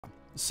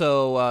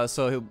So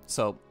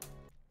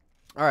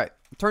all right,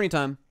 Tourney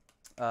time.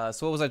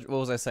 So what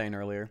was I saying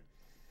earlier?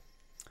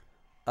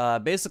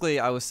 Basically,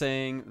 I was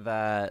saying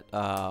that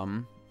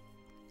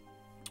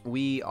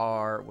we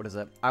are, what is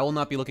it? I will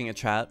not be looking at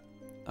chat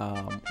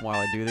while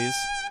I do these.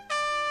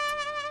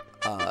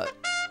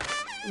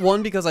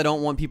 One, because I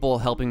don't want people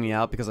helping me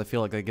out, because I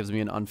feel like that gives me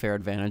an unfair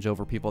advantage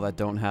over people that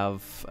don't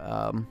have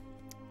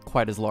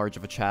quite as large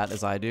of a chat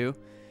as I do.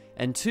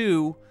 And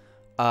two,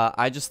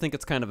 I just think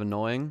it's kind of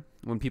annoying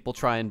when people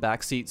try and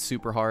backseat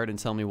super hard and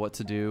tell me what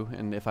to do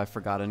and if I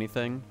forgot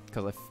anything,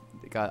 because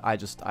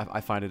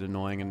I find it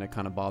annoying and it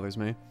kind of bothers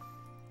me.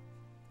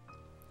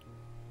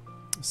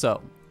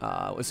 So,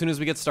 as soon as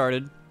we get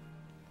started,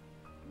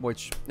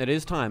 which it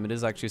is time, it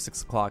is actually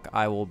 6 o'clock,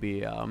 I will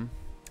be,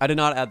 I did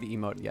not add the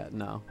emote yet,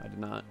 no, I did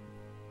not.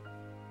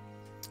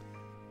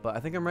 But I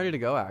think I'm ready to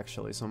go,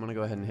 actually, so I'm gonna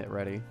go ahead and hit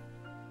ready.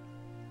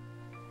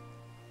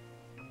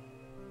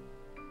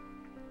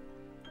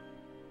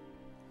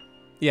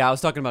 Yeah, I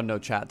was talking about no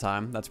chat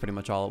time, that's pretty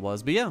much all it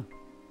was, but yeah.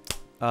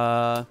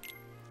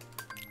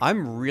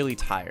 I'm really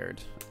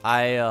tired.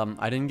 I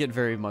didn't get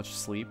very much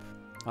sleep,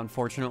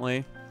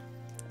 unfortunately.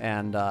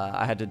 And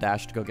I had to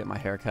dash to go get my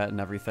haircut and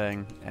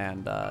everything,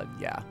 and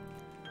yeah.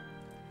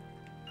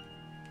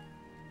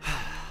 A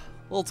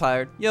little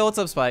tired. Yo, what's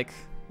up, Spike?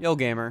 Yo,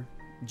 gamer.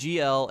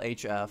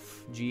 GLHF.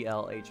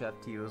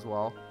 GLHF to you as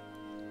well.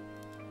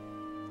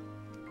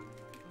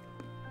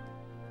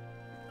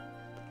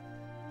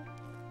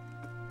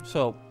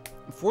 So,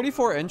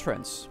 44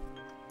 entrants.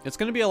 It's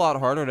going to be a lot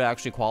harder to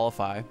actually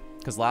qualify,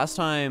 because last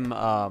time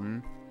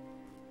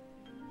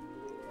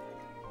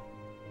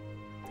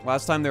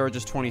there were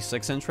just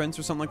 26 entrants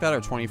or something like that,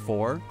 or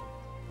 24.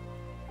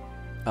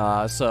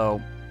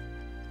 So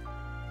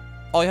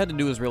all you had to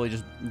do was really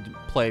just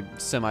play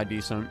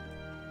semi-decent,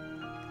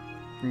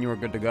 and you were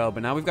good to go.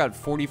 But now we've got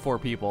 44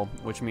 people,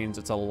 which means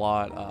it's a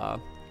lot,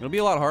 it'll be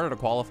a lot harder to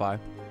qualify.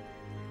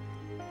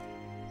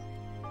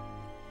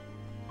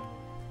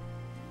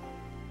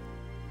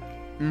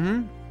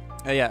 Mm-hmm.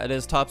 Yeah, it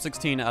is top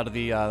 16 out of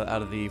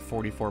the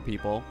 44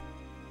 people.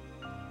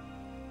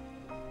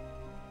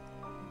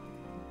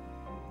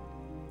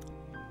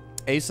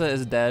 Asa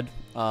is dead,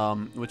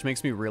 which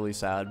makes me really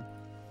sad.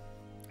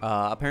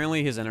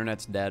 Apparently his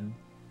internet's dead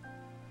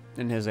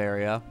in his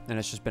area, and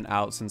it's just been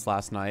out since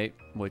last night,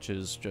 which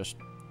is just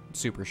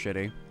super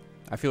shitty.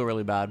 I feel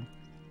really bad.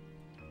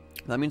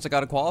 That means I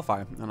gotta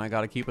qualify, and I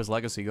gotta keep his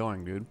legacy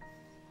going, dude.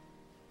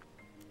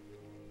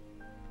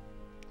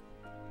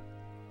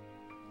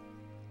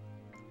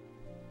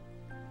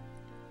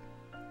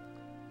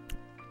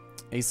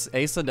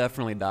 Asa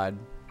definitely died.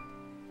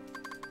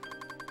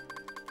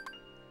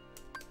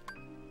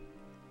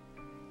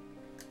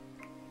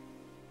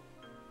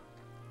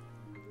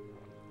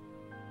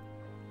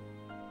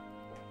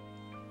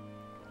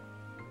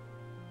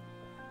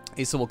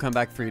 Asa will come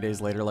back 3 days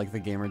later like the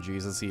gamer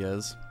Jesus he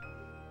is.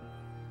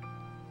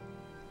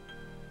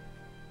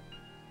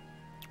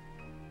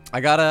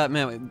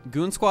 Man,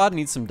 Goon Squad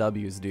needs some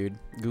W's, dude.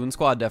 Goon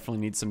Squad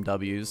definitely needs some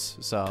W's,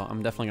 so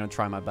I'm definitely gonna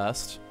try my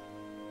best.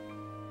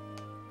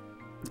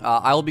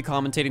 I will be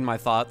commentating my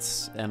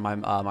thoughts and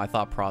my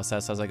thought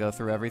process as I go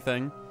through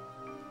everything,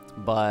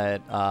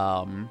 but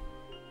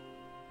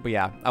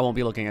yeah, I won't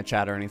be looking at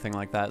chat or anything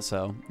like that.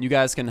 So you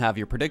guys can have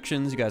your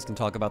predictions, you guys can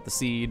talk about the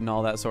seed and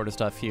all that sort of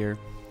stuff here,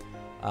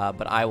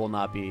 but I will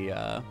not be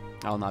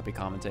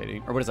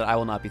commentating, or what is it? I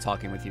will not be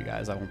talking with you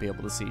guys. I won't be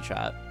able to see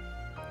chat,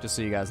 just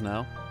so you guys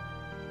know.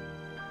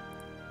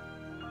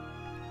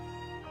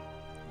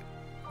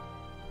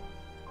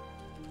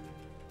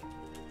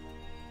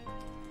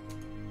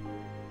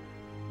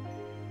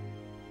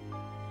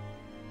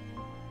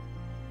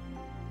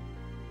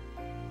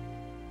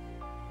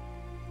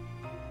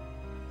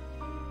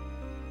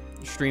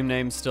 Stream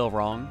name's still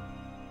wrong.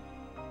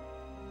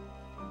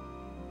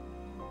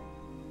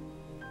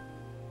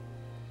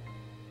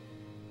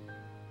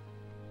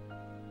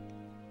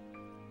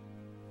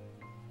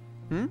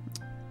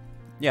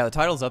 Yeah, the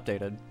title's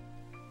updated.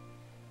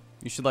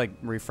 You should, like,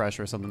 refresh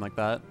or something like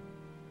that.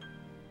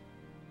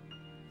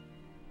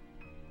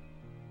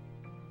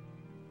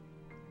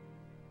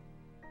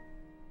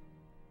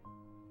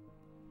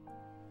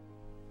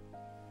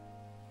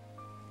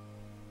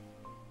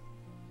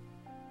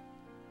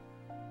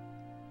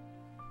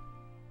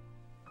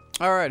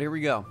 Alright, here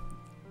we go.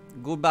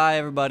 Goodbye,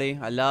 everybody.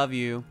 I love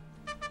you.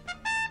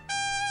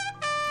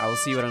 I will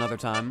see you at another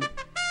time.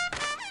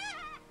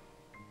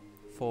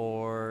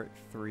 4,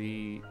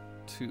 3,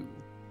 2,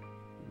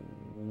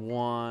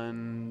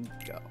 1,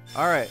 go.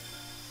 Alright.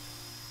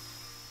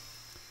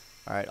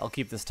 Alright, I'll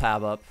keep this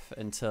tab up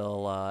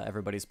until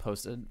everybody's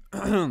posted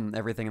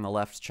everything in the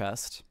left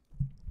chest.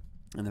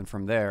 And then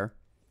from there,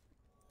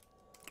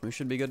 we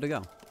should be good to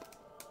go.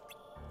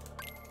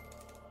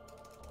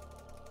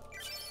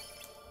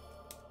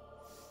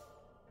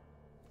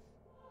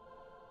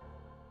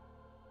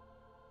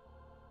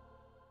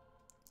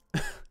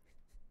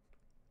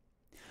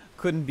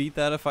 Couldn't beat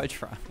that if I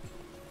tried.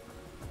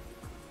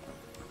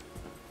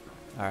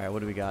 Alright, what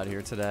do we got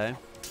here today?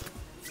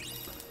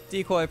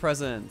 Decoy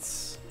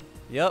presents.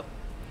 Yep.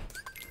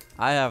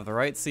 I have the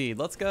right seed.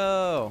 Let's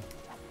go.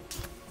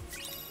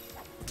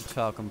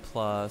 Falcon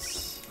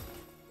Plus.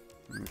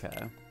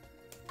 Okay.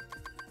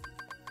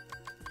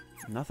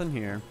 Nothing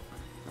here.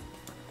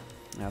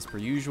 As per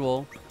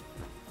usual.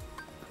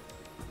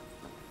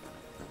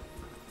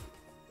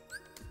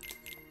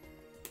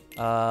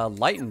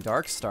 Light and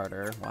Dark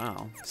starter.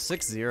 Wow.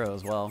 6-0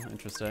 as well.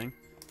 Interesting.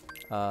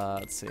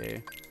 Let's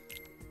see.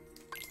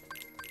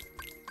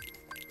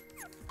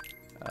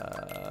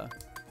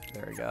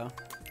 There we go.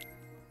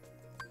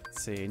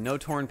 Let's see. No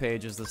torn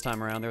pages this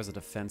time around. There's a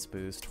defense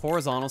boost.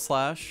 Horizontal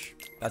slash.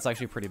 That's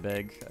actually pretty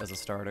big as a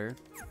starter.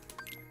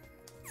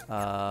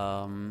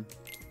 Let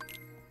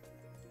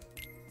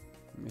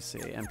me see.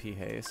 MP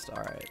haste.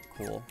 Alright,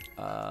 cool.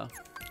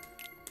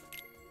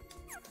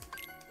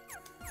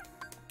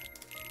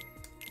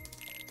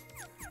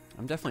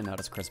 I'm definitely not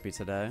as crispy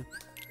today.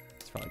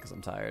 It's probably because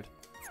I'm tired.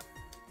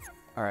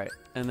 Alright,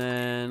 and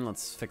then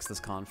let's fix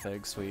this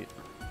config. Sweet.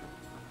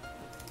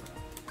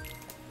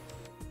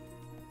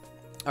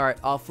 Alright,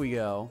 off we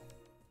go.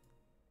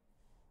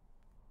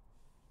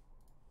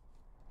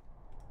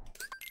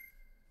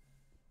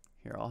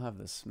 Here, I'll have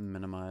this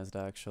minimized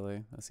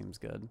actually. That seems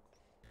good.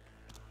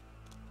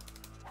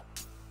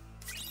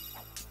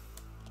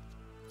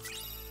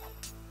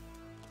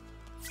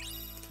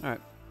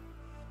 Alright.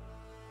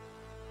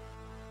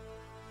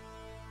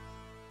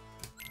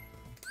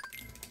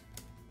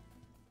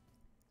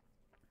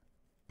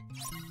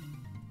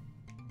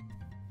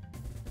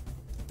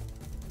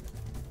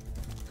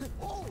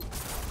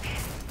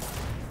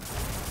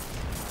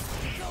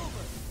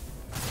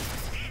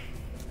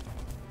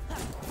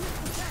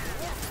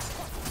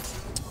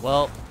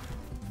 Well,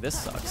 this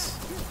sucks.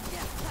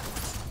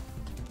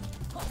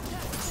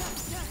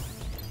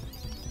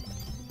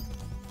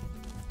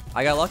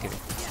 I got lucky.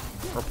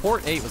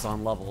 Report 8 was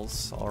on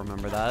levels, I'll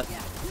remember that.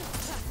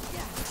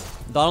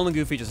 Donald and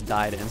Goofy just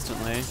died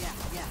instantly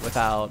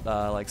without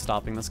like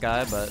stopping this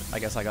guy, but I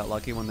guess I got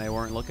lucky when they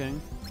weren't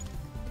looking.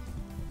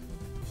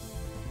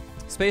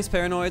 Space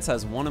Paranoids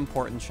has one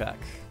important check.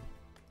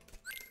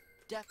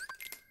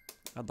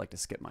 I'd like to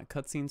skip my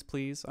cutscenes,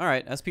 please.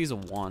 Alright, SP's a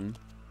 1.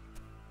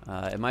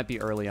 It might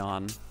be early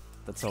on.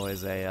 That's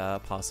always a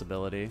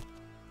possibility.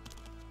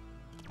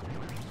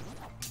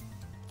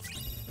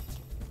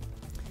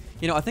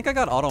 You know, I think I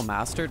got Auto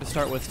Master to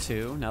start with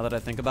too, now that I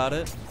think about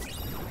it.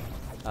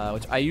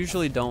 Which I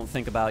usually don't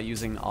think about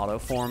using auto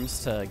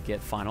forms to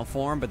get final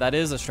form, but that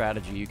is a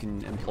strategy you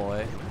can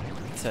employ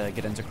to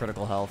get into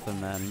critical health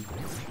and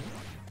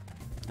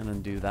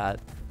then do that.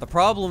 The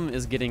problem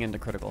is getting into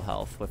critical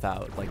health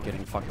without like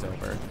getting fucked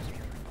over.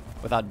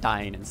 Without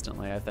dying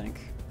instantly, I think.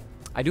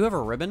 I do have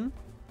a ribbon.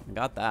 I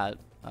got that.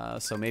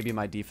 So maybe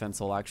my defense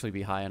will actually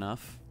be high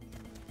enough.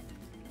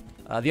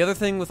 The other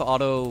thing with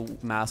Auto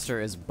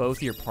Master is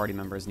both your party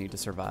members need to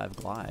survive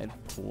Glide.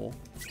 Cool.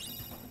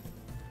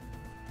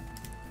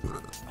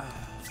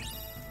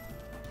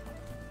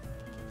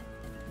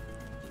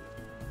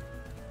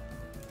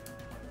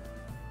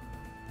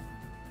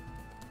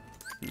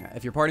 Yeah,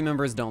 if your party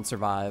members don't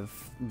survive,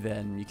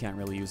 then you can't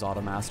really use Auto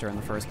Master in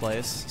the first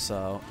place.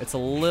 So it's a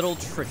little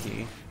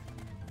tricky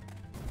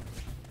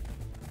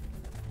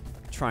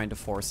trying to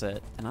force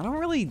it, and I don't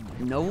really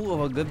know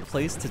of a good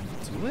place to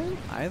do it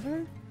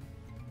either.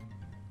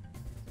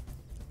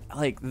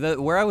 Like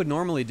where I would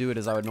normally do it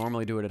is I would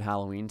normally do it at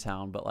Halloween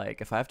Town, but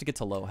like if I have to get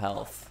to low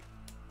health,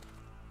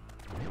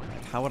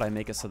 how would I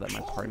make it so that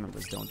my party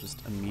members don't just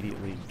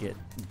immediately get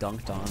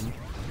dunked on?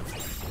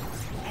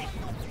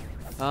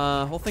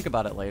 We'll think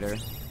about it later.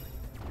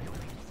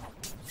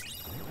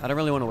 I don't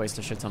really want to waste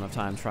a shit ton of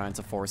time trying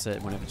to force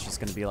it when it's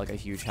just going to be like a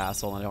huge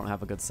hassle and I don't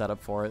have a good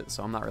setup for it,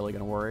 so I'm not really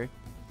going to worry.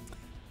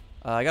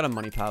 I got a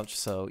money pouch,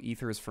 so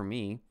ether is for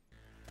me.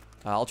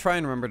 I'll try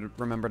and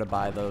remember to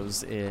buy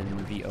those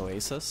in the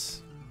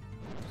Oasis.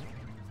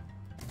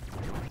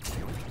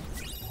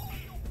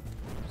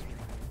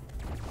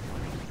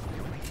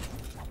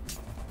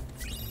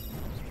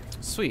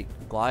 Sweet.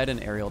 Glide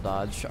and aerial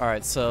dodge.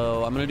 Alright,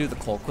 so I'm going to do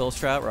the Cold Quill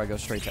strat where I go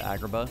straight to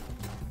Agrabah.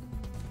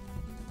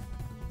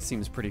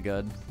 Seems pretty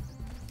good.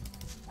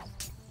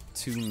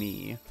 To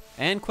me.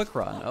 And quick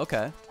run.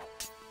 Okay.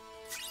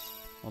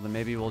 Well, then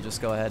maybe we'll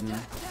just go ahead and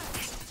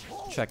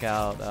check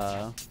out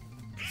the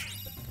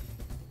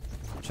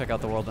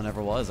world that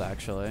never was,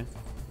 actually.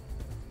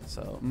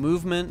 So,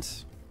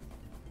 movement.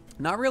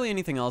 Not really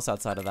anything else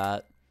outside of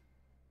that.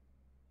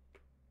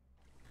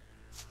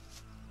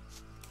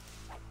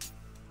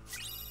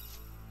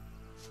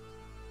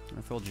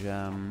 Mithril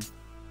Gem.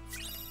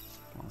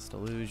 Lost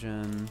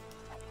Illusion.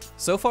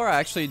 So far, I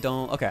actually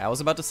don't... Okay, I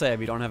was about to say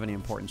we don't have any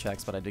important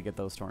checks, but I did get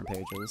those torn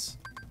pages.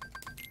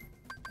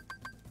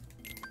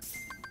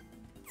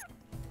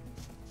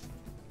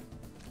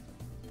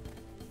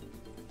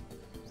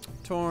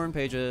 Torn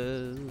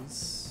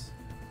pages.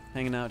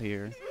 Hanging out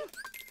here.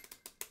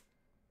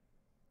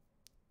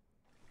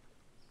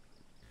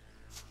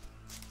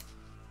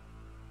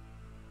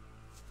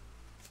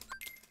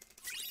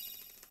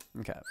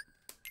 Okay.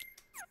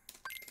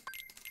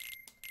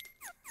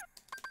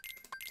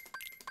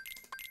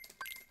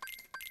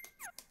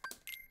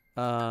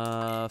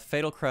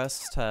 Fatal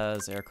Crest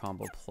has air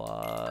combo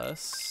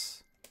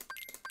plus.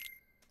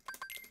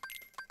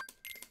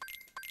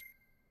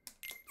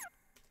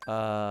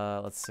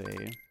 Let's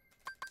see.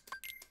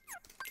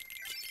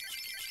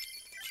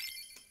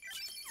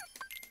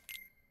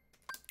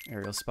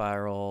 Aerial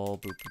Spiral,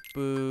 boop, boop,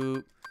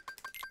 boop.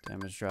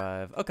 Damage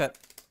Drive. Okay,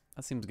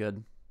 that seems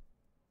good.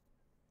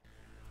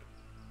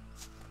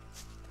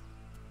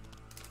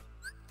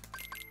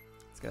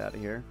 Let's get out of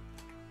here.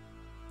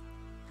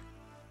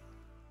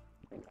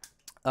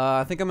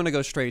 I think I'm gonna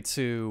go straight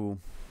to...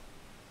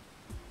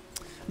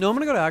 No, I'm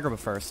gonna go to Agrabah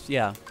first,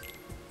 yeah.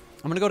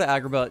 I'm gonna go to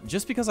Agrabah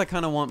just because I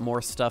kind of want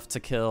more stuff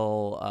to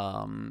kill,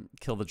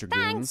 kill the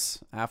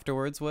Dragoons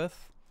afterwards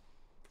with.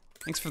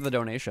 Thanks for the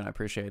donation, I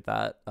appreciate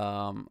that.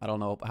 I don't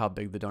know how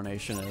big the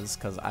donation is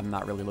because I'm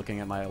not really looking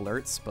at my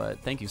alerts, but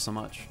thank you so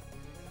much.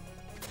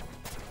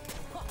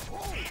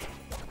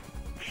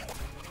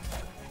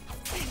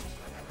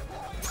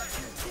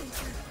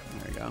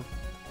 There you go.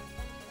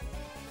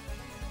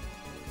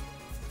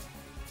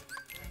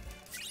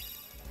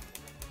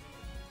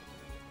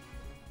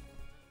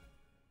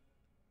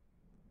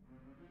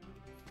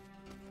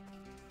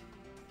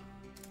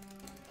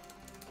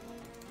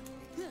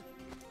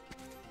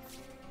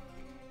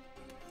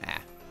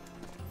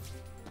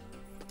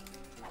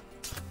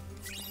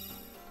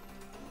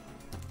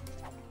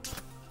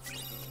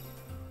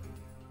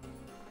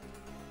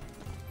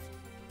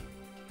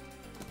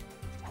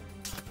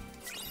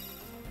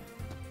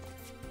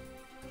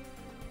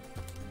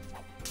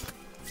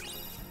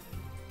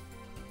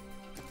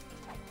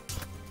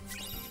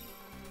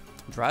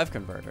 Drive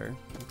converter.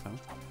 Okay.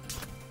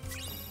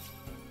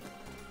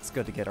 It's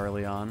good to get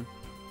early on.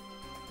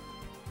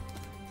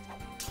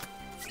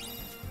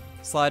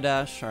 Slide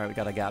dash. All right, we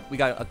got a gap. We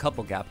got a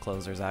couple gap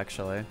closers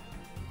actually.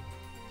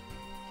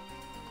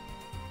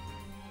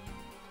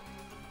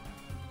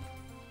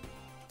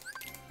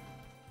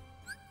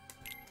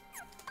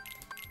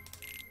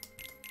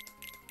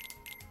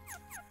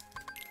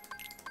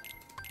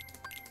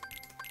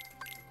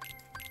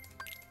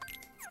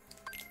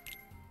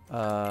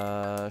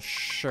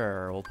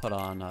 Sure, we'll put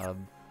on,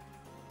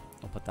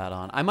 we'll put that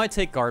on. I might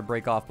take guard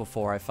break off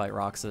before I fight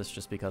Roxas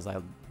just because I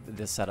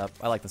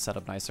like the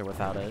setup nicer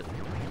without it.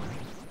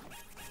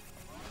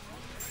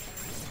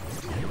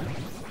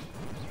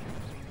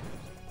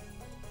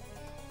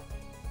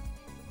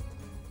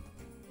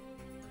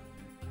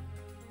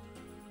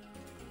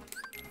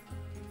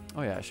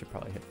 Oh yeah, I should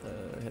probably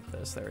hit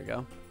this. There we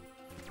go.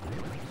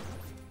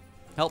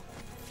 Help.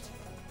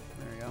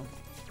 There we go.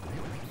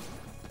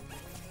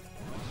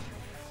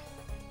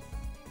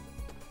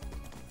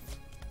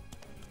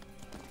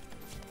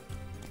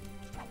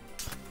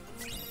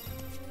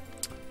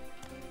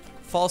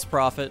 False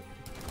Prophet.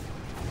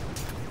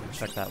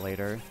 Check that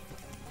later.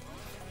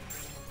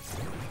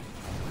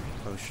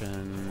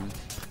 Potion.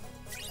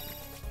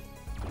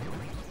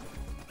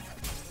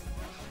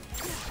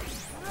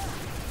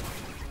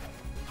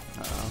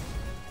 Uh-oh.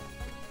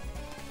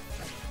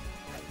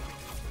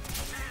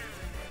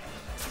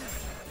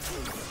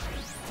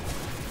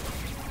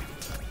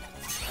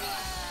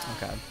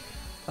 Okay.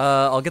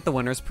 I'll get the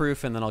winner's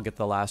proof and then I'll get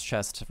the last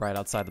chest right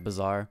outside the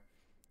bazaar.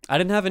 I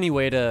didn't have any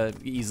way to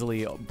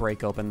easily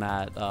break open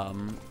that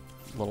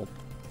little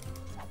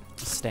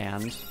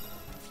stand.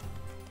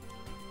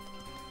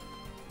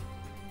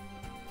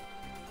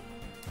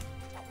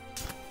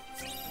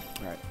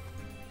 All right.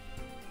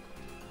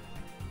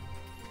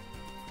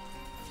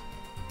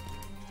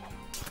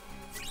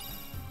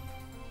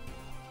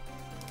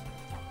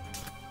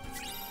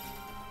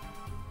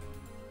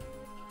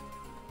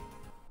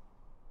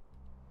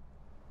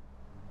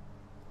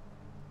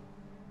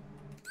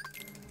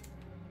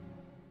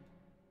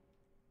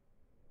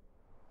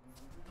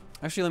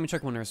 Actually, let me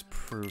check winner's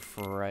proof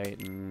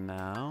right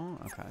now.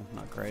 Okay,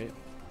 not great.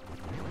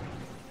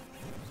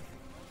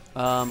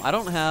 I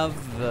don't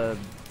have the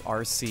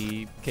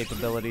RC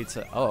capability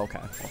to... Oh, okay.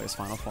 Well, there's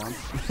final form.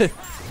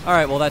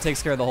 Alright, well, that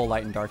takes care of the whole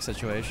light and dark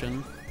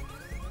situation.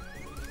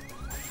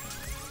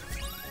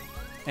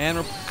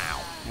 And,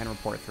 and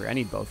report 3. I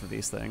need both of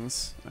these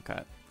things.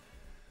 Okay.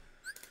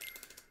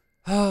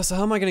 So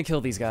how am I going to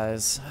kill these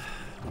guys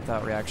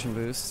without reaction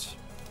boost?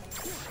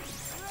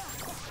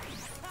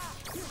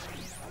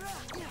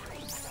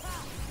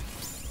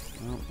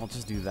 Well, I'll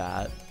just do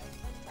that.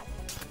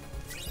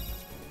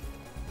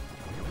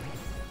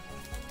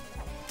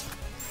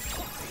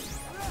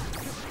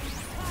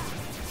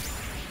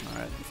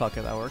 Alright, fuck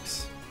it, that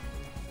works.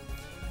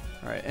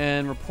 Alright,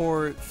 and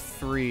report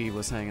 3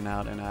 was hanging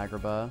out in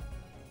Agrabah.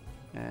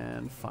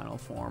 And final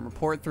form.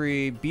 Report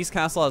 3, Beast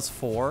Castle has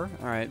 4.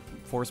 Alright,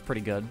 4 is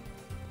pretty good.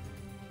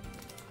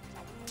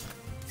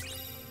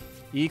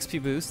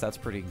 EXP boost, that's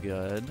pretty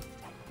good.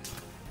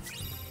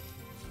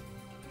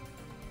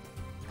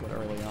 Good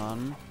early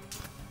on.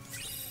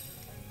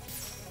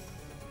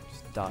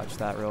 Just dodge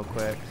that real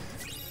quick.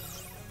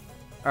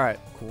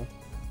 Alright, cool.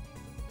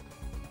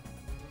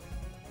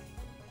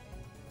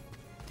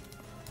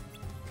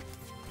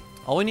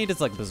 All we need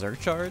is like Berserk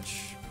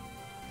Charge.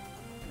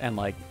 And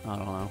like, I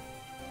don't know.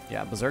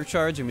 Yeah, Berserk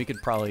Charge, and we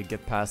could probably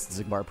get past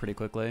Zigbar pretty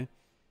quickly.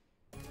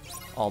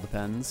 All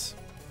depends.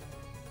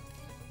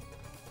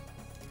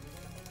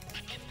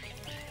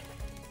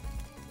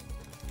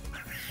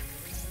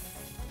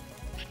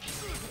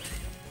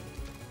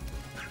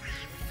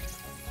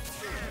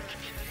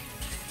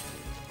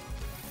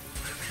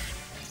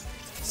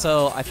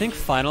 So I think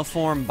Final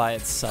Form by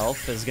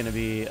itself is going to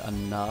be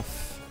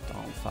enough.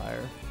 Don't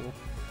fire. Cool.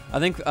 I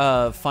think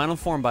Final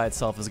Form by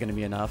itself is going to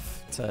be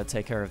enough to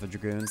take care of the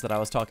Dragoons that I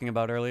was talking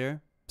about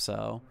earlier.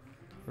 So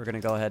we're going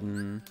to go ahead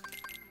and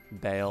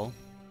bail.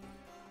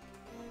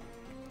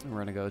 And we're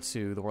going to go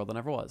to the world that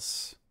never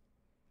was.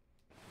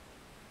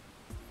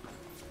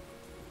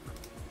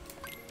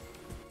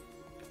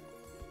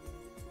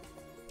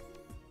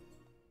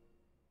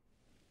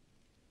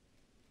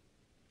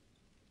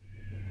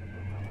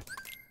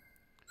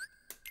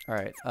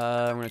 Alright,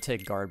 I'm going to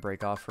take guard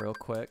break off real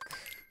quick,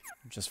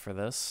 just for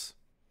this.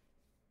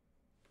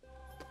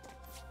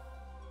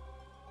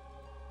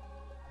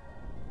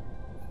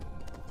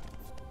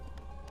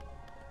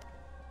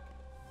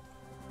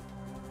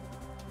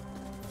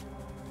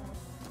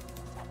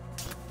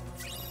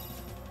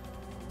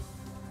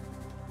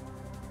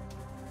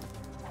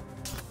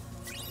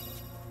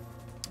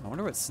 I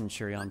wonder what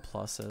Centurion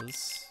Plus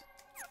is.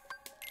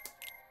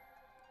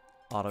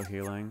 Auto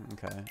healing,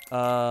 okay.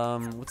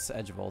 What's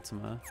Edge of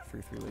Ultima?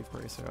 Free 3-leaf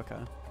bracer,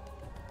 okay.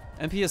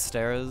 MP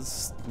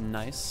Astera's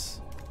nice.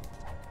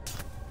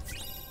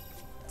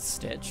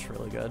 Stitch,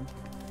 really good.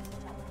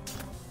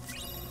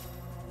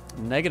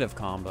 Negative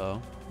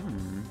combo.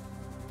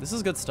 This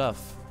is good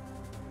stuff.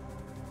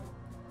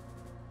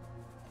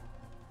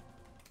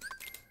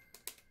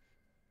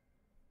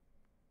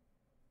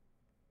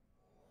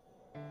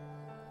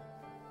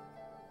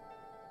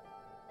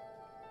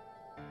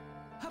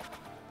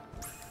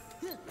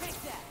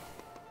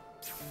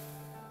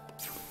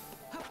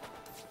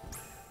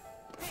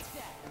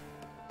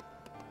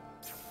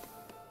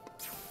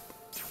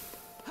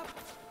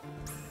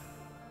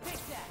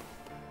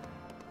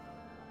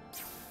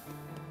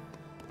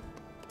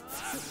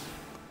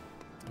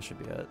 That should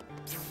be it.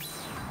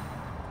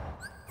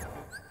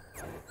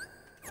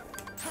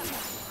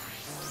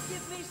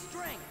 Give me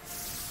strength.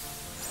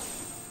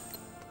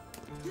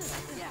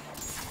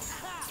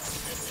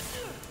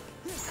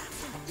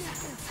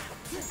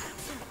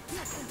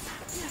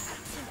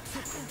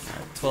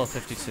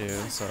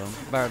 1252, so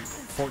about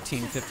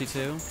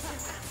 1452.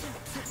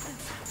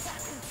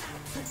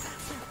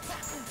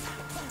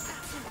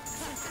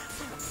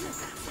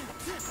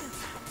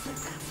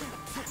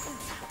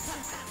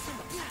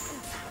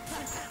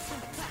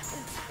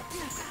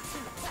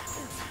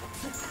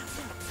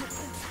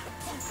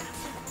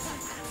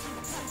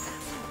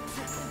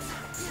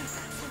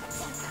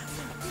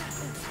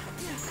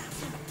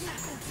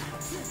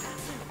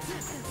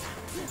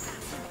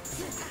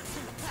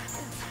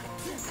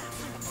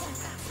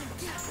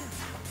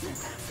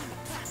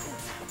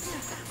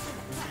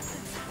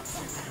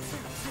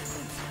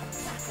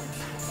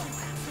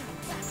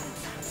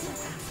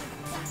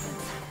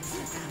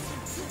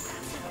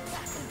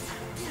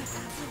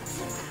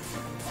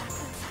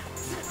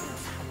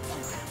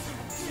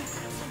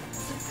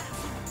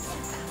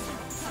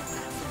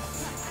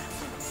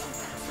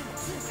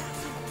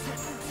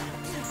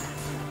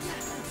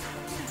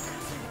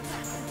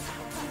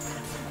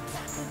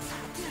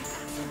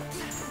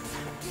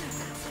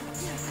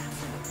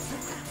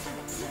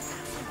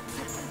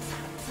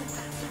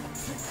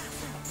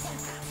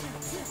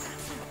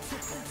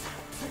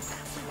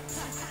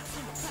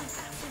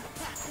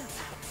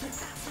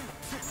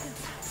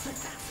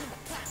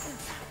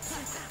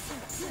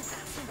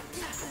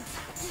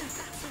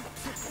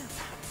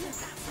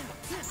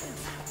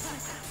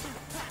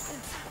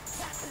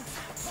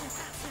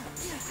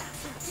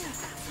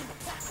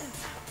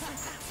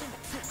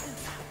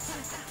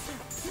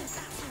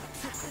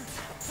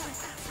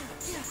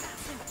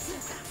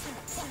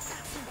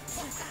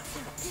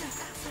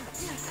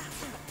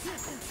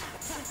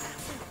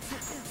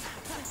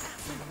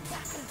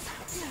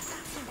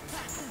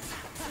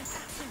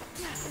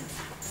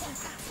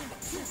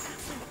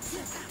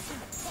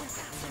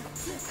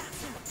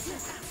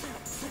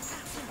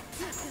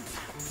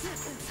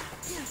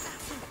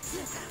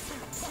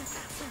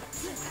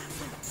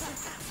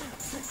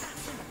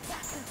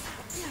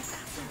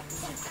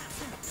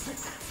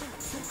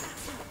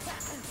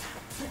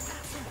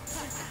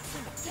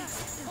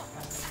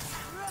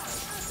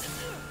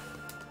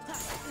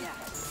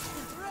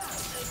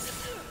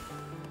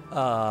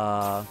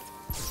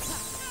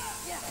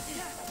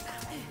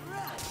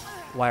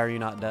 Why are you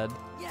not dead?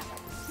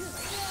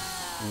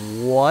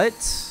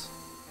 What?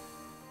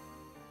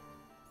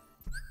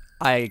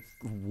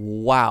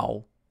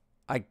 Wow.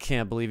 I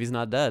can't believe he's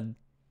not dead.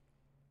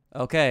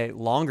 Okay,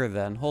 longer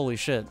then. Holy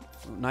shit.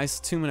 Nice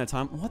 2-minute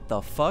time. What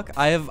the fuck?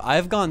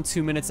 I've gone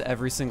 2 minutes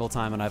every single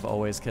time and I've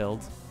always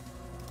killed.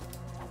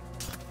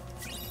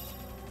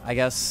 I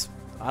guess,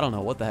 I don't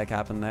know what the heck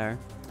happened there.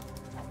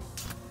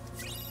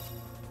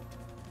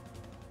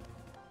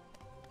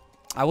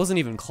 I wasn't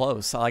even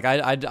close. Like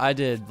I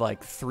did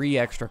like 3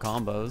 extra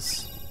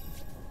combos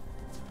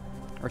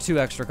Or 2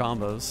 extra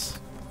combos.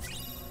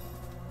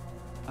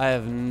 I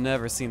have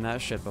never seen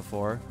that shit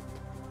before.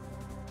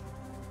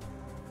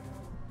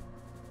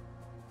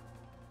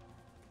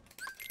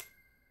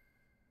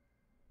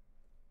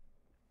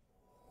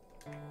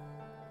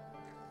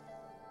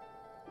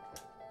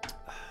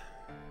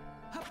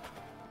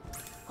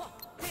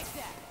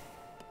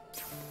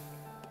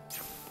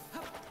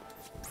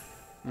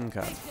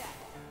 Okay.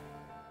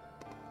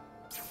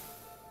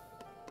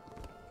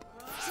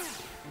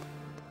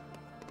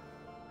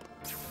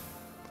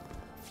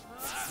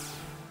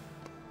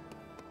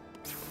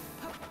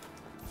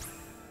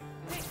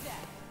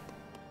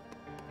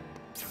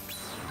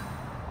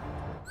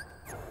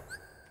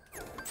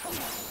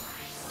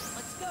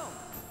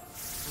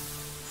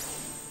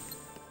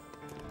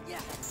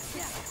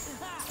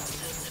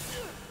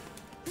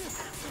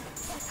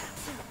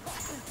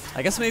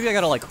 I guess maybe I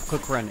gotta like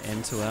quick run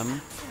into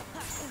him.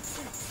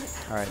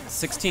 Alright,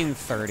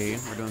 1630.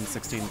 We're doing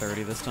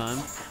 1630 this time.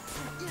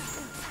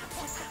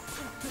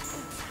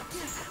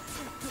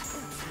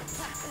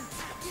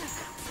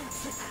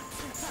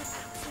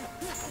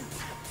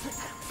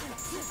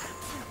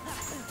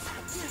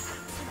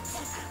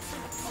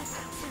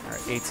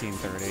 Alright,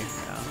 1830,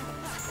 yeah.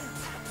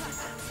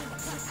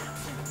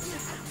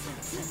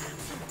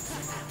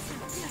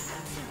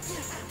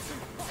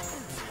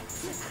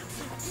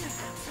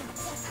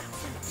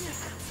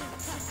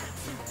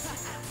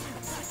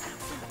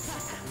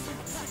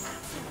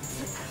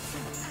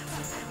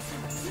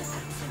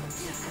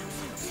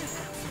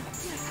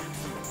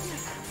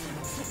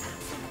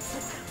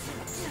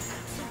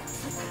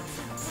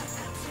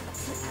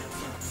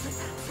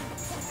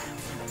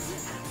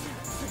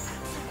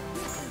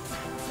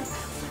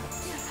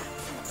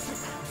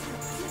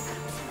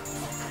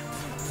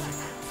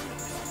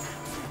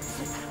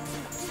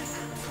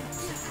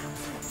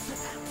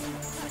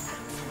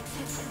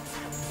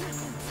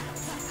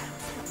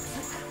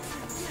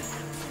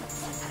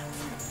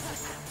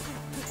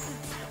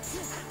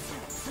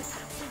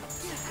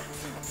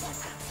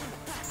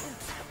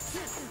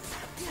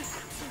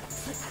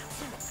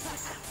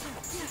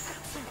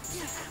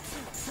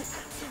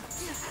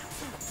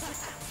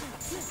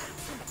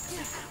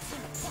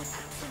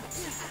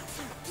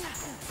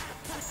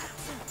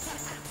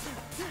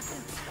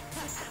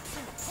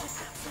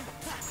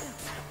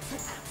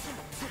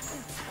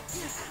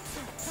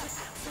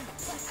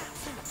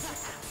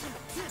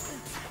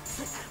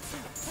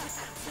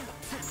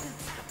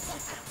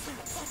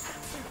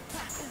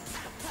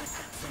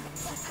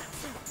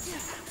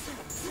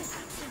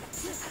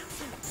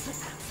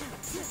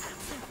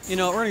 You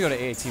know, we're gonna go to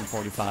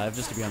 1845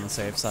 just to be on the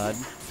safe side.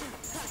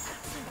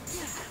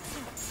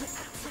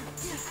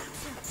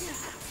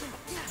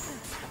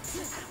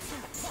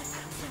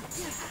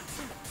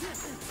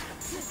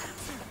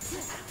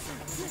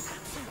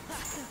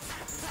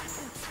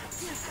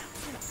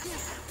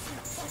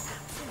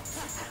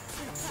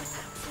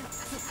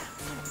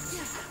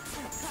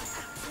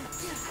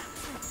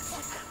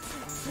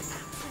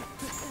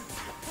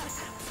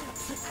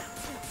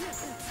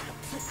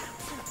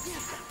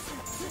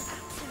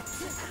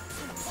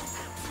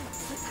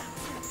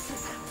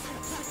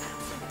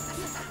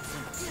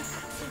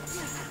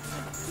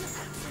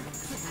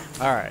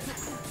 Alright.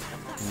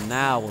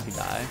 Now will he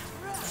die?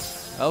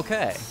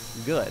 Okay,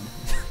 good.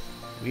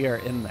 We are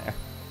in there.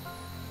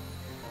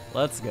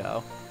 Let's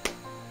go.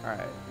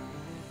 Alright.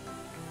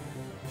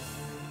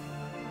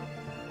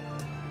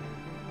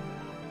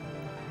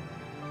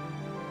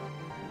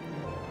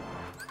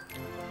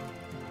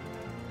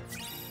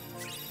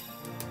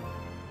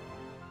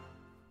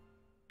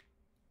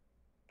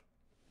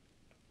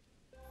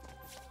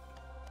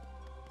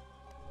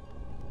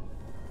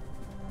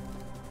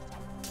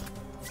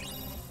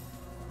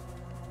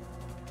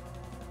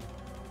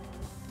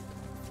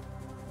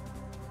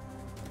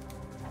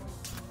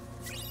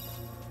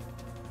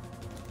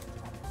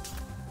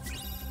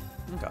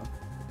 Okay.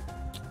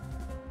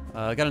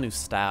 I got a new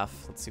staff.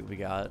 Let's see what we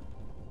got.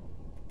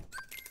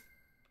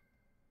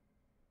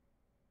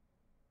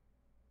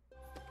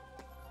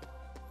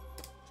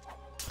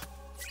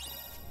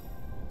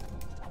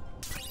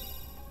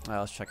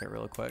 Let's check it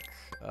real quick.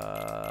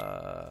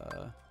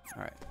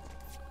 Alright.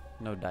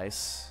 No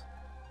dice.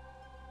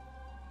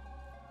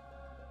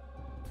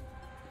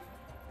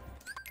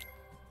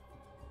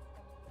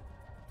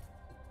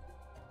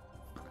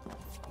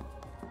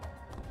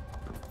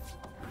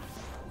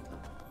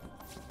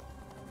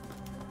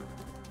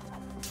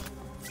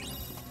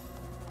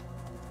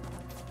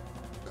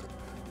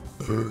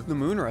 The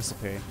moon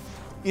recipe.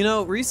 You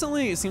know,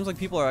 recently it seems like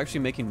people are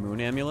actually making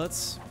moon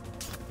amulets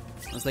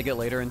as they get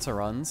later into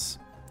runs.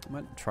 I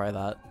might try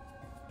that.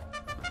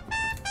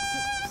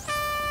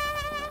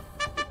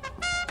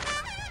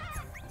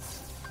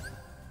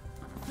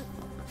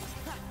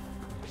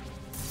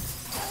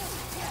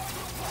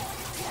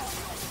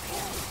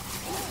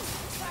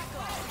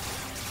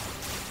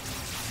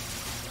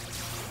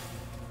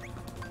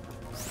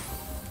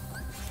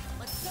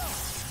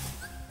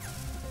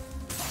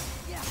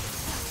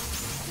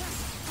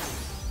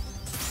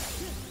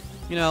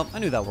 You know, I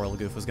knew that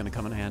Whirligoof was going to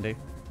come in handy.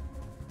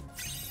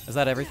 Is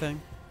that everything?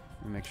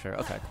 Let me make sure.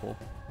 Okay, cool.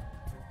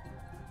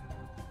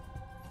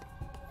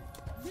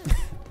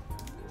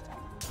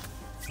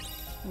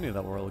 I knew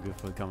that Whirl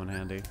Goof would come in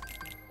handy.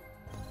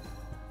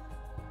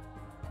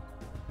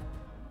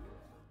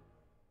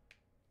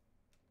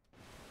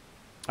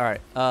 Alright,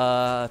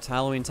 to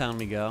Halloween Town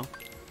we go.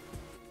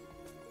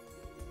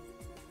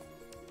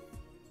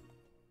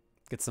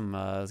 Get some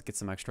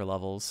extra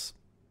levels.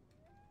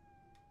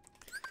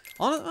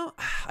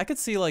 I could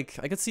see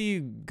you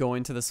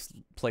going to this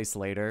place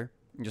later,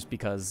 just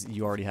because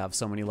you already have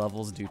so many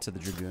levels due to the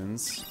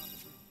Dragoons.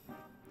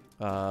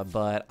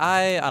 But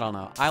I don't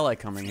know. I like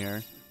coming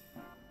here.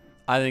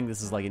 I think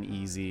this is like an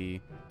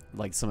easy,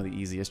 like some of the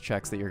easiest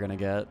checks that you're gonna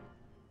get.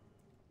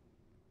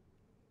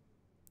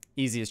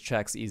 Easiest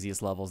checks,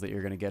 easiest levels that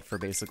you're gonna get for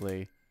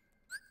basically,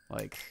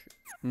 like,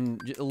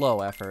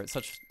 low effort,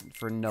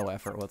 for no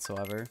effort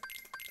whatsoever.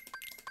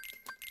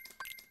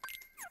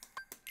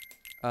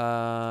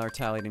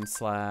 Retaliating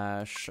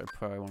slash. I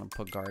probably want to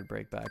put guard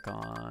break back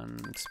on.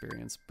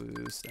 Experience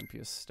boost. MP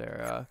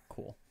Astera.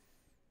 Cool.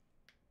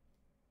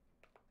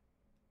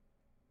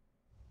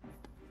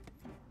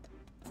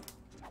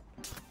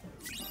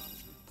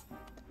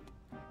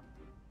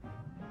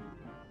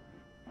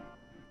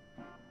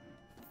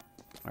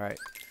 All right.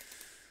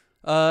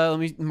 Let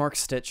me mark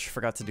Stitch.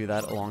 Forgot to do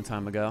that a long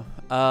time ago.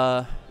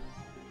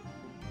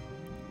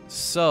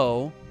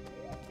 So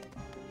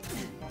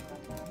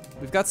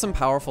we've got some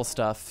powerful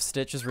stuff.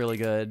 Stitch is really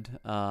good.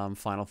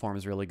 Final Form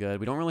is really good.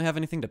 We don't really have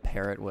anything to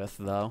pair it with,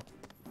 though.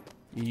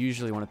 You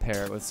usually want to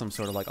pair it with some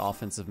sort of like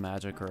offensive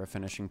magic or a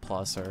finishing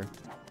plus or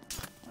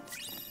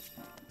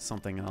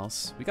something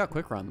else. We got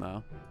Quick Run,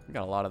 though. We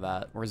got a lot of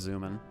that. We're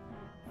zooming.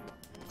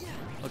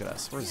 Look at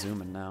us. We're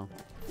zooming now.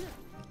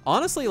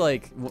 Honestly,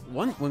 like,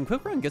 when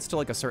Quick Run gets to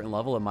like a certain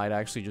level, it might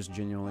actually just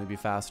genuinely be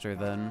faster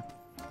than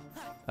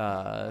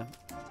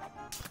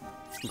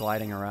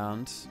gliding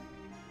around.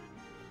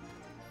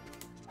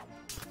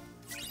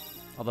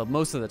 Although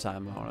most of the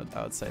time,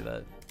 I would say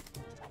that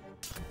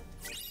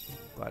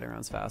gliding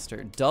around's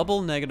faster.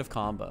 Double negative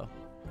combo.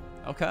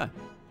 Okay.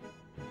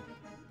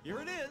 Here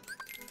it is.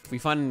 If we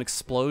find an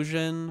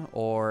explosion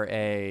or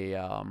a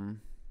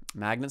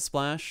magnet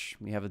splash,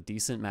 we have a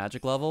decent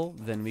magic level,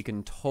 then we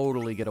can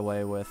totally get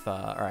away with,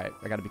 alright,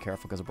 I gotta be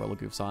careful because Whirl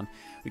Goof's on.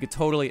 We could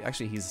totally,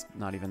 actually he's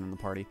not even in the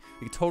party.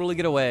 We could totally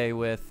get away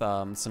with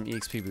some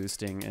EXP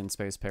boosting in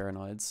Space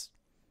Paranoids.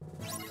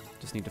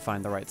 Just need to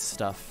find the right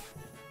stuff.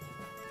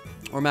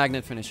 Or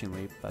Magnet Finishing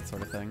Leap, that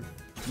sort of thing.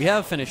 We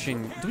have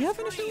finishing, do we have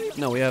Finishing Leap?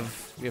 No, we have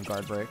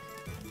Guard Break.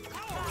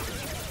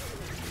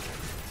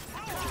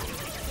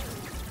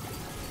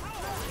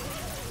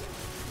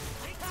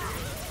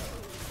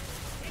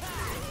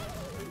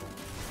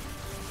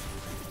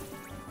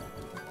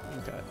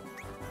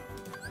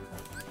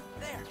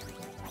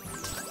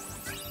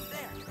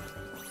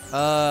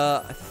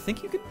 I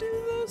think you could do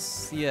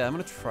this? Yeah, I'm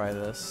gonna try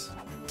this.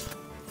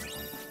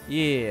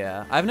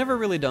 Yeah, I've never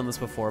really done this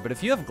before, but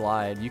if you have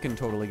Glide, you can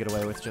totally get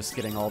away with just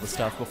getting all the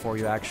stuff before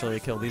you actually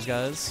kill these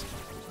guys.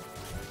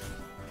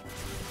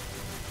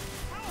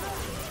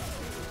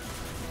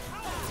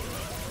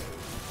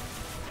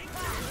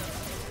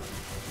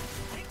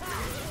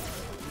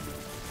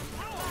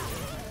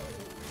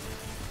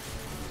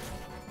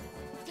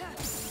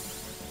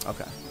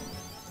 Okay.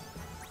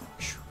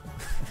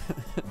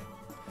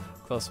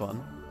 Close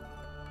one.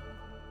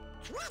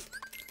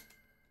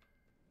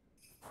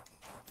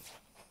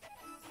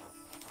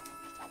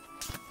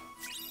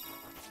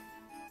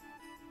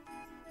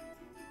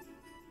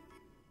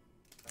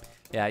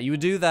 Yeah, you would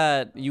do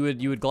that. You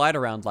would glide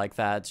around like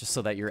that just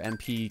so that your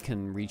MP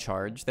can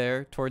recharge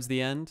there towards the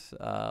end,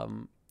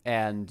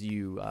 and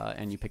you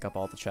pick up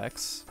all the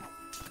checks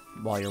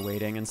while you're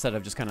waiting instead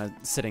of just kind of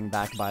sitting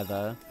back by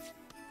the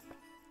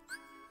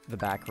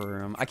back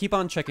room. I keep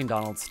on checking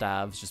Donald's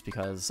stabs just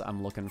because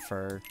I'm looking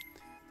for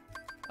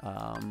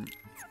the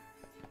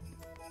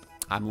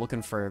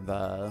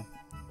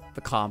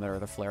Comet or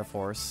the Flare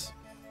Force.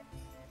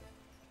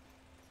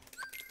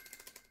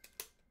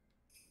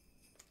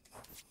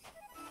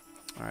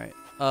 All right,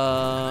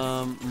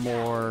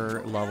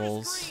 more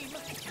levels.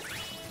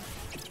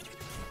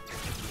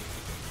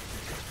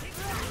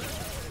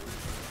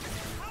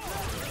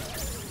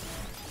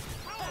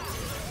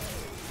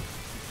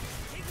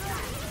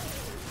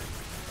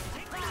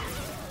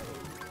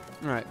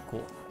 All right,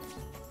 cool.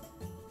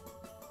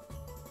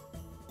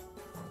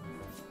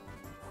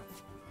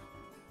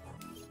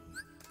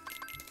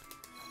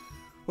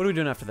 What are we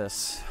doing after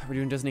this? We're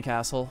doing Disney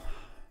Castle.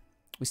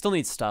 We still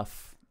need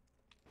stuff.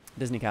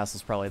 Disney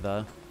Castle's probably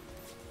the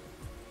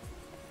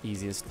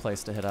easiest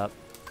place to hit up.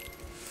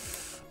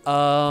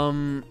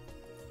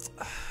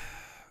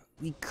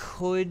 We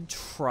could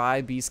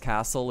try Beast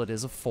Castle. It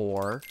is a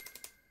 4.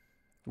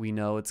 We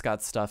know it's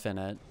got stuff in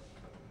it.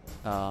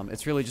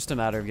 It's really just a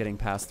matter of getting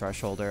past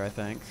Thresholder, I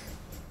think.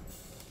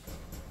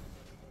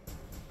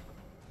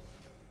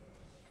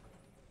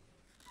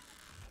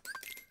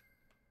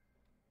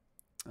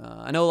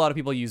 I know a lot of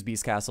people use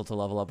Beast Castle to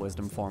level up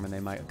Wisdom Form, and they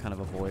might kind of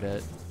avoid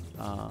it.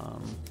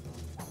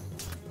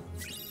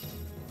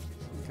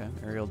 Okay,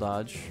 aerial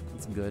dodge.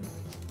 That's good.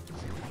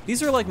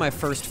 These are like my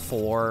first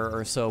 4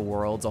 or so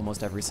worlds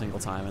almost every single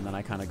time, and then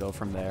I kind of go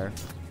from there.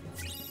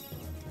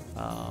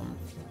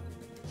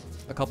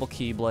 A couple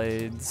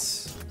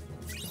keyblades.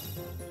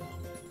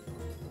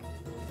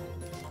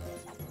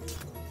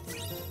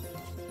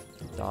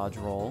 Dodge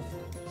roll.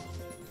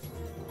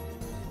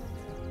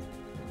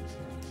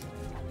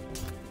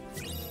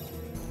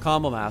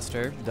 Combo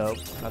master,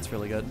 dope. That's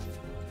really good.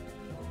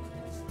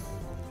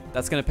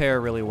 That's gonna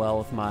pair really well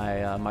with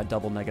my my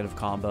double negative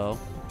combo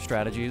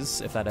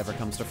strategies if that ever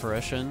comes to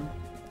fruition,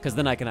 because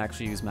then I can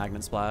actually use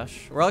Magnet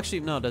Splash. Or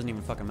actually, no, it doesn't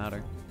even fucking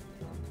matter.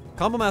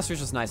 Combo master is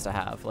just nice to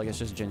have. Like, it's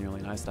just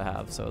genuinely nice to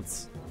have. So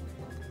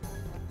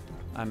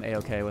I'm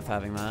a-okay with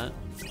having that.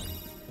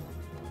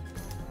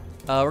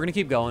 We're gonna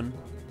keep going.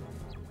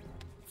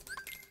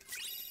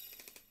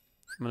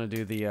 I'm gonna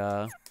do the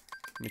let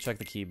me check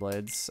the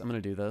keyblades. I'm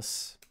gonna do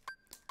this.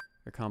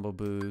 Your combo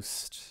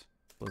boost,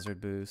 blizzard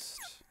boost.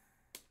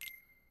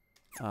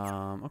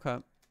 Okay.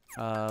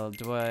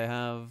 Do I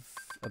have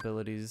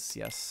abilities?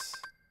 Yes.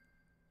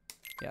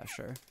 Yeah,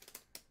 sure.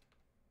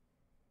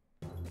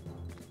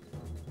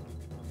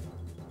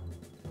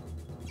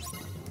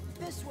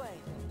 This way.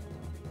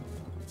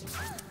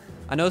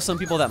 I know some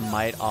people that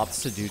might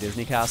opt to do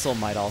Disney Castle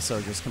might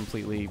also just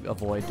completely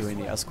avoid doing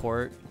the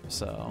escort,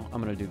 so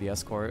I'm gonna do the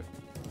escort.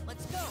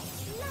 Let's go.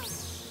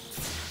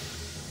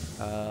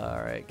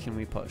 Alright, can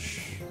we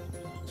push?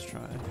 Let's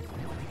try.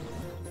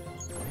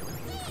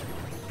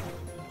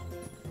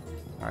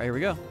 Alright, here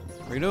we go.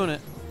 We're doing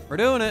it. We're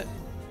doing it.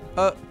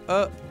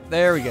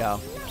 There we go.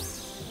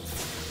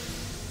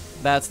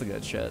 That's the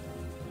good shit.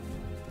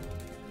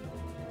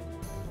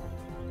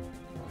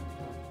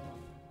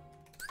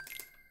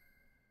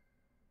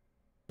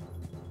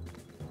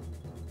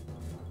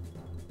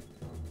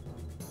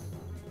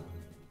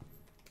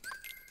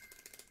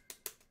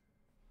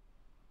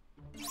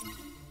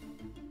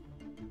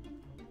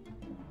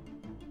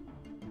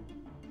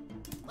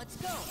 Let's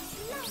go.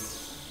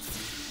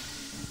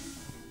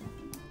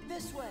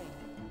 This way.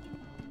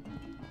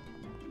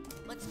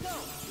 Let's go.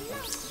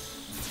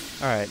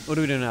 Alright, what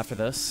are we doing after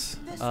this?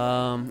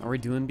 Are we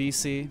doing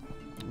BC?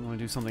 We want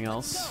to do something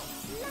else?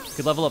 We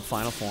could level up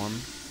Final Form.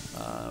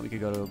 We could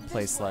go to a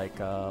place like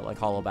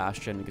Hollow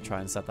Bastion. We could try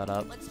and set that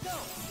up. Let's go.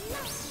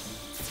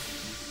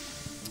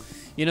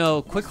 You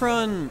know, Quick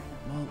Run,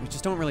 well, we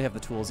just don't really have the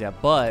tools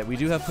yet, but we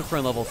do have Quick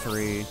Run level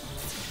 3,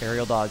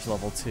 Aerial Dodge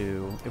level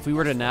 2. If we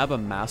were to nab a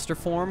Master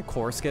Form,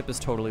 Core Skip is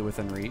totally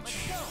within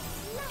reach.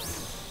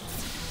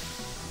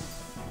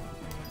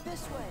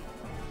 This way.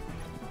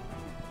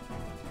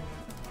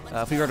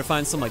 If we were to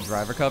find some like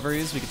drive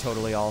recoveries, we could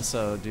totally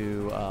also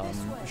do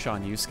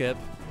Sean U skip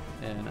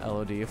and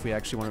LOD if we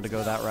actually wanted to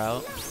go that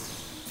route.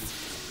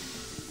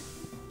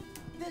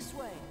 This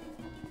way.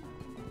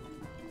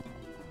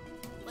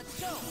 Let's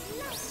go.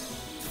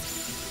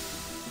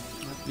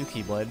 New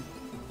Keyblade.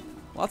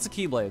 Lots of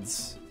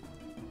Keyblades.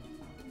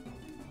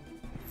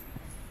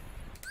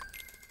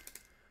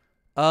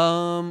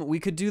 We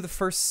could do the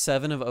first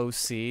 7 of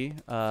OC,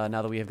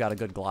 now that we have got a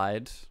good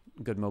glide,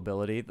 good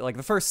mobility. Like,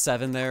 the first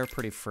 7 there,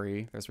 pretty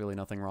free. There's really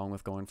nothing wrong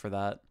with going for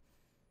that.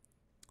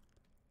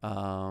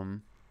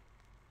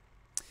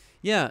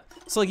 Yeah,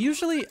 so, like,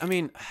 usually, I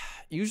mean,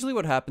 usually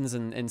what happens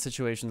in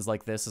situations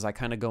like this is I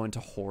kind of go into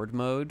horde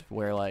mode,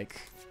 where, like,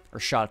 or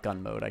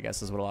shotgun mode, I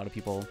guess is what a lot of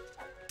people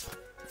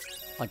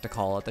like to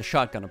call it, the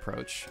shotgun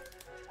approach.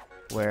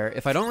 Where,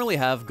 if I don't really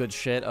have good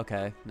shit,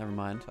 okay, never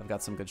mind, I've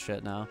got some good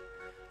shit now.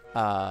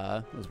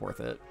 It was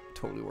worth it.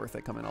 Totally worth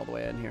it coming all the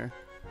way in here.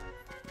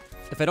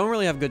 If I don't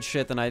really have good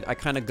shit, then I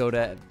kind of go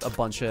to a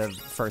bunch of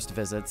first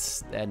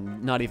visits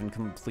and not even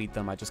complete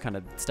them. I just kind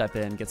of step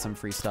in, get some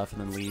free stuff,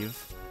 and then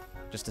leave.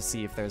 Just to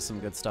see if there's some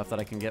good stuff that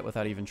I can get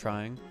without even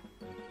trying.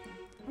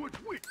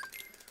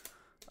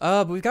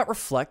 But we've got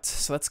Reflect,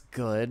 so that's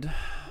good.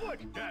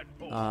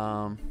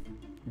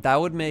 That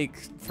would make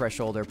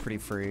Thresholder pretty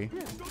free.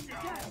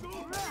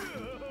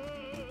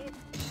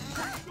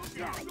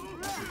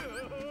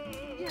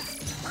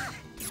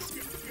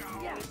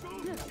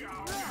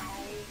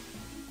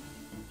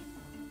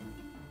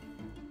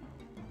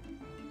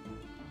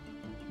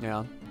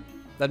 Yeah,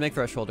 that'd make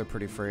Thresholder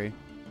pretty free.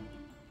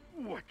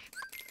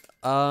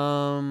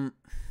 I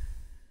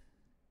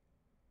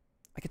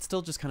could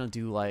still just kind of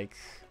do like...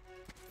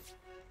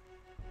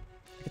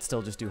 I could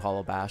still just do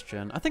Hollow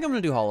Bastion. I think I'm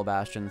gonna do Hollow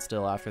Bastion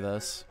still after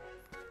this.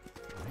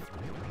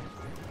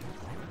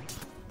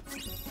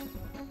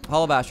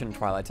 Hollow Bastion and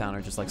Twilight Town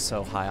are just like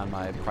so high on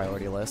my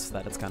priority list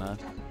that it's kind of...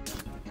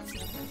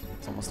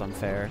 it's almost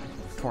unfair.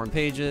 Torn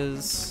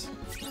Pages.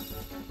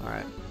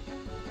 Alright.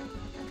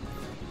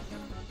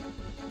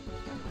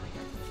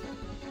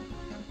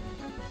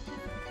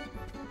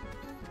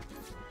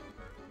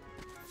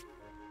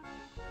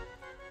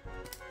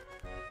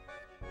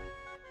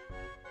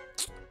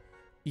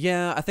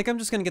 Yeah, I think I'm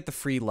just going to get the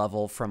free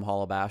level from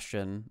Hollow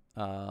Bastion,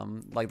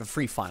 like the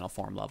free Final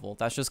Form level.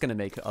 That's just going to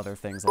make other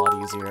things a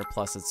lot easier,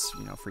 plus it's,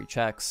 you know, free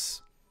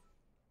checks.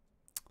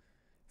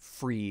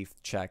 Free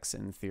checks,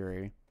 in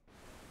theory.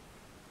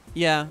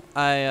 Yeah,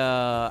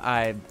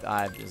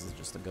 this is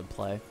just a good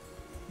play.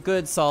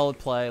 Good, solid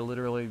play.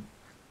 Literally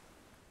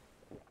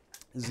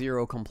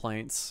 0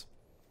 complaints.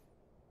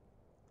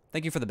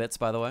 Thank you for the bits,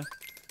 by the way.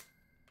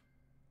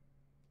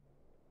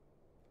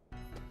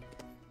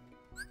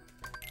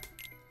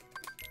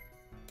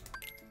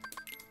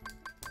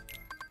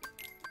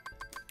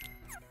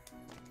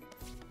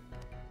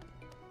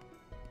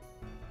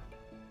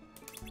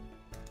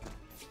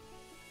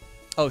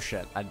 Oh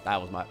shit!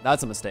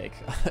 That's a mistake.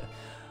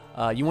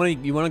 You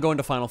want to go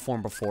into final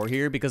form before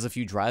here, because if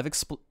you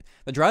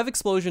the drive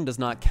explosion does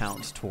not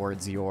count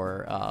towards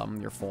your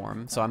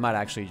form, so I might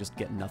actually just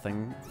get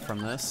nothing from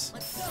this.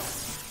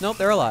 Nope,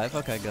 they're alive.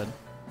 Okay, good.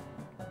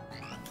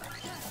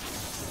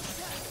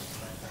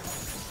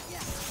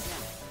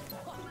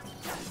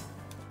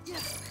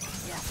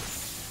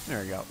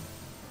 There we go.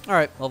 All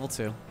right, level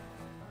 2.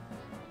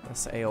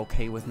 That's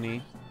a-okay with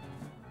me.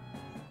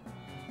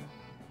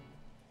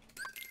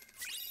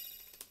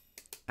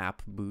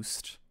 App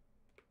boost.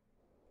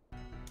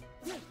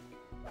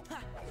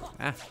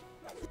 Ah.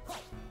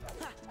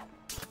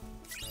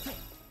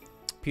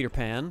 Peter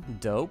Pan,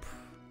 dope.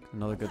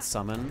 Another good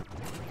summon.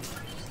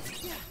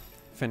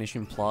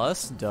 Finishing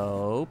plus,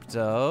 dope,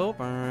 dope.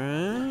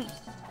 Alright.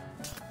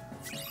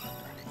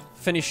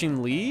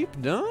 Finishing leap,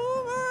 dope.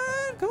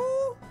 Alright,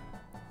 cool.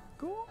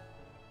 Cool.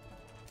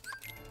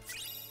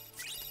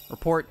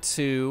 Report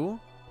 2.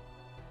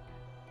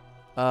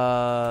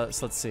 So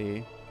let's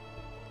see.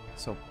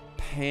 So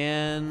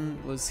Pan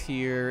was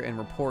here, and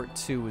Report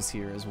 2 was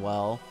here as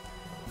well.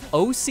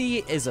 OC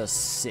is a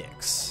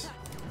 6.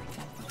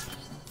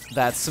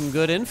 That's some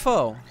good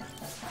info.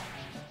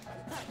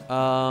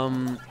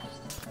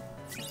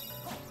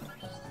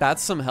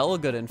 That's some hella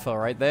good info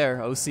right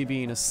there. OC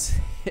being a 6.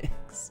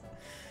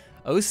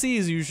 OC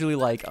is usually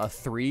like a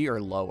 3 or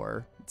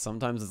lower.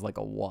 Sometimes it's like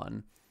a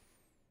 1.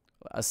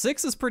 A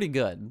 6 is pretty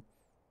good.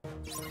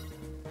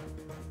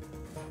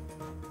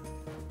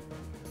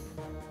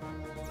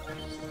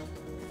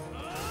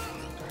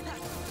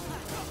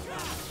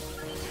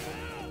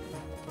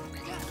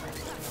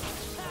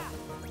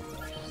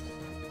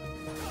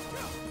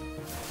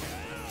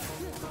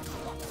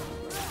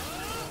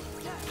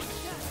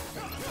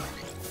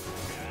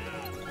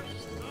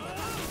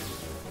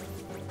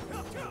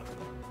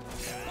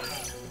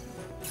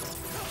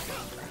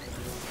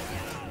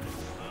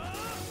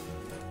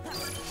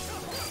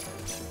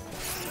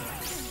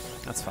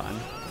 That's fine.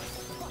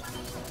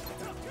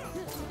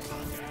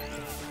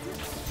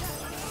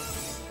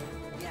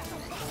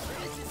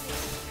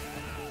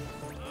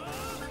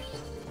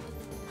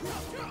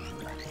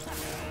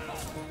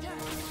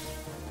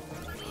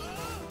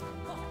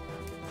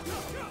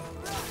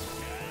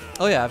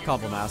 Oh yeah, I have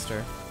Combo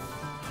Master.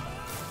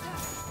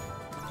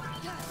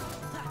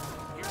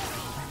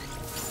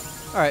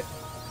 Alright.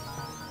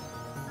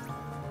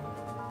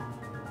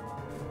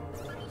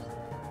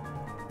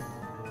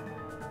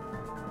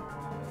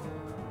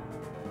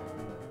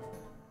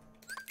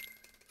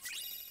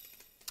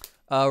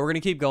 We're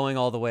gonna keep going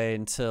all the way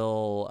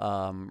until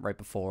right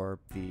before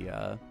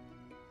the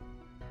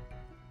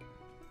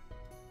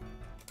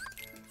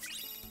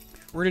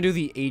we're gonna do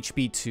the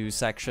HB2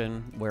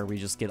 section where we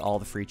just get all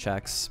the free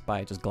checks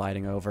by just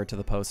gliding over to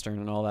the postern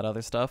and all that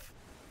other stuff.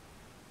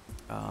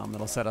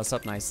 It'll set us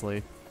up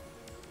nicely.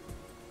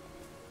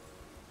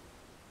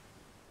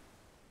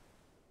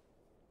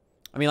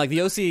 I mean, like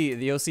the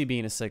OC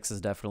being a 6 is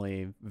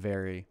definitely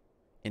very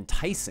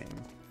enticing.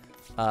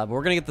 But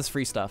we're gonna get this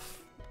free stuff.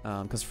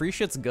 Because free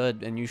shit's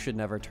good, and you should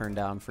never turn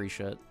down free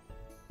shit.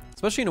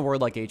 Especially in a word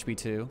like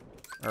HB2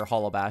 or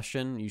Hollow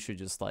Bastion, you should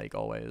just like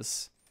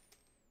always...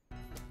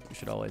 You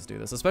should always do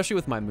this, especially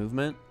with my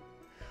movement.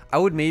 I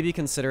would maybe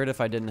consider it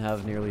if I didn't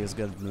have nearly as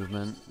good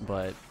movement,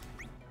 but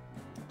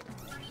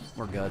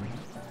we're good.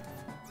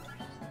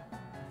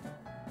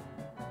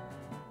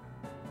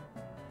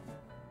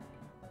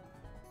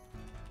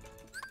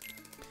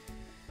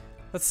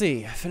 Let's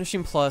see,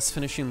 finishing plus,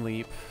 finishing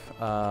leap.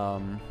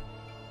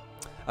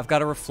 I've got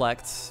to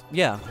reflect.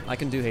 Yeah, I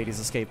can do Hades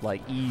Escape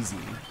like easy.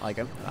 Like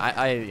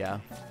yeah.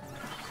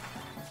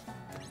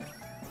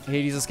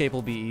 Hades Escape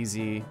will be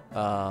easy.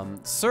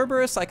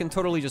 Cerberus, I can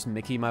totally just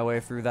Mickey my way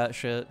through that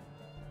shit.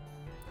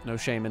 No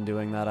shame in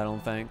doing that, I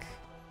don't think.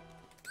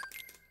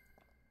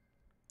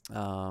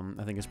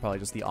 I think it's probably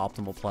just the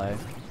optimal play.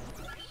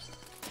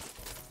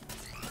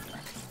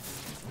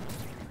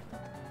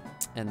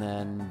 And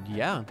then,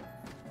 yeah.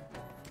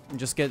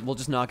 We'll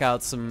just knock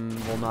out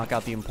we'll knock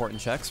out the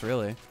important checks,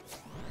 really.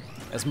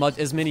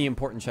 As many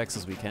important checks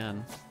as we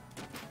can.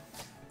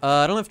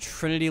 I don't have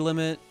Trinity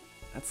Limit.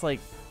 That's like,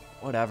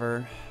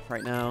 whatever,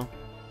 right now.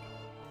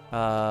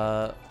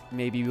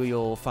 Maybe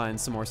we'll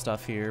find some more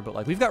stuff here, but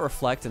like, we've got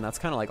Reflect, and that's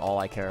kind of like all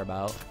I care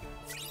about.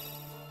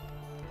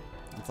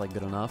 That's like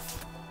good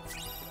enough.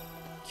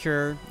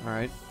 Cure,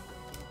 alright.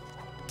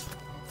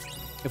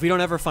 If we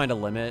don't ever find a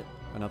limit,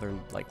 another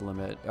like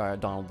limit,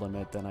 Donald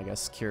limit, then I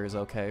guess Cure is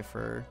okay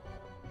for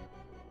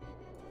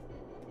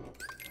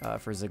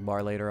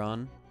Zigbar later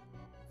on.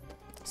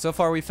 So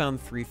far we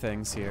found 3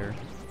 things here.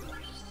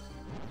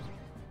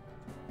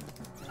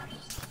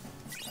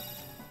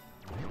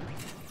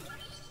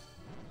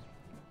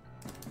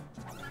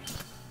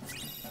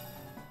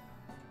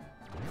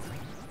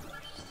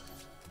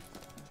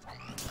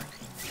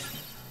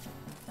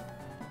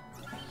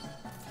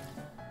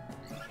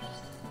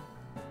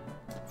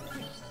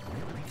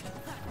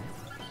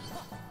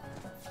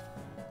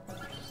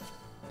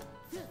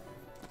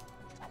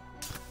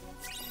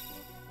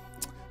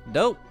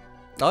 Dope.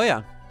 Oh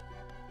yeah.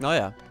 Oh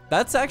yeah.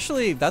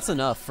 That's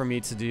enough for me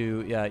to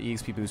do, yeah,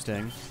 EXP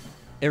boosting.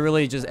 It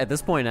really just, at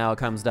this point now, it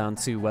comes down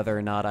to whether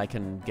or not I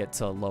can get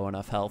to low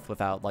enough health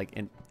without, like,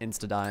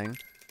 insta-dying.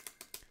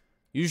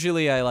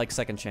 Usually I like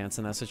second chance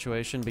in that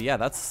situation, but yeah,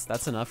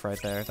 that's enough right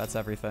there. That's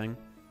everything.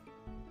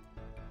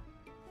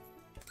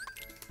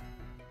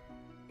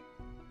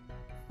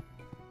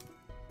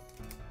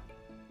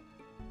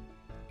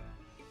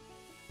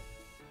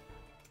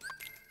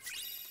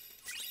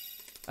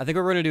 I think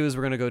what we're gonna do is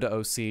we're gonna go to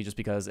OC just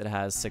because it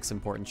has 6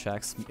 important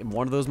checks.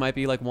 One of those might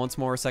be like once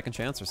more second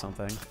chance or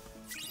something.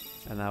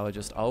 And that would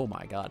just, oh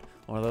my god.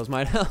 One of those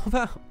might help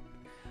out.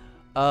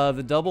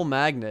 The double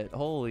magnet.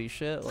 Holy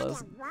shit,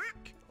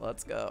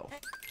 let's go.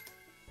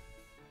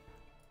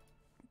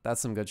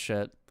 That's some good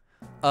shit.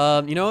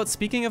 You know what,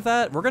 speaking of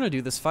that, we're gonna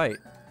do this fight.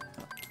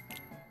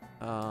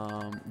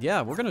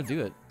 Yeah, we're gonna do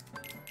it.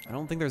 I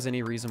don't think there's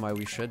any reason why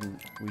we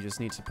shouldn't. We just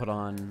need to put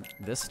on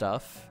this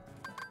stuff.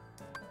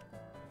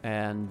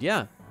 And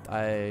yeah,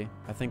 I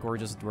think we're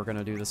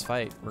gonna do this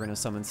fight. We're gonna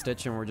summon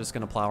Stitch and we're just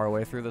gonna plow our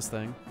way through this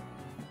thing.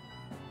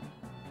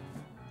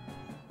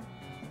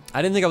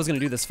 I didn't think I was gonna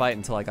do this fight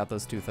until I got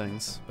those 2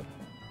 things, but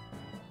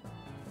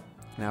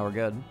now we're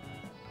good.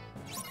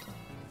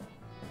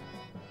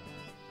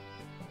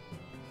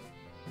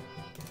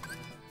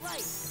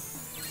 Right.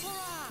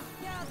 Hurrah!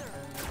 Gather.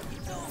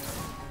 It's over.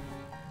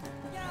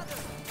 Gather.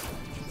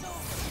 It's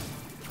over.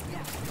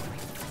 Yeah.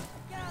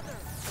 Gather.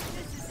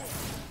 This is it.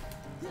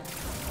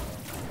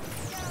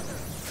 Gather.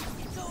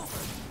 It's over.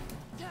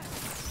 Gather.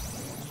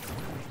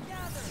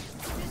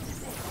 This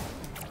is it.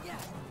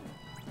 Yeah.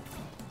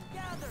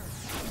 Gather.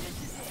 This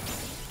is it.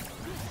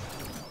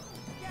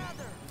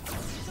 Gather.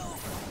 It's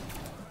over.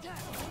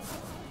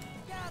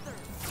 Gather.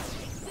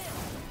 It's it.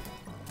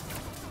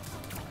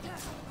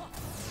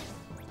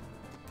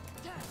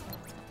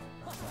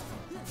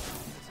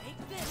 Take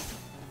this.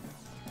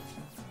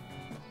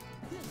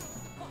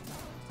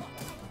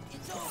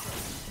 It's over.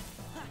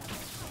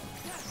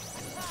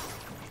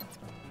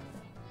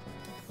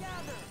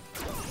 Gather.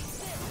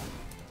 It's it.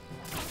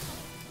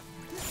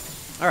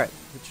 All right,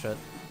 good shit.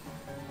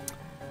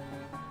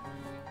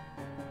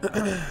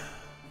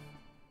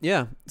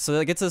 Yeah, so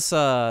that gets us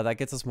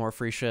more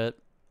free shit.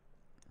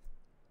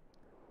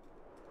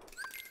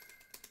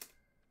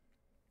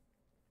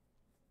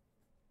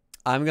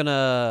 I'm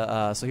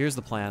gonna so here's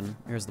the plan.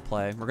 Here's the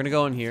play. We're gonna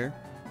go in here.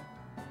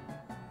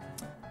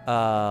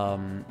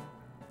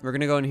 We're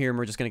gonna go in here and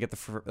we're just gonna get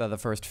the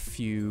first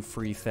few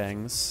free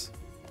things.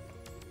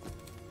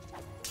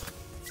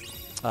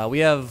 We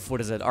have,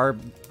 what is it? Our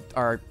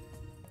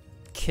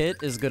kit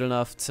is good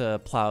enough to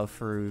plow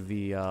through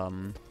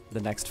the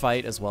next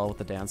fight as well with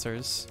the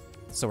dancers.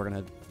 So we're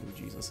gonna, oh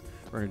Jesus,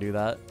 we're gonna do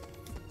that.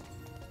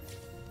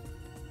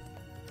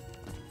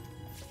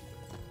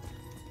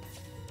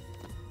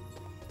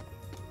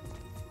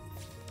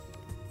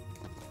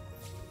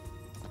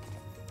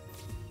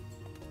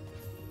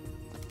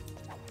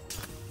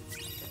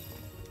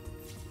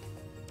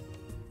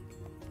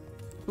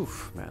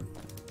 Oof, man.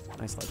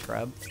 Nice ledge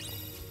grab.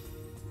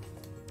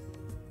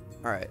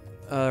 Alright,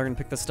 we're gonna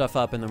pick this stuff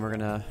up and then we're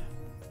gonna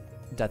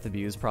death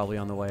abuse probably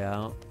on the way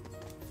out.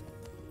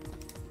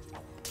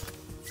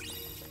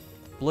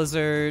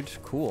 Blizzard,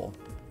 cool.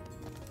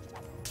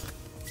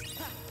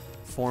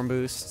 Form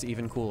boost,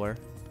 even cooler.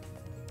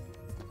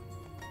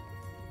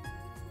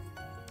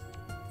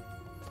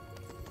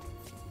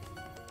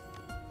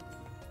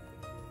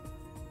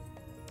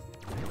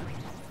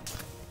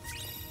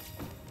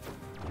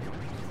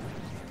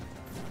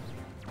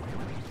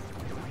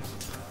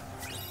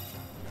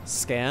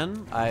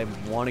 Scan, I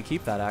want to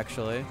keep that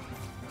actually.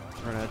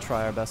 We're gonna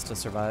try our best to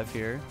survive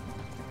here.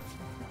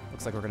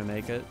 Looks like we're gonna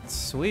make it.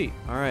 Sweet,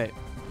 alright.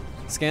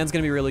 Scan's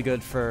gonna be really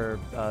good for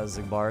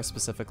Zigbar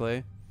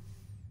specifically.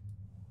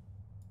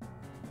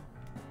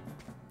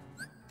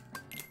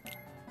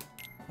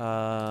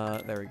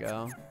 There we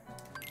go.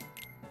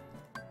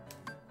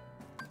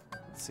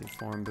 Let's see,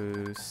 form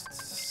boost,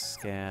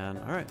 scan,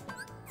 alright.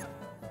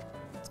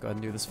 Let's go ahead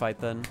and do this fight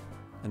then.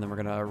 And then we're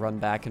gonna run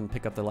back and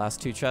pick up the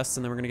last 2 chests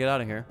and then we're gonna get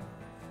out of here.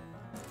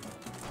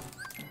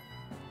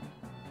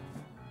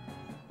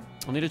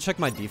 I'll need to check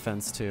my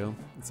defense too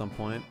at some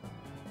point.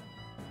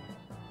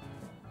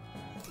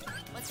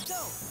 Let's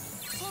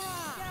go.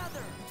 Hurrah!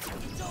 Gather.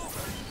 It's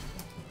over.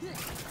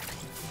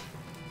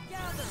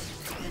 Gather.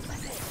 This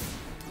is it.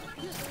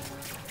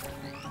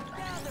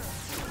 Gather.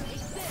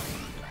 Take this.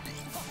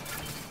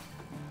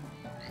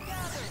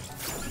 Gather.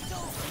 It's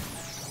over.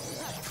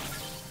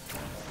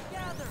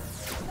 Gather.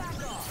 Back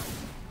off.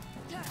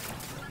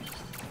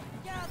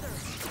 Gather.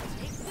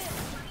 Take this.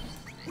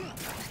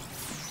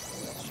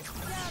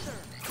 Gather.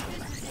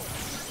 This is it.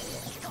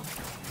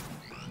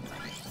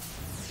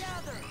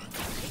 Gather.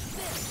 Take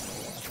this.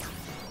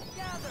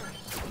 Gather.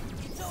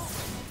 It's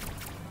over.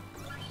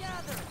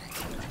 Gather.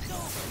 It's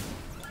over.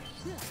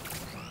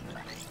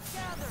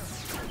 Gather.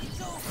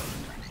 It's over.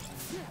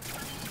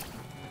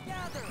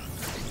 Gather.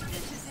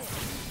 This is it.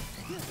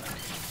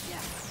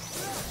 Yeah.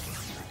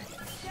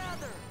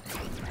 Gather.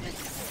 This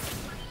is it.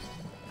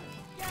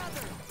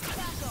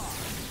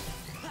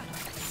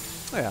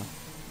 Oh yeah.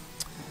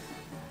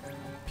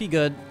 P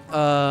good.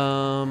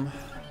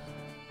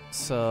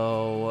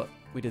 So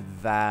we did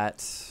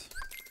that.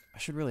 I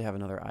should really have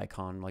another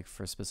icon like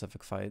for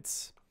specific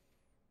fights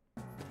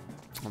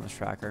on this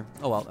tracker.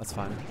 Oh well, that's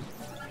fine.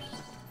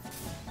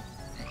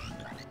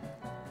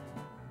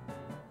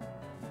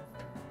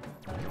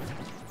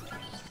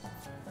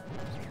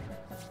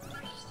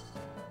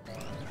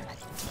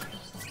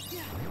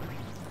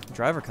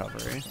 Drive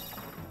recovery.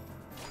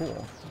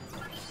 Cool.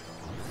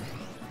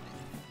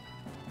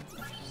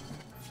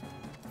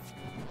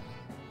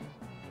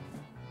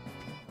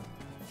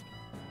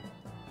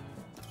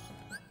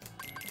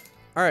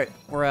 All right,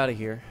 we're out of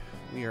here.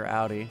 We are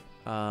outie.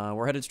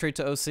 We're headed straight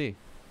to OC.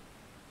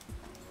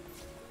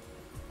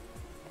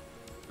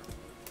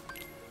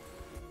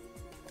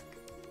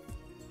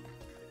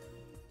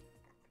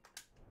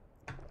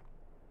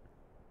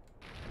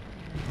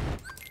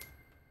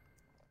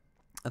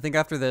 I think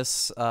after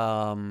this,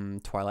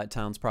 Twilight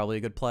Town's probably a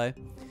good play.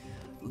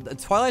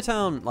 Twilight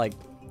Town, like,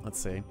 let's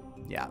see.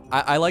 Yeah,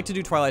 I like to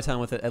do Twilight Town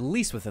with it at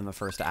least within the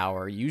first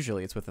hour.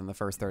 Usually it's within the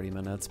first 30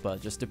 minutes, but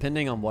just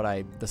depending on what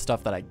the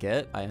stuff that I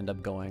get, I end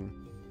up going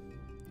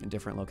in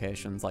different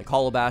locations. Like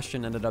Hollow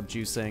Bastion ended up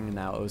juicing, and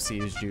now OC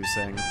is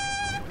juicing.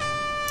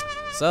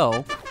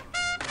 So,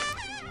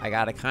 I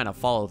gotta kind of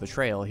follow the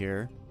trail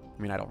here.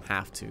 I mean, I don't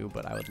have to,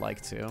 but I would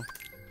like to.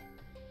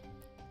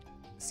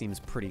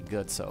 Seems pretty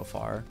good so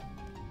far.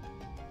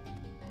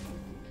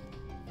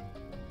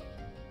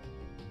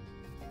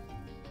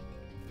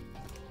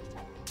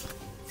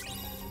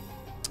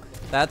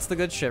 That's the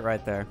good shit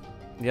right there.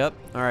 Yep.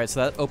 All right, so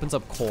that opens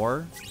up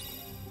core.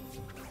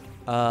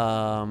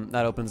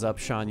 That opens up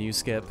Shan Yu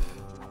skip,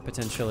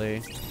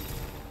 potentially.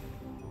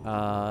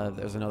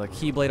 There's another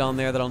Keyblade on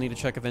there that I'll need to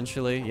check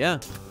eventually. Yeah.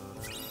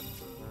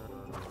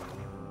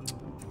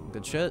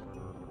 Good shit.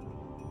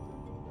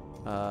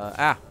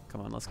 Come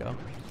on, let's go.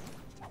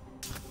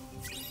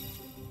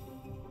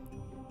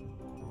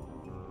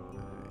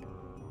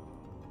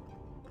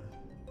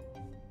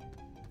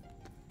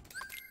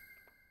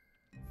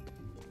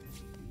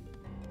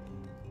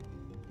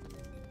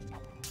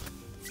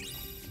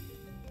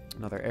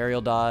 Another aerial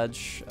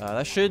dodge.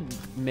 That should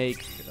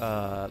make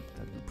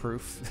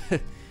proof.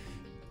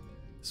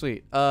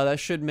 Sweet. That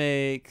should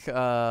make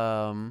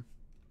a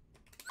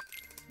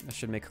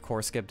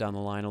core skip down the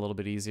line a little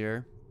bit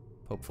easier,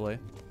 hopefully.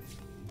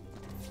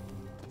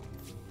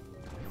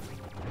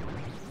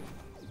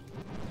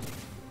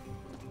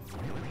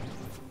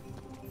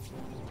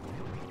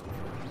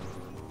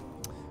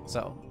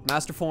 So,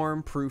 master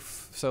form,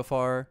 proof so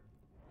far.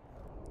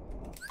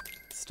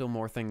 Still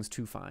more things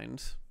to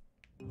find.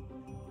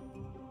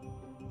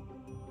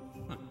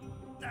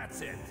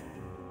 That's it.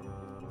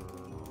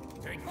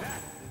 Take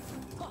that.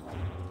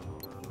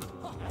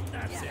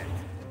 That's it.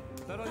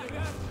 Is that all you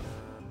got?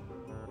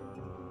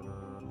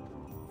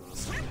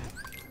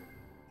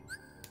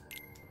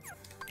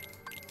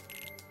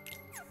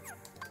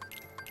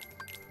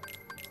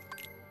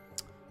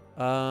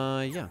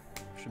 Yeah,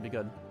 should be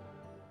good.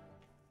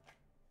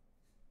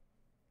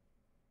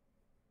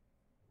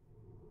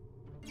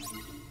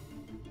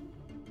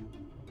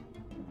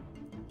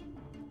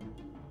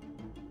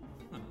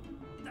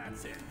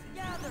 That's it.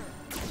 Gather.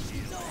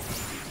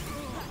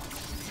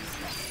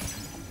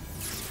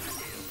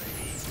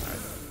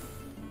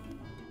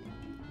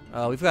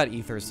 We've got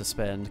ethers to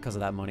spend because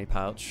of that money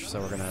pouch, so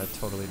we're gonna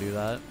totally do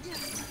that.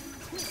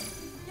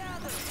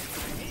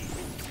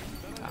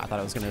 I thought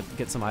I was gonna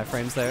get some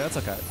iframes there. That's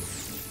okay.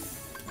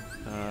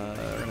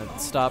 We're gonna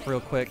stop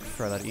real quick,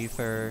 throw that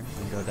ether,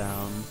 and go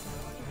down.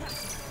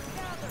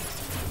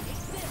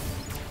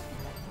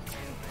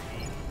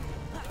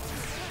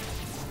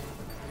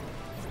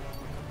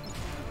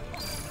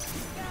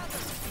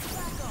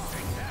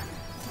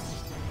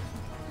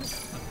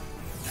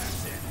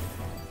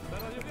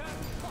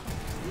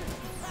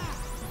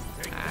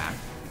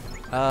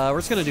 We're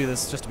just gonna do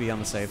this just to be on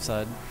the safe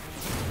side.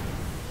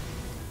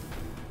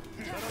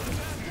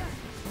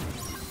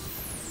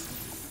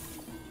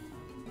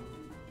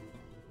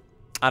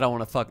 I don't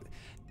want to fuck.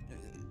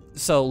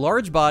 So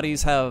large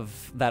bodies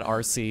have that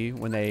RC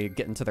when they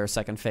get into their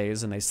second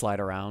phase and they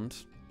slide around.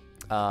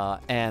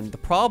 And the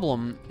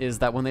problem is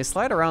that when they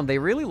slide around, they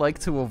really like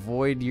to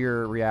avoid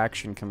your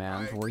reaction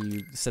command where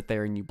you sit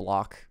there and you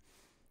block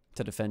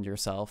to defend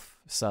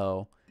yourself.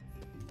 So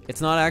it's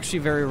not actually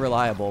very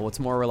reliable. What's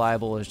more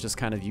reliable is just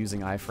kind of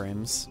using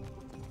iframes.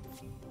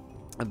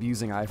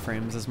 Abusing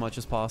iframes as much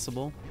as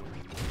possible.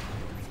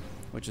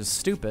 Which is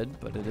stupid,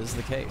 but it is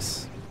the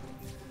case.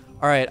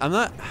 Alright,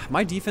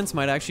 my defense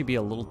might actually be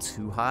a little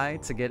too high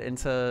to get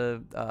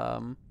into,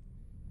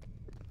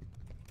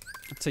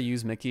 to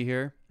use Mickey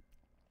here.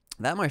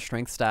 That my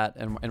strength stat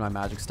and my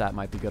magic stat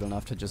might be good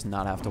enough to just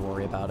not have to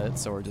worry about it,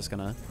 so we're just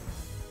gonna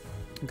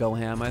go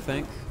ham, I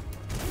think.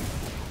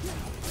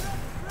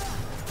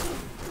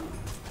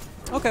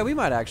 Okay, we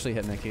might actually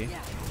hit Mickey.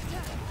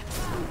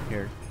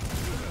 Here.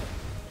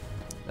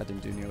 That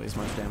didn't do nearly as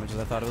much damage as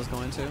I thought it was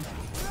going to.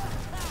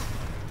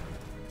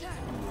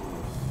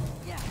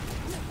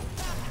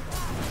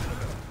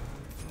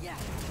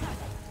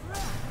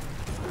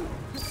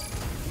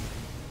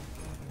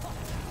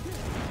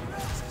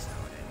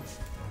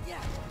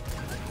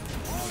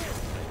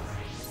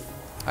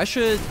 I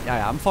should...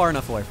 Yeah, I'm far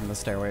enough away from the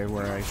stairway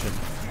where I should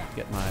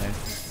get my...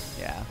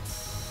 Yeah.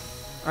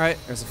 Alright,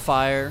 there's a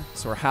fire,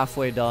 so we're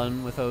halfway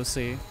done with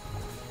OC.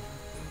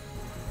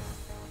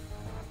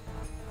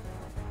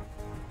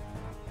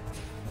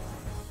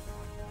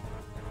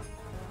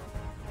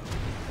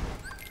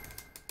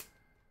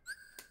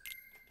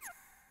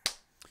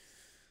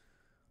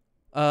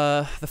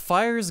 The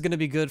fire is going to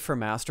be good for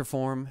Master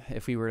Form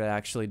if we were to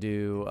actually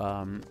do,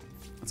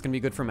 it's going to be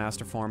good for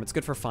Master Form. It's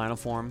good for Final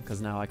Form,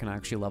 because now I can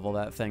actually level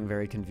that thing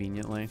very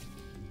conveniently.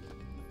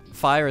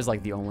 Fire is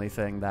like the only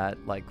thing that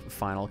like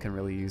Final can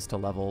really use to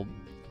level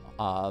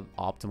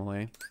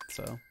optimally,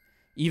 so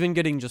even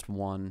getting just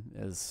one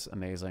is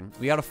amazing.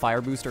 We got a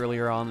fire boost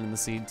earlier on in the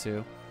seed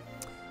too.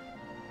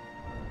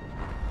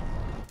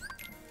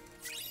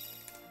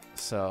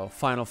 So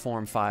Final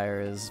Form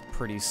fire is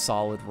pretty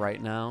solid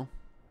right now.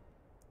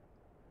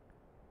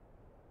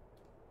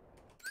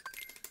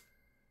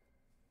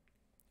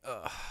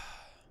 Ugh.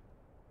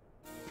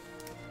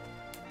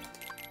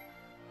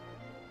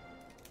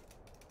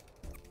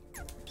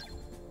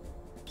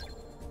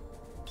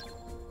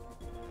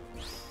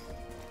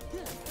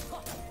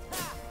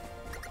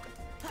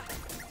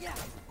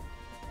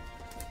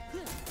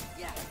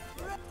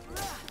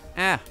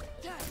 Ah.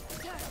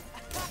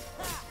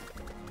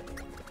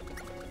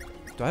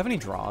 Do I have any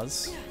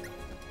draws?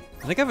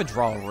 I think I have a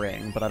draw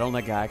ring, but I don't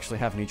think I actually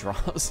have any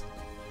draws.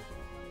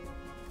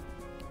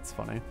 It's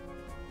funny.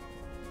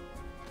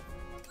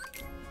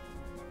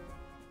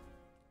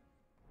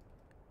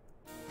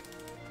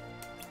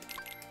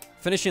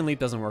 Finishing leap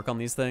doesn't work on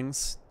these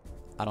things.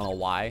 I don't know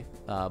why,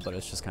 but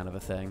it's just kind of a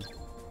thing.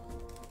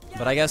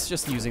 But I guess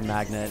just using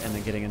magnet and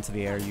then getting into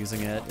the air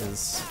using it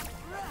is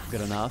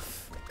good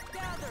enough.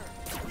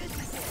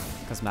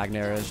 Because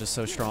Magnera is just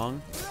so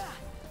strong.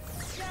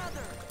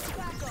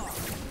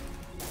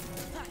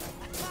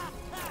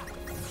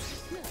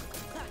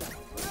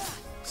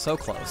 So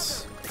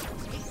close.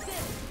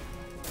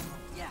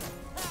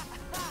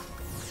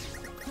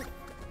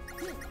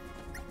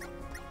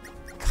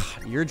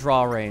 God, your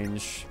draw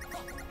range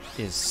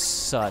is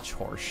such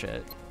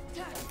horseshit.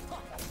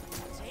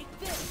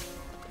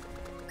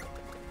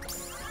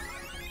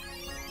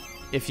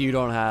 If you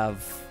don't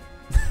have...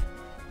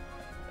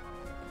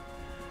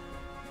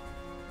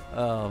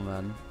 Oh,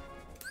 man.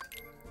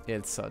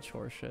 It's such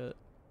horseshit.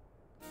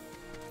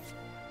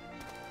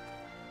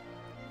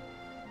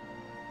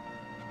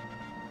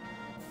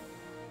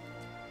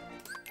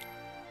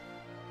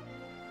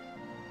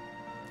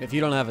 If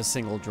you don't have a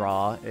single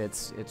draw,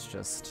 it's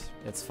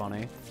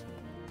funny.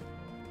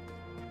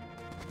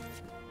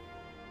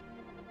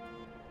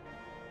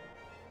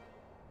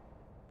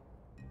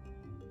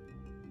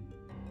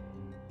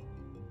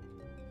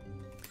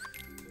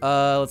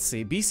 Let's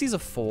see. BC's a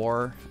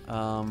 4,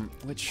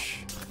 which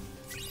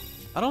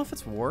I don't know if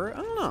it's worth.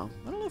 I don't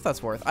know if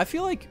that's worth. I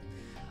feel like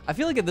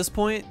at this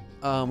point,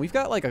 we've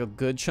got like a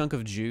good chunk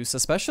of juice,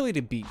 especially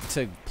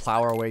to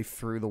plow our way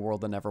through the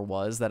world that never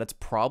was, that it's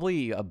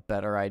probably a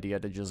better idea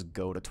to just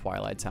go to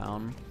Twilight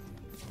Town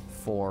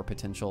for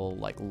potential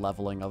like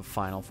leveling of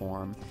Final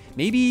Form.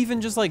 Maybe even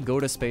just like go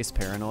to Space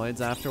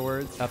Paranoids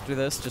after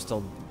this, just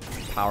to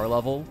power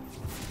level.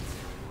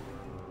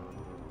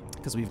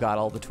 Because we've got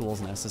all the tools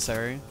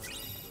necessary.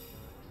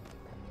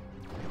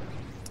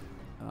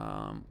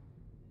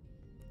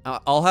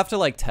 I'll have to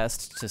like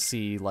test to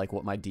see like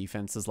what my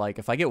defense is like.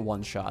 If I get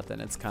one shot, then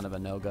it's kind of a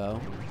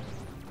no-go.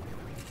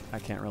 I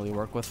can't really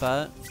work with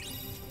that.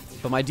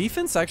 But my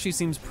defense actually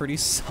seems pretty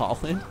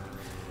solid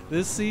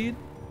this seed.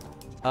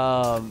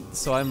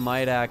 So I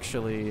might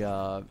actually,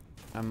 I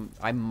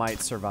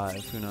might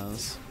survive. Who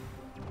knows?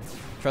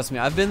 Trust me,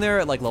 I've been there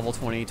at like level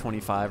 20,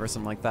 25 or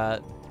something like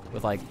that,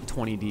 with like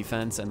 20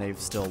 defense, and they've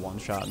still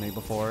one-shot me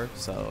before,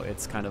 so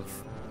it's kind of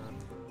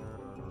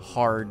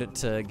hard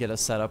to get a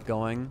setup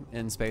going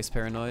in Space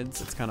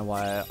Paranoids. It's kind of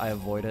why I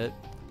avoid it.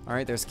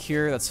 Alright, there's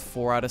Cure, that's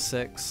 4 out of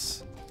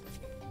 6.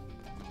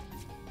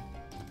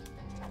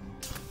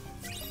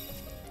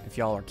 If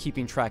y'all are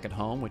keeping track at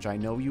home, which I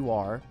know you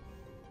are.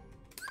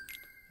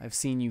 I've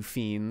seen you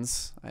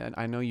fiends.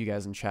 I know you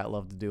guys in chat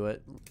love to do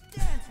it.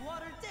 Dance,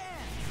 water,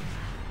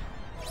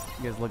 dance.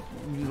 You guys look,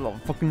 you love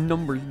fucking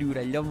numbers, dude.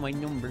 I love my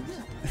numbers.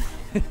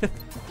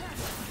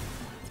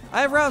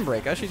 I have round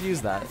break. I should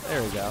use that.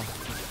 There we go.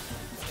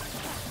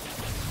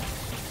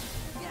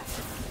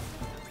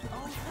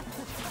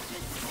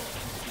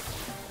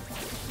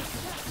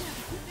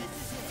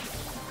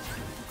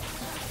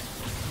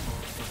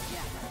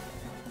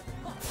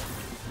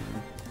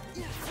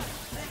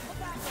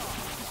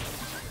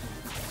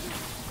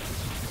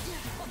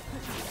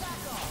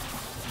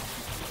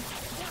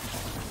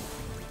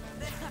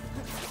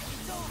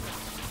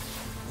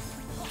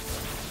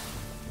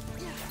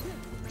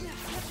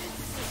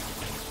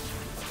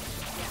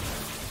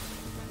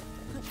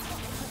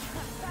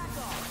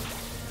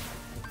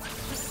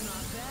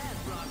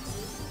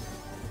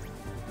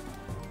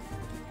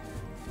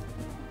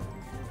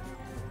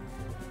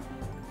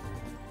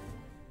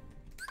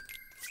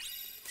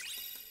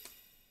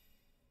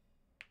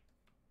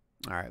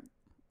 Alright.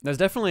 There's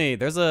definitely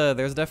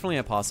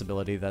a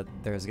possibility that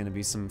there's gonna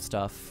be some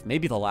stuff.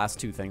 Maybe the last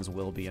two things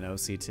will be in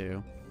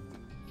OC2.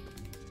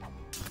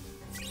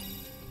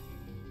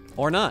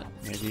 Or not.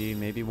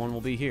 Maybe one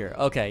will be here.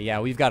 Okay, yeah,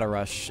 we've got to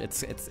rush.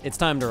 It's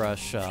time to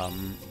rush.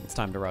 It's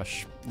time to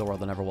rush The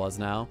World That Never Was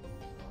now.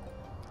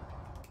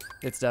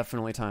 It's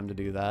definitely time to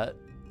do that.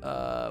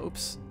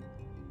 Oops.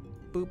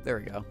 Boop. There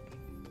we go.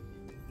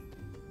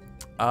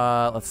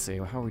 Let's see.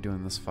 How are we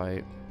doing this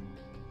fight?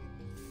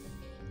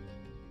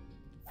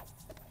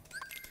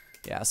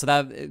 Yeah, so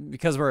that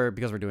because we're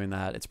doing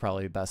that, it's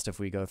probably best if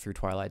we go through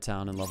Twilight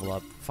Town and level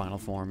up Final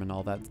Form and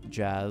all that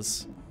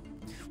jazz.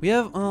 We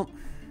have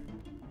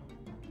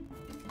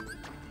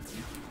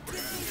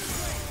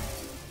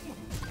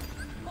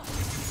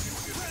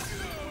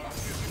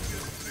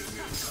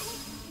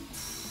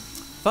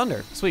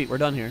Thunder. Sweet, we're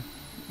done here.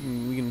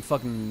 We can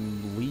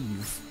fucking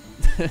leave.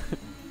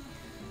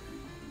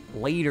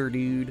 Later,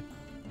 dude.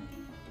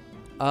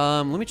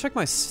 Let me check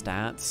my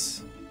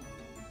stats.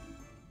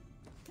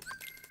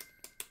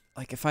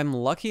 Like, if I'm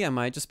lucky, I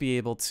might just be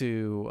able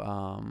to,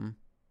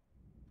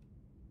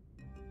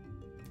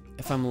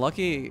 if I'm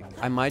lucky,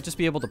 I might just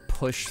be able to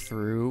push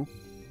through,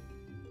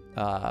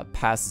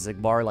 past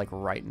Zigbar, like,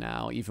 right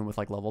now, even with,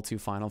 like, level 2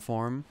 Final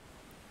Form.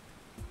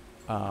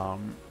 If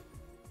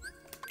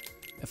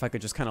I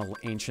could just kind of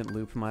ancient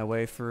loop my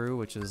way through,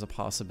 which is a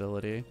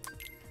possibility.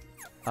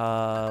 What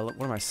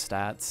are my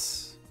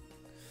stats?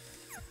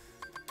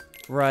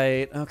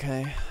 Right,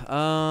 okay.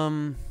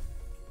 Do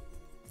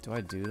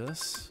I do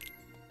this?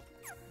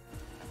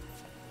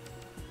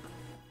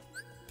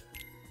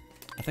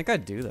 I think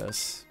I'd do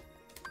this.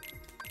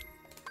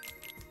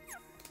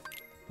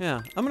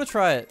 Yeah, I'm gonna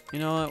try it. You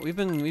know what? We've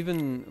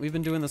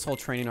been doing this whole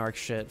training arc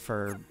shit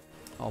for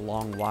a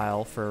long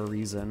while for a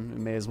reason.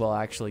 We may as well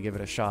actually give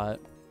it a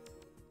shot.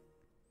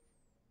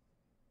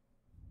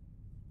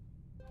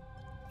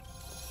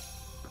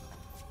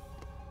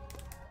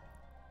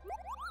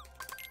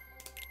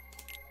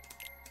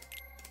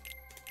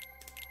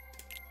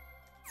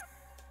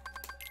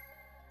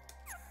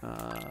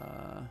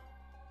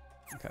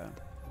 Okay.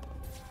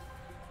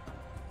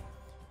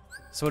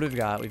 So what do we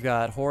got? We've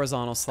got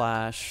horizontal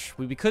slash.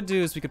 What we could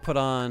do is we could put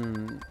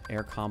on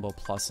air combo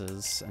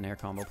pluses and air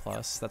combo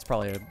plus. That's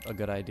probably a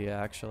good idea,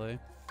 actually.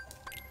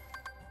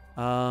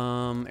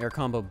 Air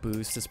combo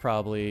boost is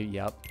probably,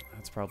 yep,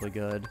 that's probably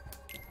good.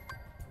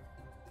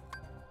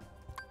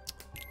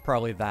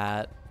 Probably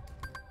that.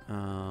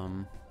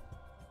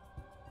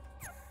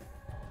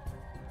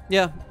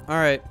 Yeah, all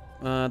right.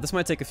 This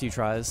might take a few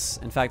tries.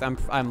 In fact,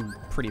 I'm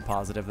pretty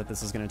positive that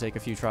this is going to take a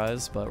few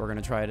tries, but we're going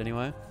to try it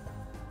anyway.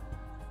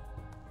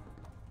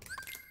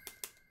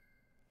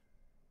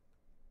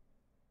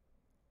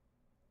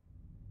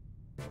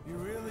 You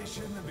really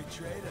shouldn't have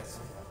betrayed us.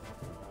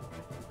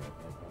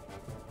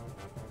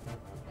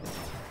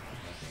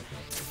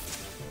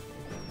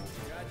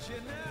 Gotcha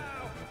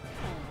now.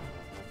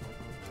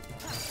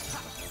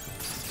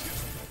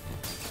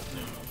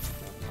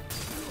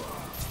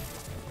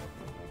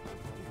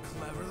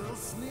 Clever little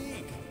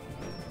sneak.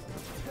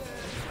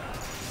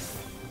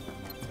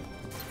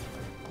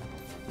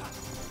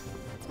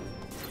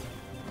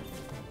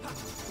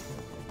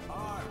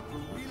 R,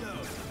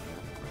 reload.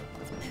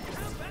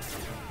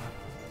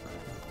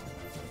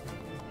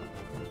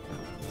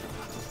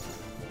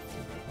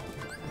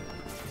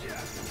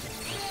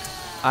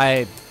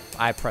 I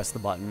pressed the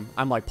button.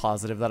 I'm like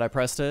positive that I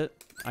pressed it.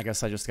 I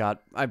guess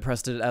I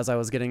pressed it as I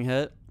was getting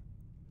hit.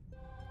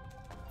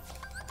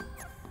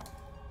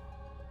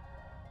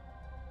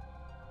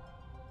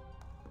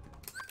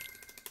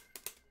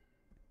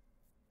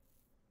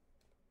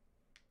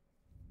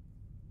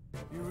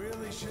 You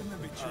really shouldn't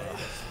have betrayed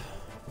us.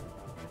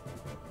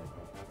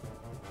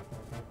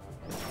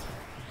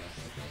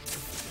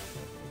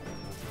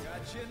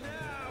 Gotcha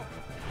now.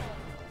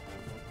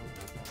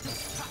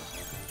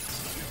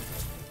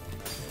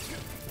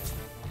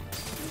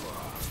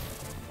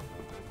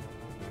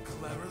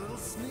 Clever little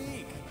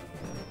sneak.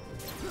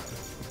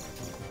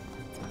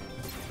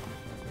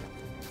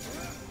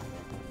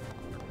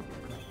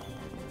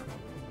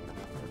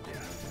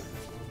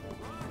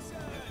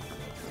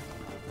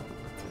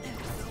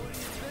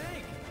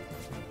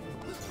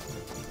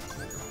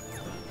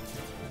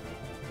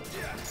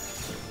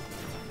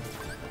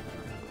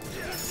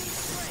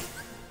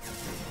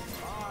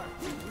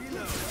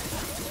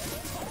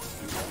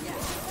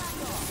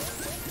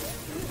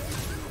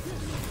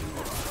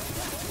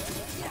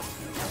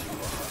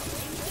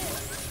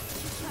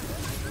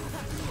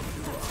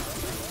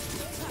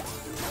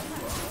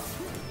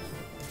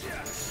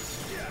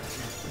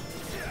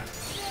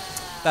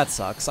 That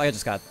sucks. I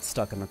just got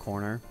stuck in the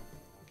corner.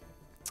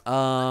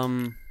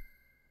 I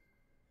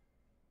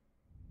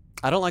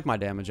don't like my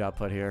damage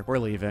output here. We're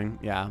leaving.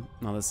 Yeah.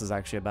 No, this is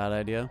actually a bad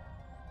idea.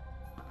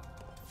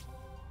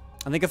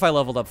 I think if I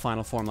leveled up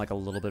Final Form like a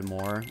little bit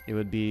more,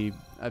 I'd be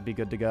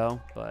good to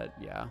go, but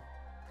yeah.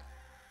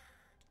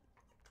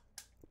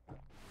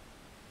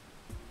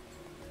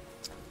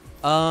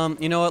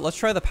 You know what? Let's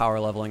try the power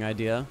leveling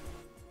idea.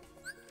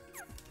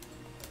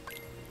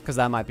 Because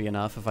that might be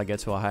enough if I get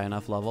to a high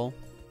enough level.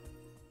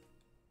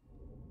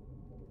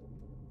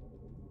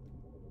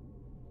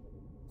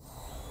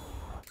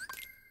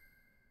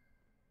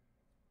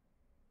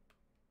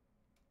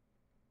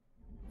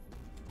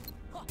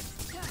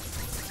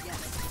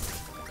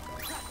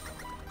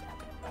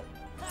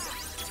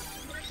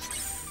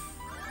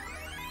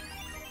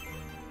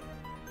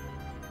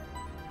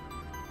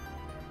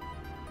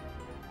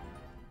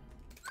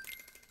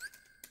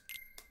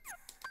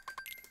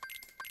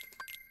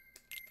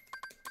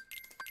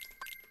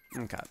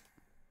 Okay.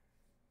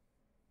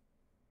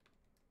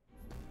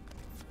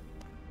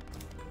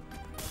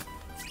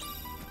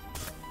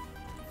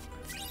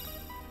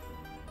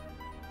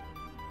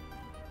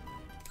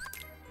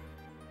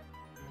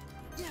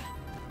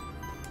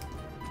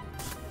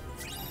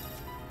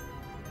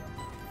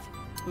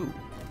 Ooh.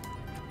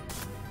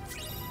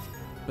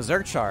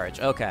 Berserk charge.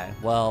 Okay,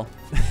 well.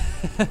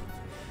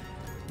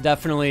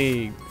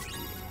 Definitely.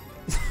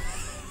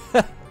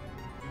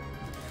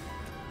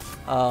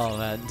 Oh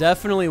man,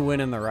 definitely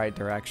went in the right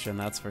direction,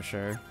 that's for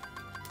sure.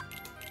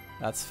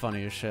 That's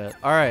funny as shit.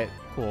 Alright,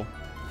 cool.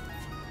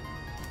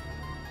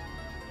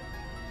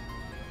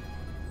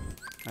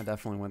 I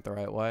definitely went the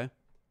right way.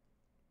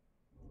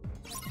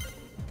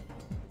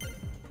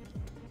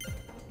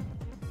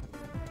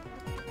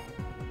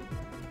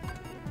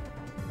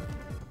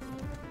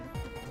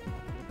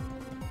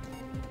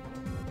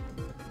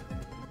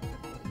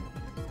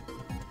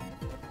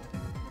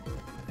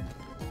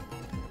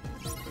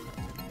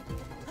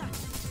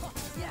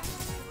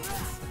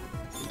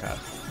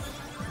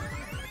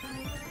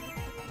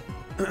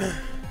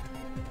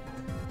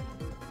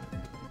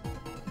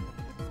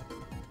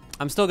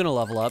 I'm still gonna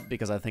level up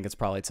because I think it's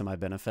probably to my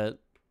benefit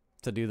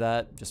to do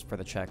that, just for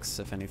the checks,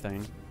 if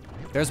anything.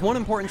 There's one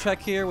important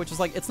check here, which is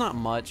like, it's not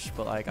much,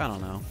 but like, I don't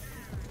know.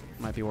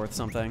 Might be worth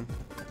something.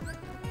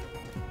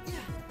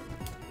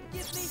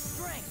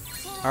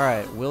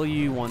 Alright, will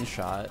you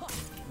one-shot,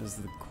 is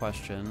the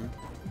question.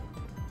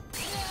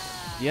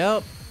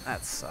 Yep,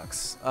 that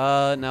sucks.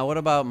 Now what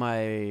about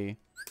my...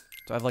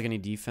 Do I have like any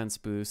defense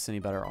boosts, any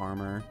better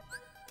armor?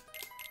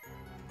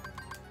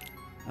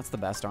 That's the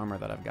best armor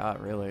that I've got,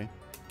 really.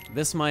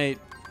 This might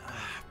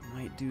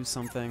do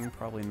something,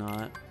 probably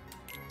not.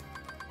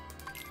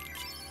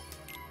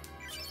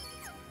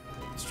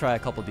 Let's try a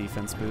couple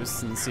defense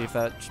boosts and see if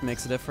that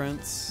makes a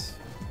difference.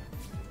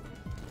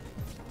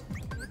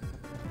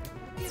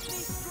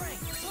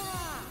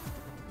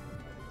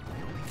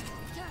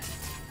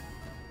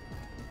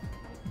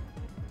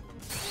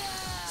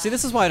 See,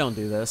 this is why I don't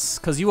do this,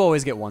 because you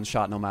always get one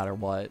shot no matter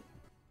what.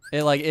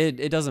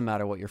 It doesn't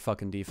matter what your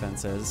fucking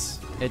defense is.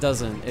 It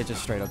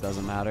just straight up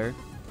doesn't matter.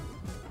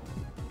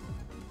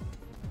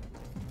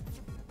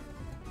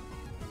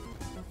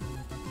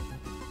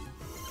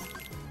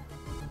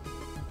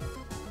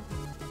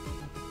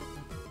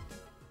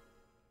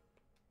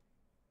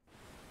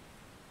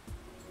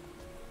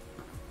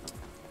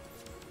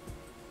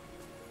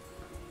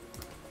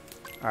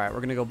 Alright,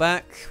 we're gonna go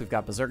back. We've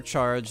got Berserk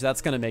Charge.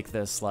 That's gonna make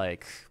this,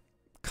 like,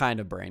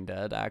 kind of brain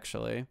dead,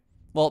 actually.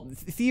 Well,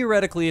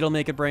 theoretically, it'll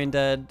make it brain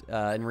dead.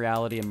 In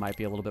reality, it might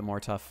be a little bit more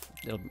tough.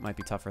 It might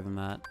be tougher than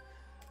that.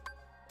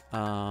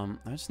 I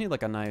just need,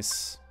 like, a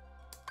nice...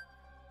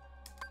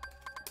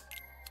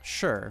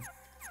 Sure.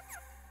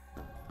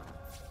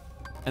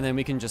 And then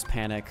we can just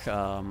panic.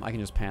 I can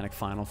just panic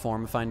Final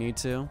Form if I need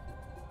to.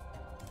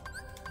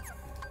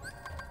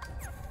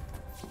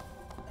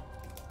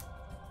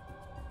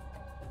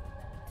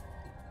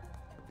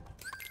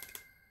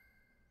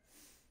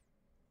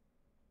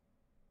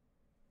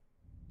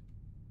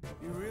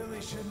 You really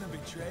shouldn't have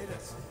betrayed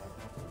us.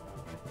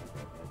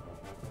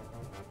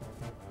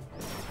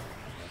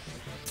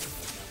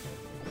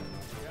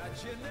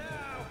 Gotcha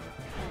now.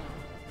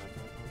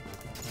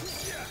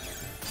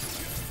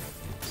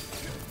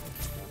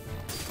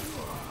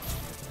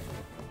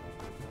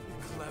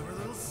 Clever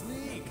little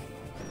sneak.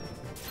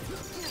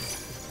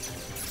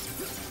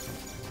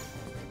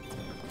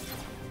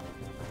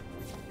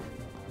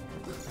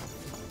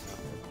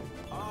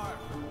 R,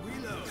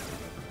 reload.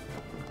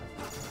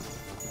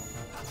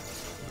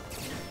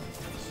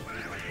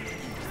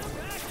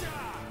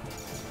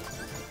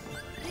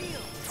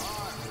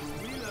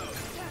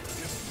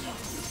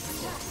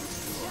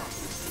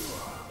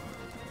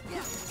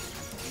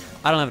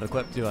 I don't have it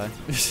equipped, do I?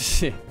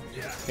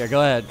 Here, go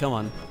ahead. Come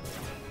on.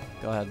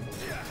 Go ahead.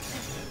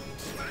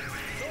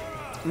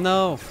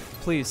 No,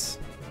 please.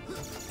 There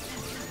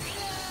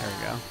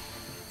we go.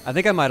 I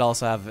think I might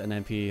also have an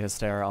MP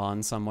Hystera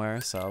on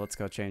somewhere, so let's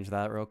go change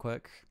that real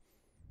quick.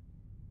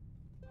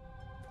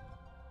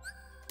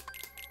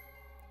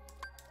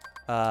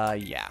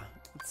 Yeah.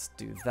 Let's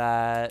do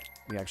that.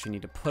 We actually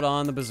need to put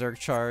on the Berserk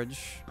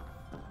Charge.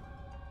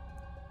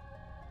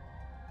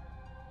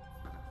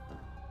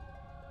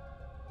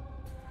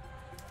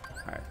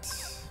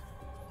 Alright.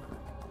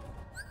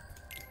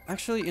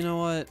 Actually, you know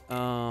what?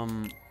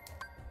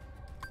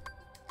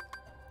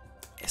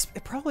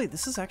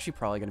 This is actually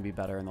probably gonna be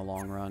better in the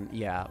long run.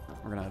 Yeah,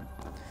 we're gonna,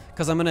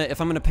 because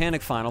if I'm gonna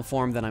panic Final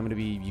Form, then I'm gonna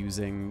be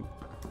using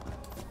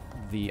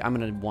the... I'm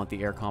going to want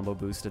the air combo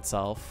boost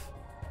itself.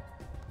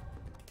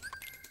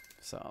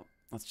 So,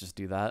 let's just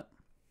do that.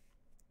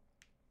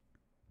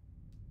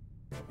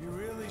 You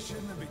really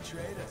shouldn't have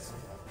betrayed us.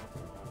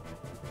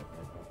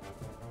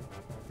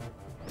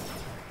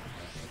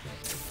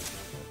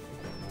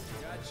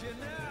 Got you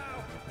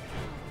now.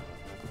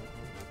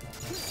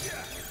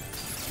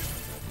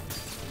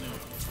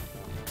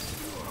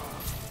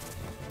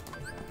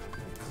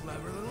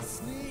 Clever little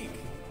sneak.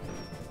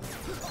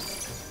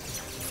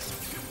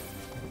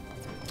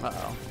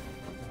 Uh-oh.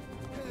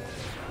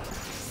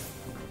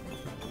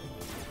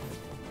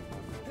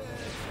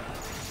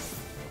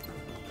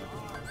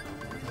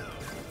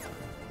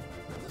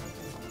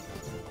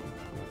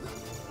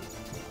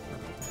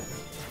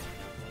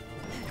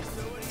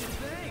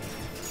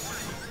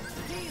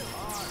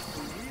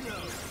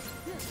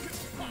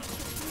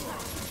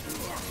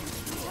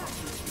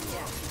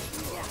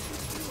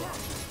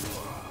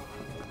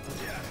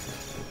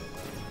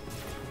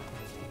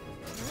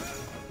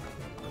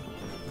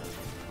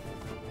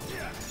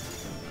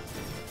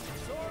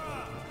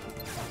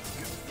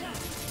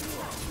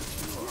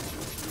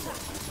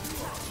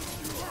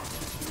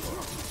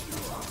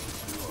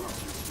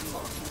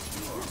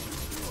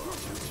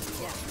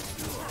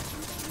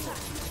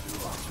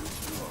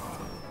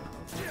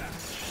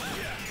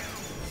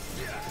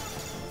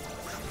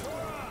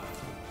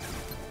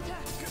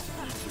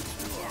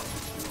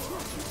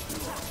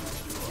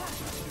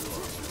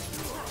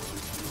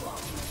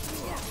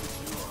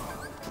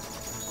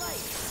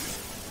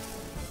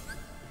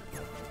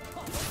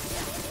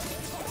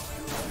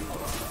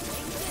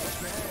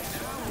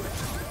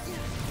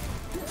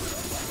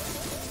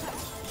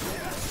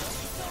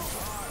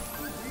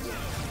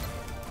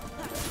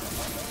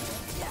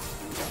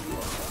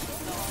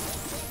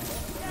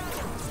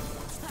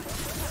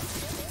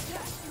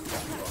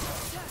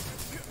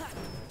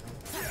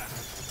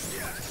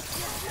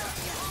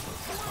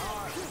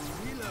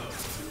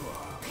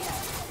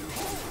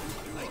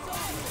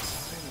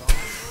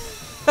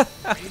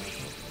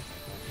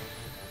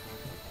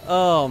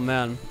 Oh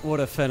man,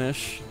 what a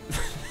finish.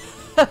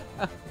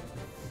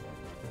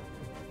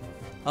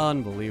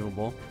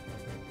 Unbelievable.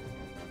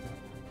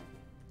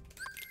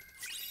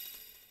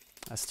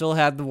 I still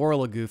had the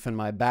Whirligoof in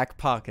my back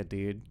pocket,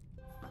 dude.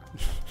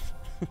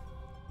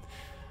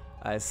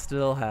 I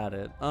still had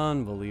it.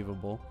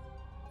 Unbelievable.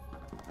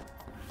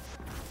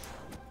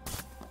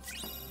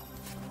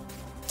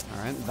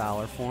 Alright,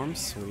 Valor form,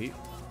 sweet.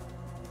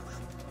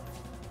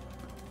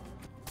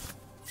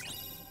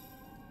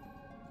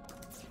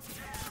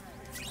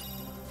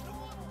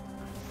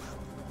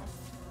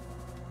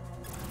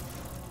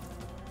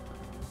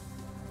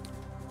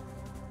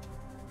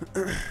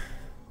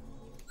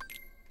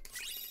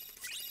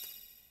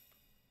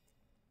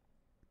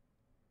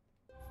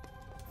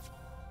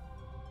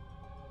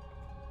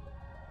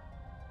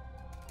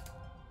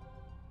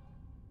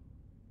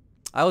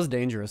 I was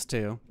dangerous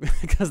too,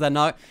 because that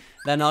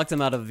knocked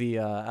him out of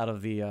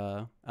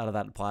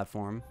that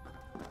platform.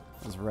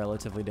 It was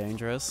relatively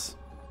dangerous.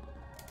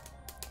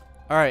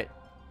 All right,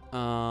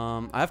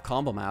 I have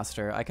Combo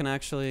Master. I can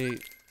actually.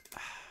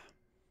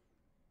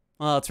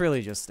 Well, it's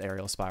really just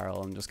aerial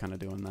spiral. I'm just kind of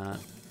doing that.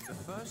 The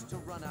first to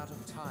run out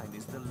of time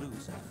is the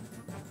loser.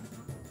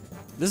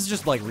 This is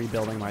just like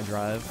rebuilding my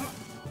drive.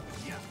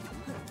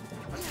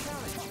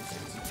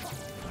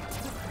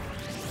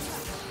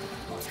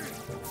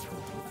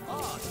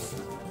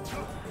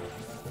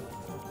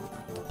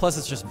 Plus,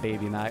 it's just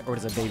baby mag, or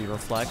is it baby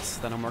reflex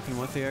that I'm working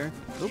with here?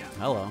 Oop,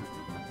 hello.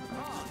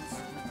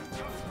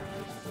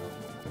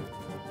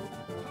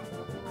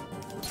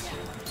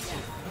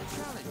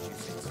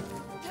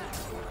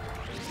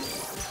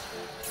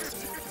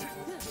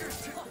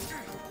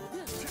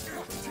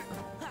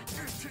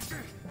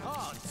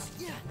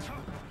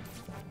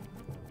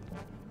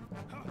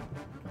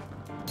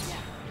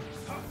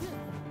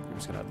 I'm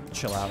just gonna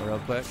chill out real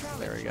quick.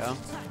 There we go.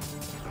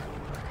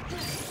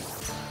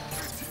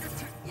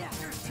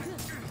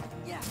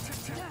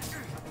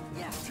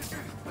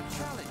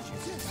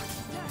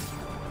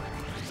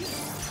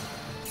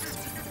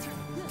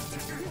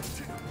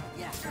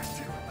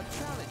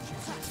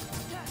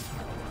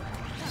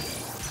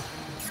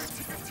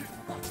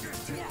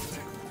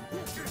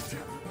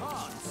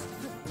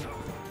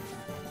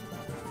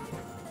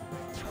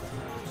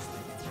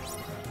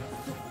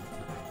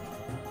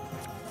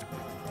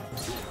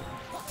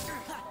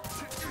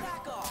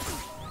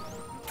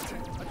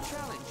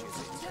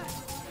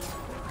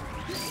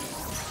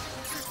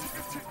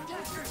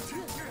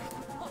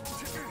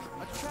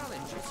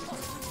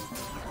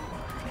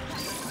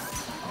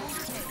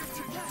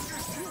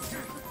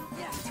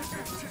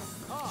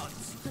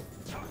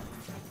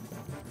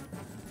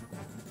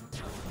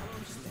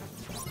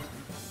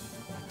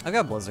 I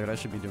got Blizzard, I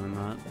should be doing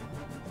that.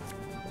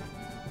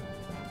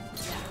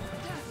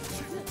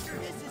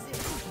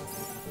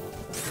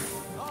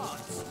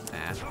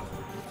 Nah.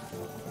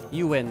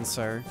 You win,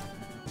 sir.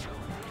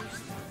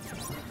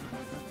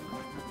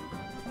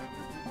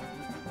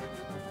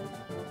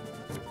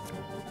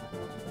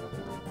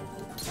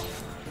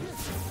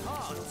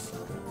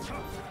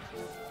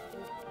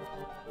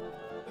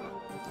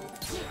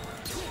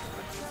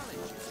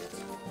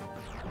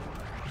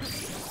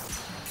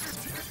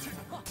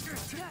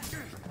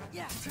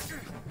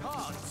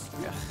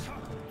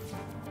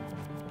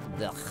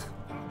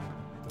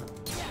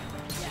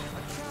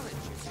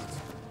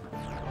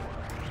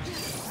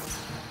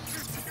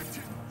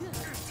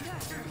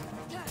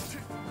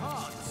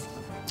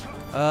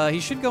 Ugh. He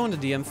should go into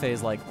DM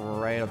phase like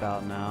right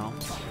about now.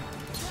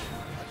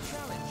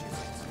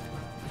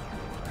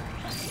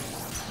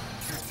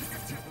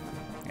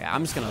 Yeah,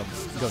 I'm just gonna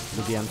go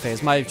through the DM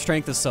phase. My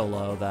strength is so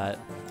low that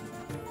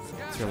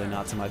it's really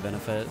not to my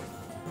benefit.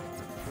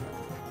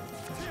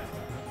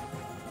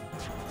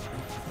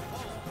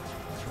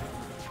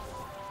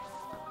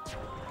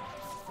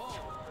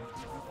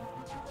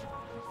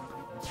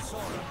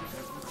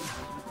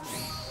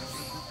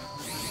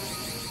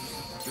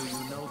 Do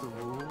you know the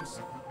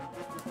rules?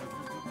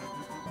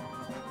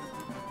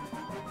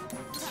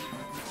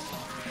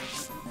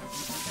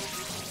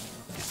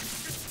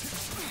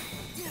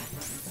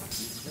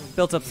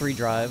 Built up 3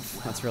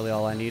 drive. That's really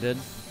all I needed.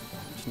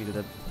 Just needed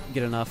to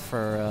get enough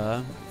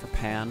for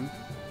Pan.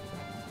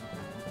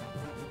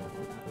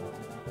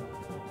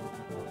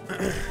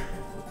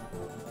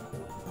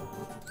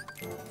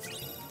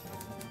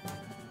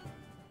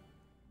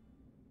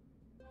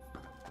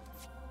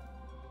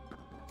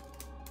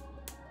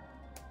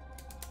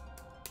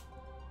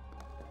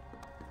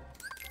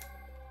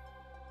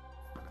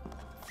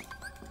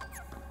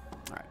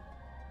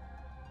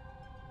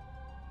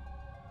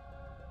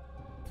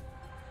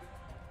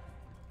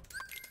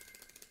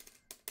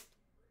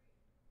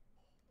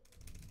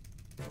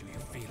 Do you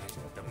feel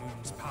it? The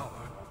moon's power.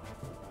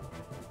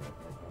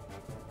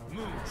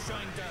 Moon,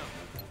 shine down.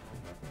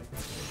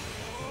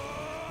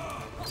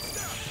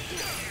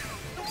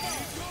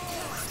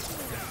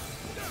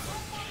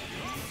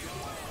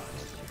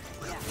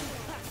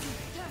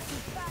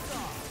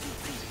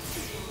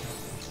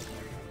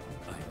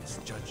 I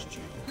misjudged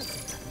you.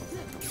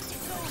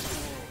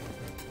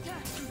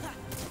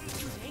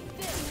 Take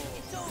this.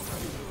 It's over.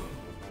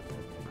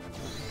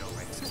 No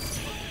exit.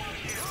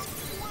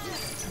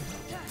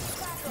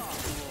 Back off.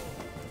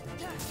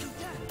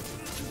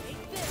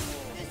 Take this.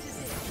 This is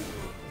it.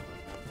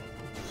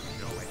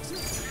 No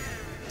exit.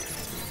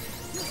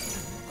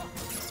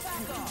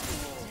 Back off.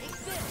 Take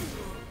this.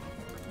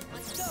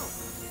 Let's go.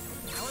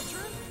 Our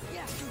turn?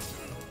 Yeah.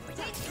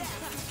 Take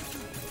that.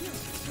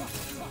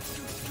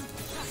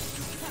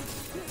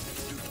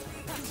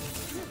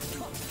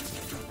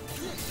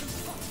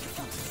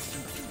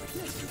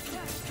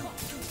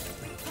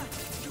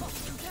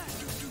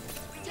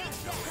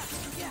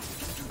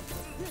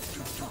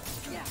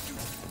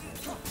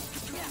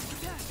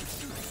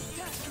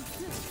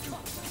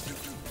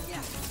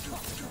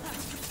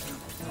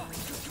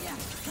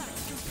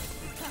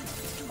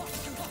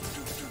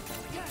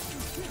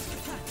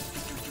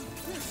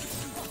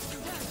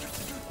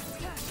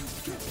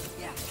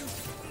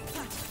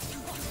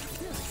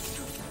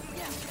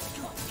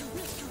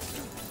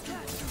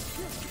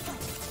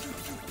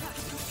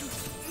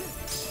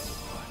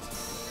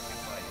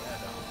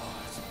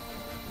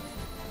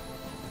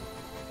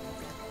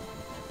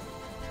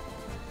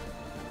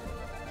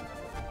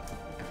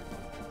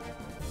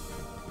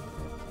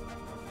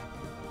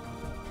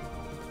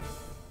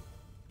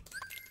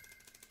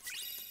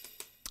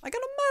 I got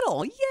a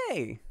medal!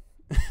 Yay!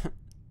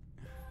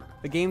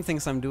 The game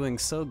thinks I'm doing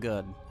so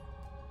good.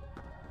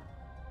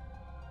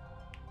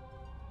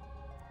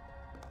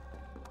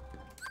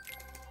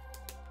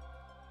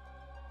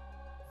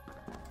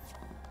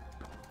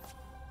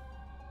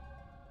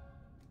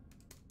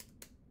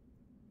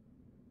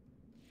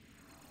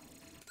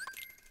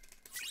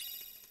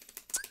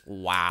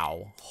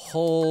 Wow.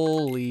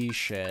 Holy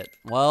shit.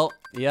 Well,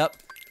 yep.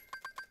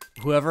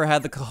 Whoever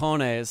had the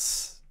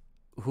cojones...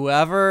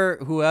 Whoever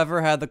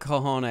had the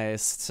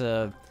cojones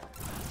to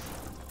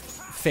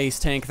face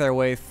tank their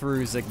way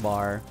through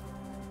Xigbar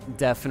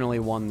definitely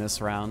won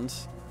this round.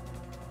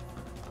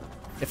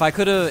 If I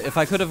could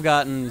have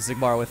gotten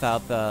Xigbar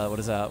without the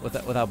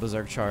without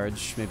Berserk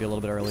Charge maybe a little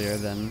bit earlier,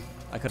 then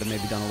I could have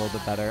maybe done a little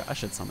bit better. I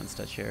should summon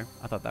Stitch here.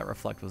 I thought that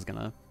Reflect was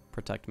gonna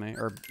protect me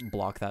or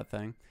block that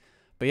thing.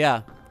 But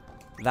yeah,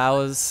 that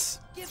was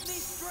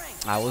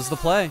the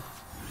play.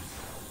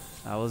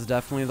 That was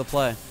definitely the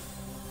play.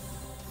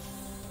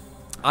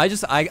 I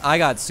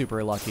got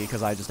super lucky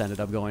because I just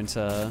ended up going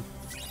to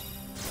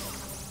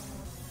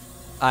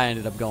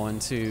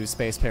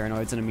Space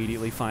Paranoids and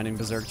immediately finding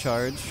Berserk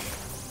Charge.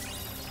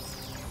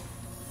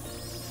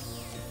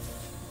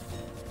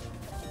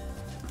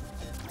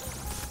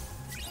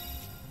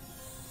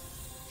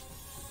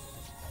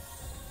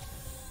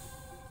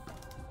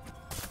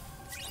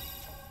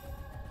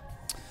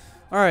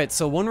 Alright,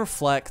 so 1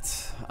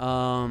 Reflect.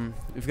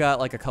 We've got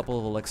like a couple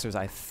of elixirs,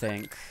 I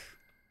think.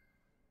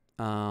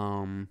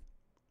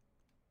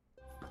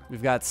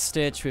 We've got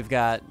Stitch, we've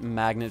got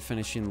Magnet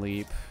Finishing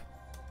Leap.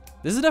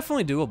 This is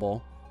definitely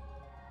doable.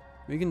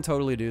 We can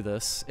totally do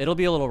this. It'll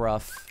be a little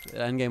rough.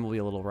 Endgame will be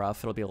a little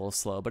rough. It'll be a little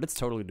slow, but it's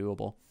totally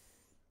doable.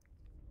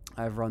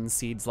 I've run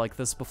seeds like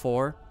this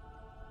before.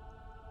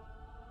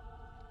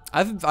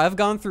 I've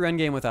gone through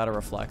Endgame without a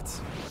Reflect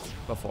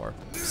before,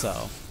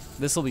 so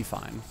this will be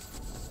fine.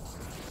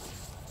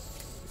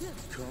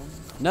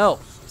 No!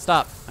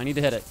 Stop. I need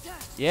to hit it.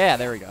 Yeah,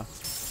 there we go.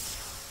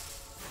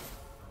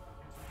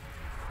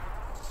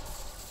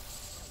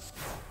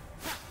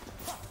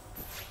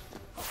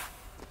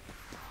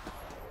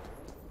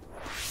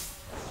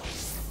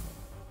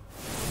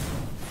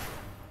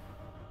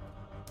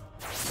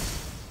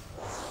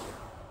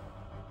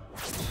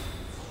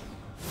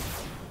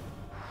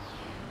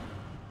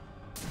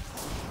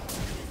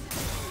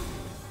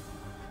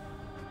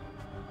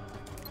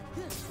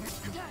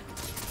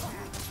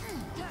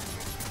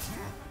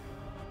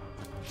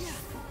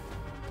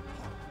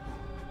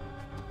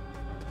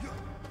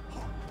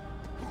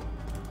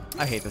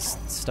 I hate this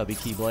stubby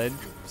keyblade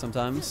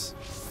sometimes.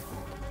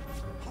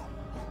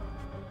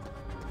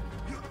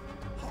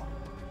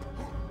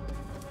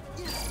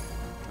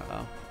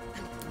 Uh-oh.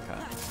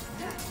 Okay.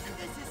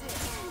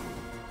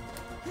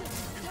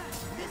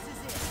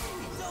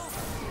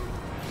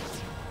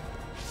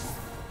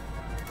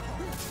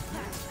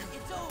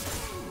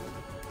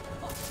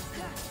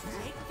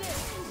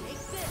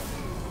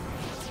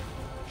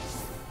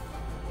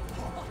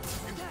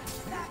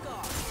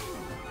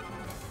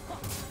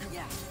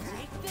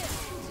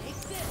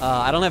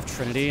 I don't have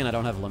Trinity and I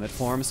don't have Limit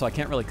Form, so I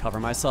can't really cover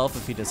myself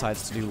if he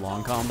decides to do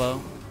long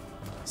combo.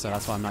 So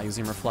that's why I'm not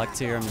using Reflect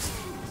here. I'm just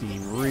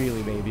being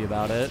really baby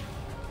about it.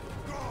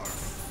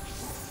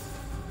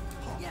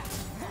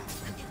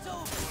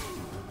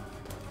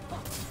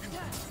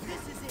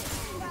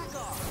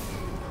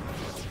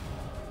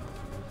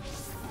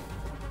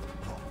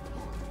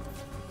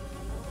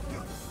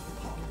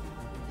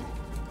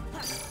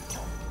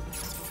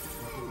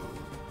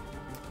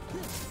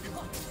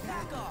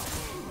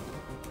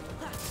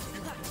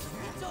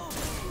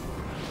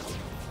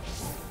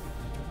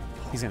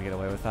 He's gonna get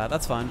away with that.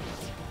 That's fine.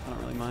 I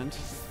don't really mind.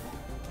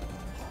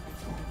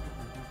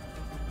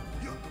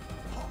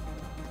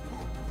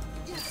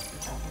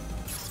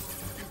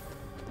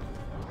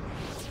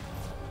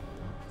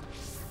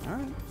 All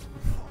right.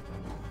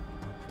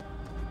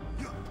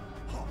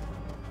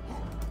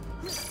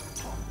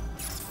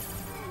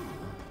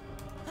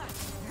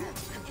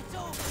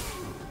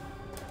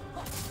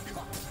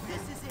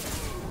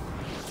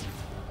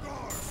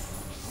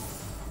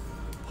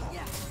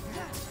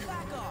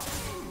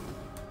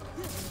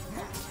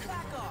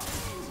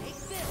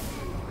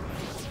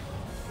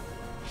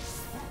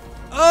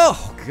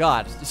 Oh,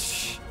 God.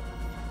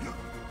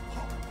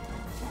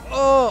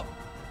 Oh.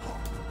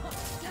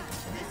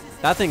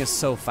 That thing is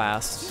so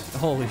fast.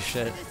 Holy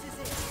shit.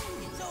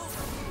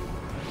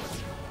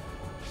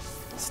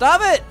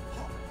 Stop it!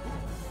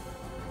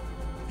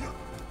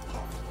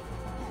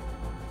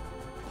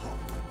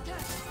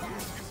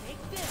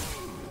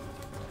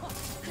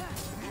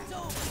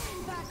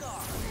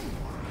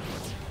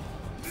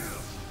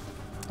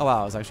 Oh,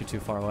 wow. I was actually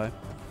too far away.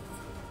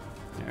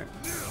 Here.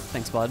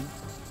 Thanks, bud.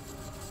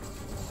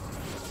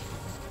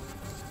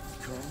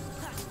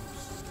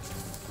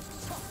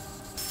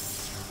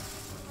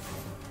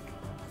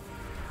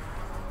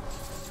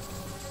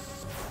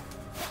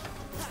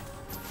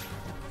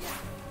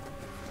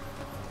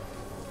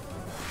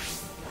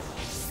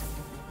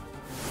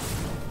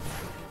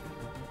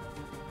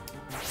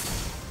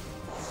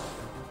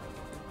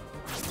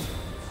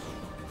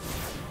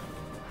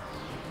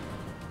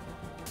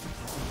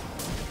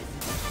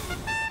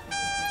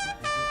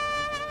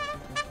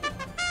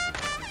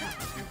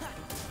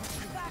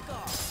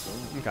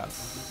 Okay.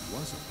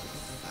 Wasn't a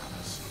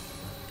fallacy.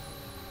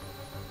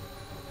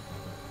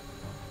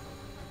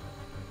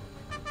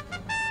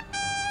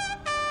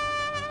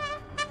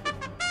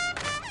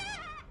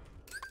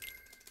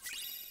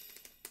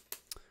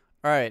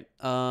 All right,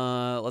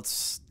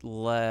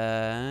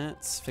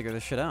 let's figure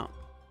this shit out.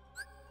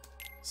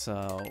 So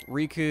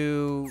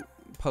Riku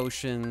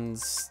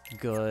potions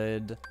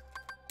good.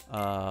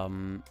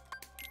 Donald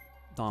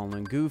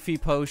and Goofy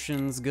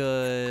potions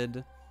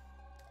good.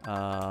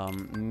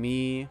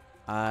 Me,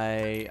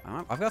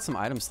 I've got some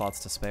item slots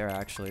to spare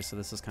actually, so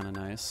this is kind of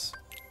nice.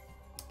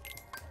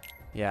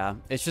 Yeah,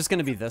 it's just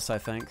gonna be this, I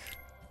think.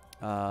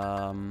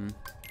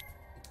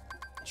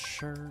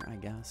 Sure, I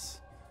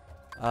guess.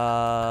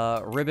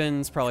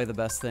 Ribbon's probably the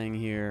best thing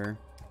here.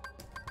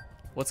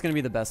 What's gonna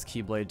be the best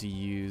Keyblade to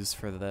use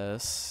for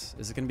this?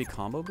 Is it gonna be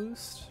Combo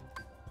Boost?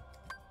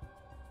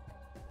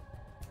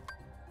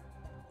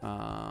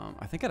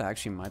 I think it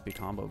actually might be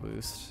Combo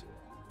Boost,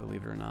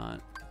 believe it or not.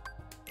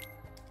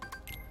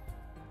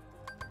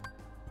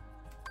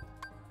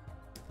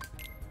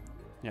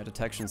 Yeah,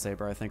 Detection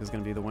Saber I think is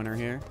gonna be the winner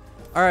here.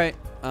 All right,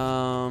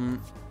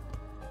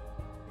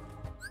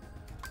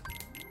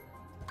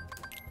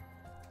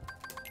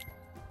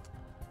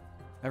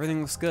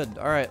 everything looks good.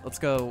 All right, let's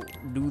go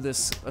do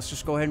this. Let's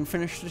just go ahead and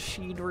finish the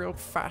seed real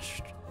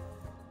fast.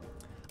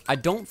 I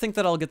don't think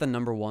that I'll get the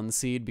 #1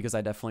 seed because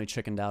I definitely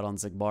chickened out on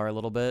Zigbar a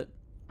little bit.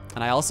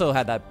 And I also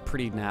had that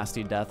pretty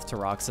nasty death to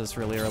Roxas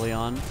really early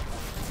on.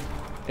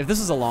 If this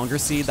was a longer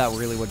seed, that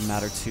really wouldn't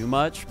matter too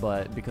much,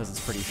 but because it's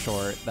pretty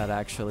short, that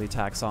actually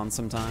tacks on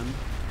some time.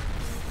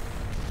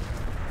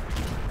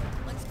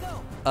 Let's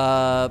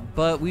go.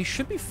 But we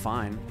should be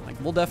fine. Like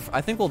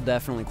I think we'll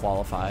definitely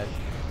qualify.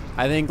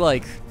 I think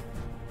like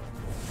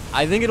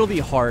I think it'll be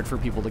hard for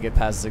people to get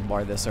past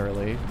Zigbar this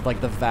early.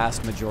 Like, the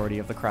vast majority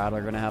of the crowd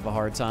are going to have a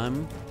hard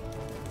time.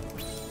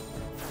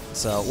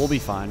 So, we'll be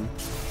fine.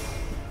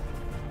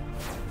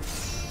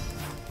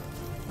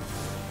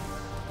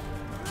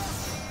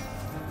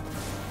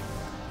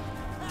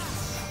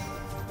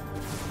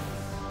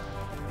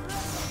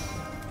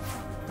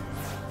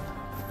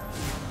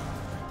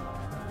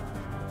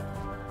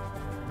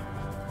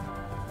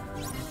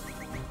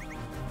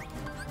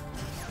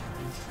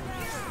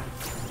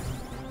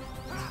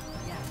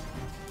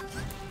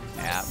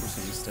 Yeah, we're just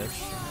gonna use Stitch.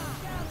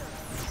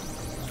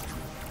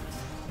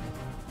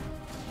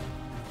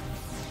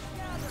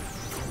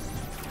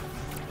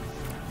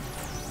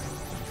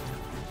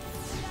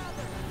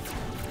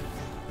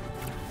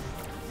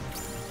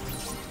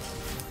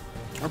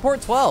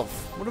 Report 12.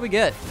 What do we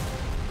get?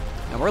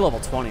 And we're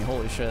level 20.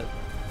 Holy shit.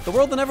 The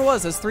world that never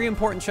was has 3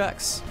 important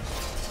checks.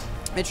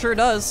 It sure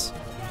does.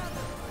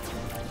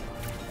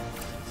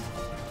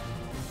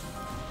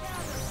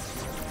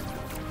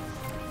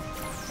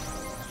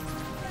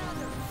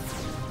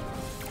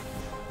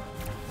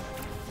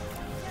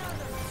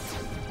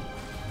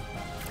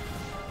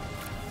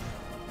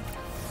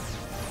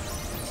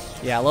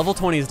 Yeah, level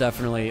 20 is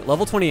definitely,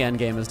 level 20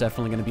 endgame is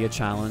definitely going to be a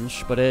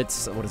challenge, but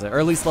it's, what is it, or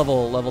at least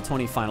level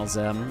 20 final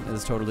Zim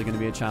is totally going to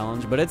be a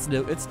challenge, but it's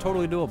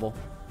totally doable.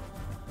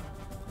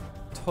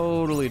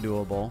 Totally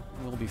doable.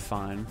 We'll be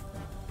fine.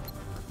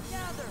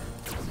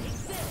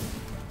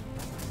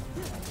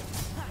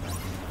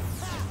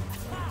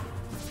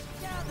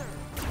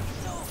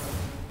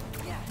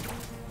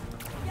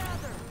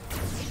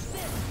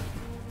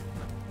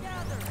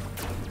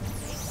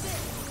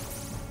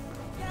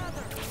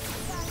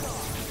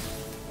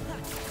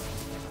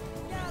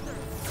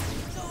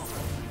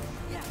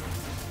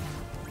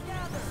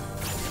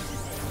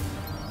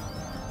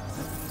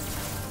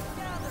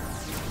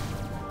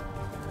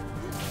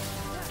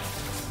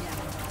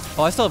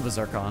 Oh, I still have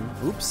Berserk on.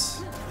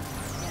 Oops.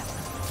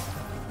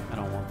 I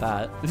don't want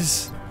that.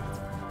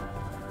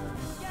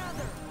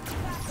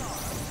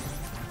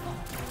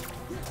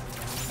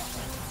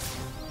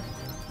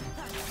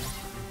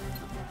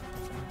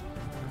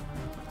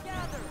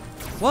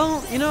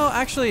 Well, you know,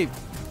 actually,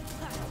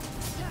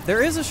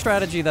 there is a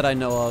strategy that I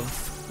know of.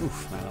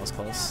 Oof, man, that was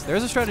close. There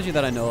is a strategy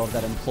that I know of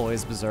that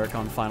employs Berserk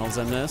on final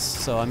Zemnis,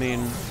 so I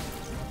mean,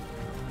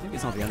 maybe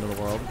it's not the end of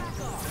the world.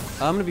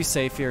 I'm gonna be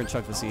safe here and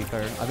chuck this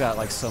Ether. I've got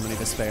like so many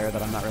to spare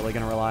that I'm not really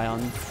gonna rely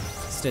on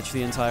Stitch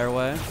the entire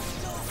way.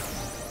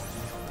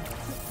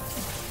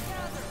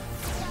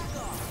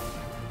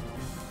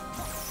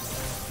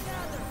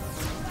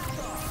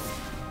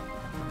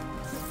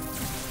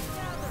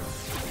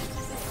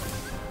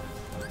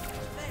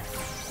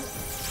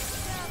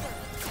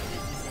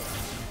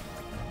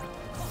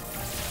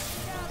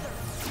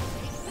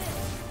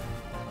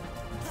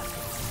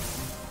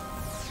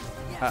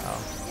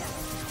 Uh-oh.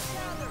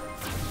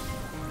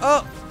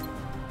 Oh!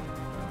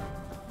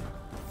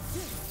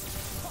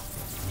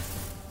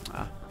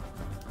 Ah.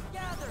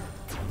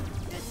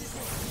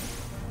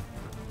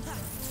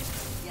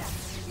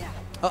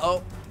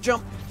 Uh-oh.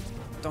 Jump!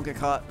 Don't get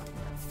caught.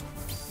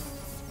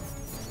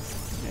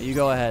 Yeah, you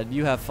go ahead.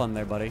 You have fun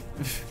there, buddy.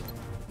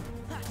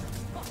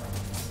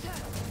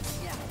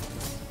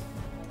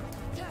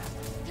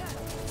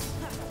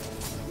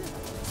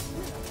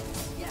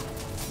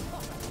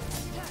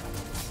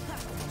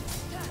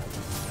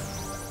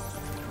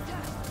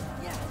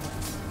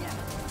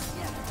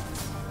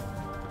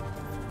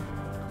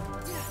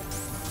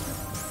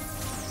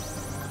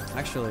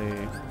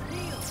 Actually,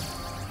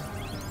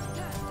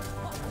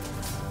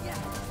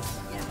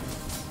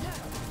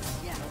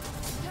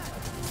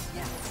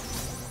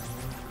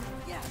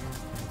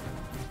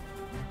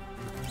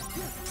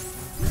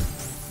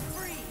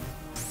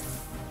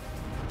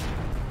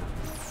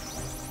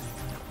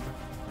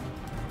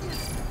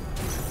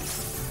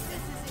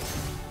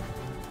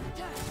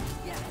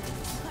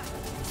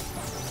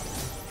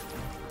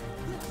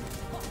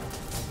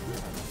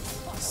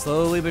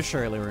 slowly but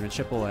surely, we're gonna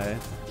chip away.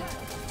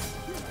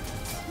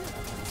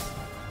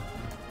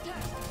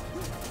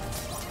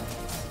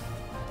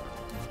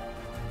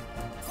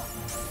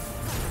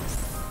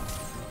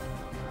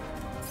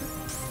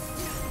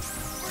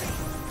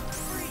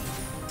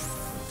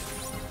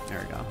 There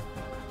we go.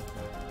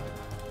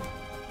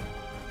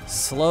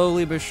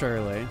 Slowly but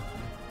surely.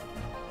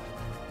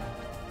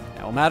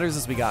 Yeah, what matters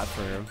is we got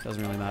through.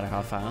 Doesn't really matter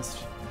how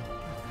fast.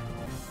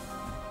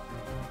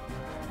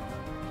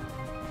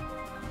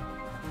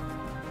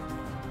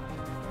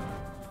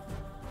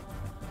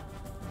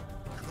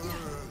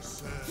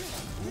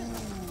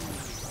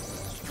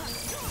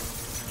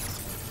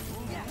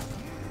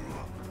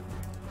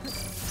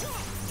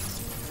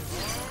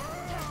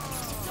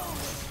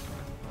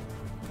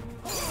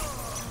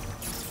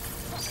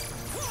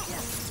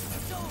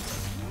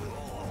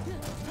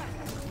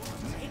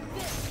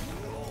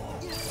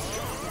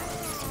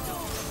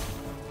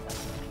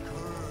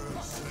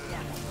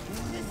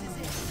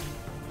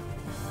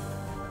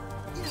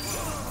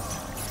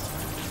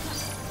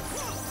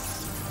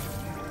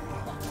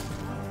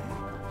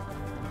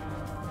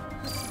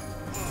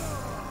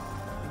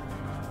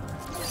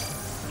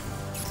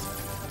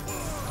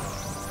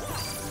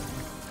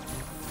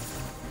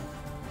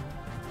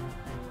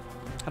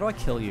 How do I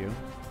kill you?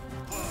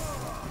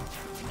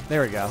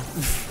 There we go.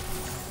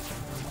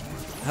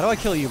 How do I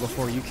kill you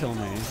before you kill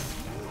me?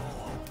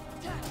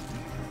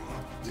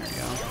 There you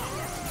go.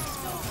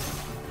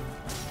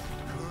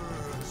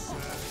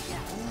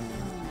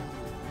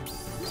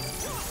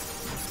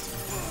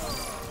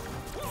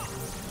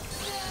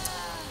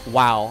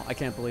 Wow, I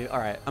can't believe. All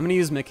right, I'm gonna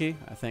use Mickey.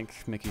 I think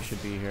Mickey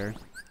should be here.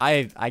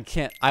 I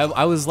can't.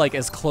 I was like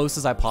as close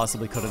as I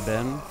possibly could have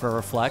been for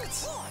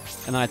reflect,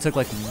 and then I took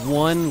like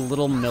one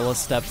little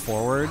millistep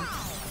forward,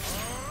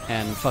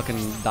 and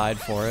fucking died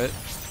for it.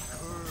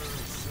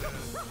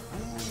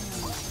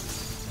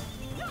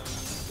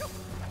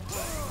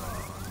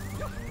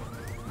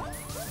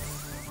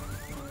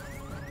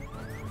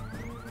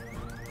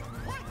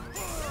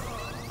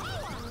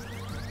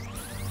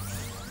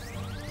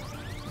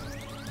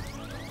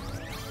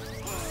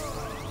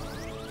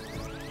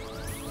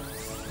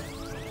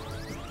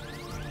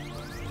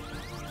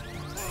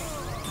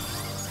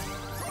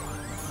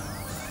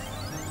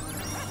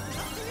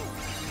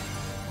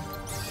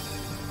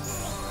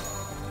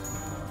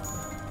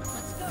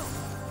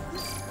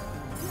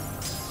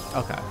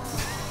 Okay.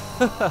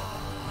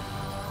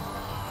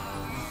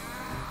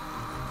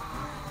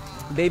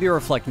 Baby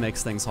Reflect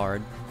makes things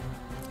hard.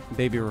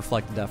 Baby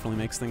Reflect definitely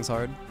makes things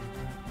hard.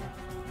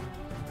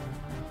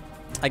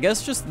 I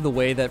guess just the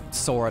way that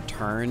Sora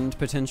turned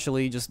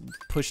potentially just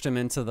pushed him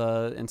into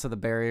the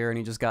barrier and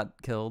he just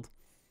got killed.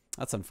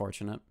 That's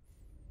unfortunate.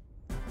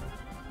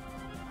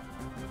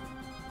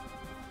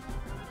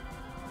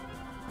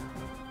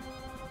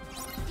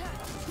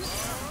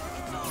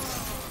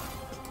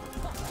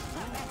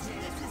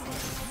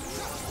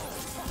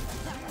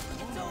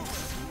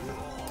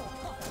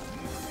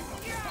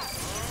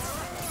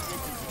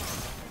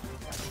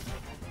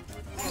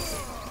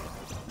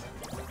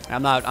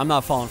 I'm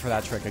not falling for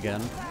that trick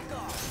again.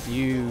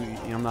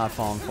 I'm not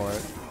falling for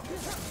it.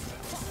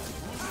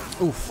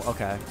 Oof,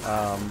 okay.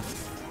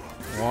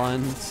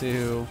 1,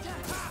 2.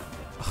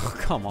 Oh,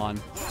 come on.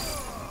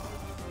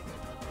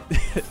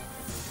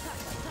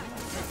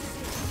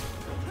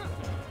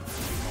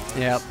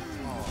 Yep.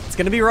 It's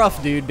gonna be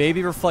rough, dude.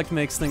 Baby Reflect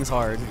makes things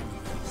hard.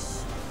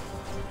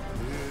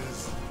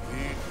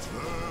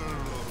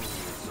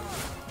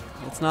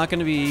 It's not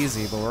gonna be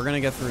easy, but we're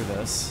gonna get through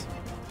this.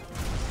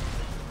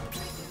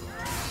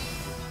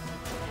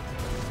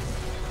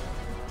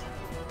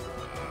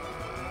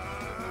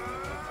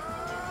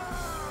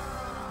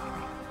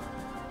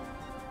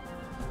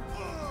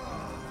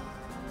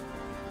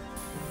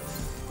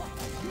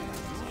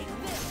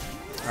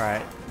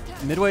 Alright,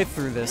 midway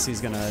through this, he's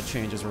gonna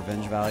change his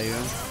revenge value.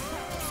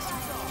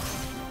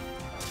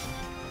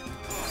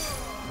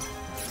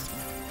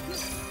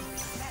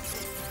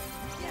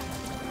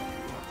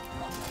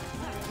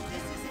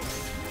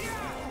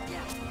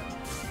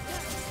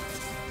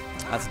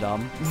 That's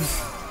dumb.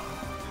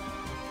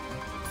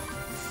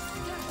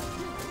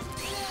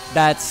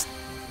 That's...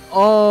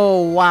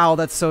 Oh, wow,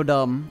 that's so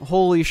dumb.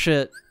 Holy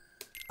shit.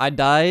 I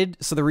died,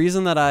 so the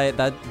reason that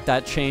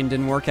that chain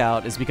didn't work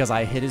out is because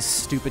I hit his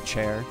stupid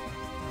chair.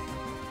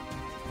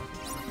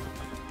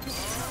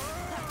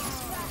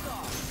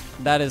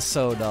 That is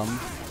so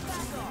dumb.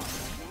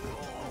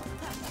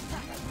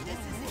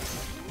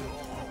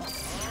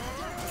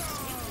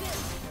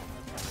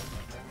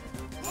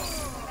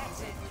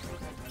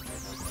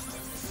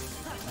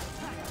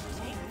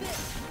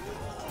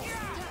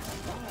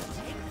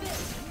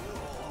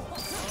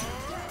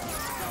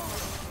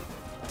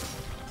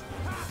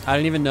 I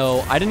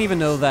didn't even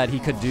know that he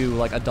could do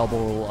like a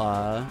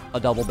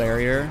double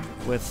barrier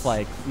with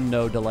like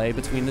no delay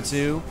between the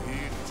two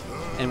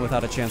and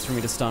without a chance for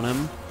me to stun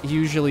him. He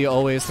usually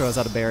always throws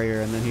out a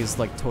barrier and then he's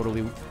like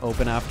totally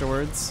open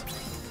afterwards.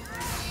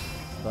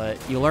 But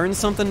you learned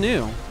something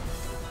new.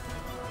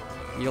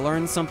 You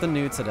learned something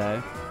new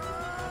today.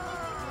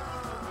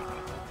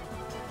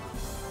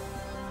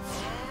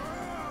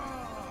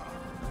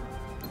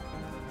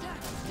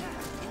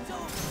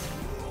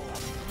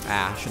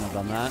 Ah, shouldn't have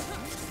done that.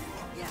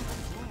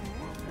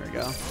 There we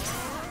go.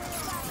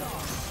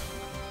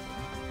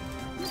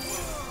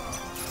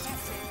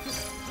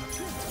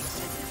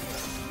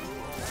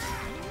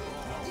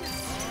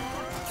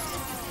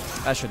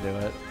 That should do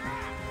it.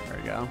 There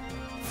we go.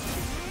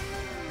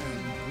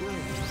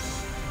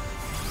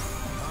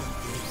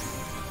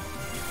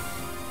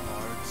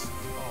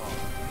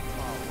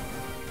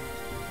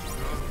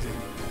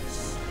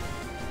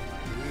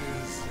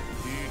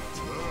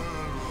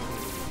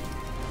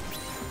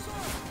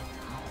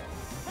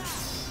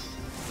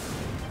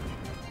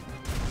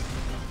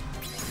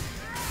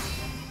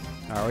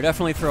 Alright, we're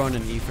definitely throwing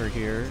an ether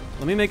here.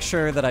 Let me make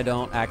sure that I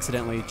don't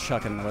accidentally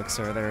chuck an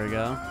elixir. There we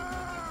go.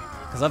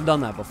 Because I've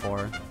done that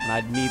before, and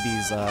I'd need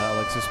these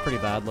elixirs pretty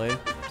badly.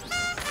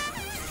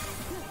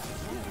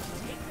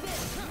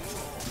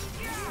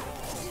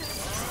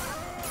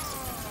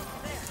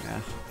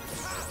 Yeah.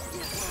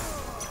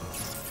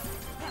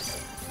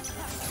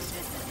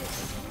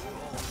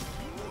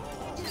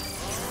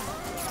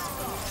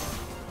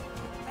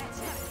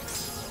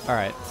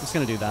 Alright, just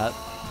gonna do that.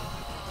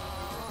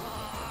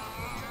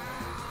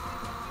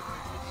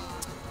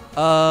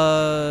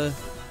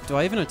 Do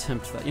I even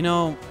attempt that? You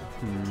know,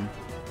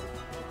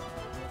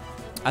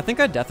 I think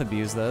I'd death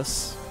abuse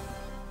this.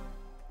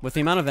 With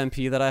the amount of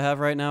MP that I have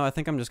right now, I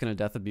think I'm just gonna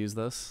death abuse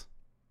this.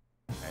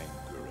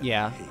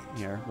 Yeah,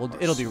 here. Well,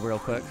 it'll be real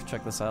quick.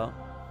 Check this out.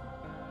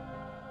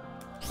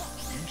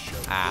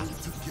 Ah,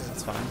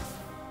 that's fine.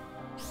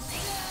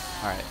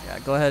 Alright, yeah,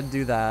 go ahead and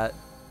do that.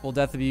 We'll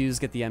death abuse,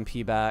 get the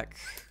MP back.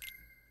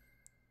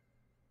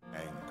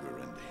 Anger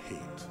and hate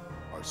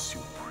are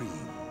supreme.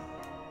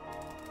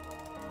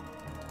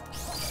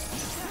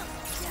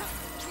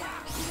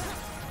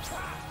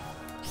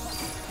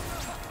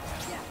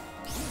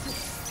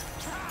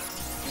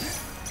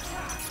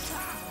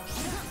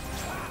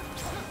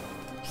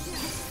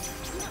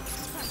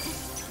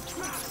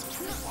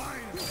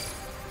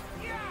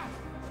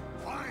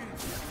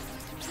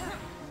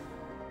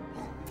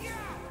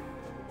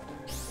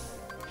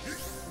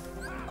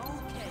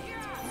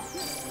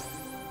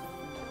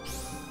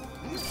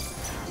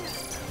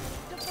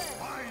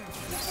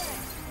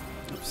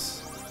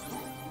 Oops.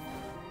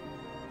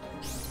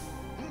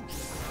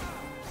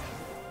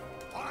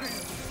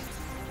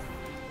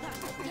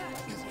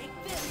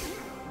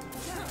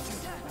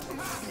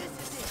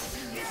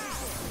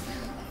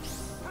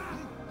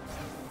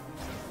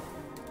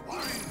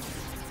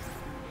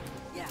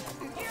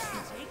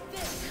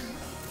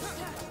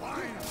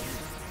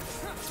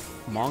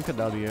 Monka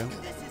W.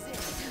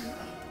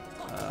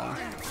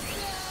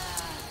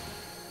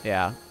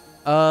 Yeah.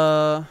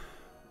 I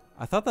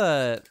thought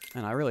that,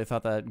 and I really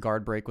thought that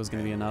guard break was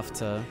going to be enough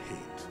to.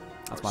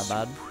 That's my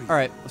bad. All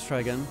right, let's try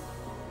again.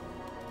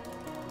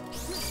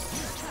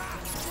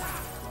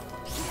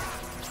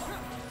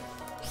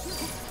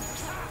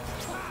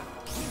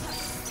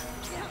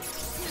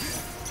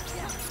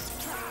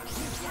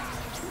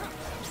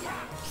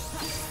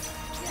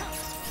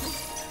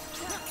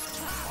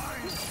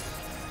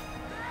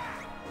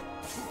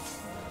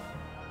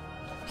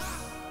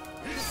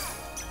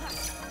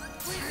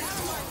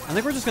 I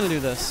think we're just gonna do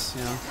this,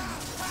 you know.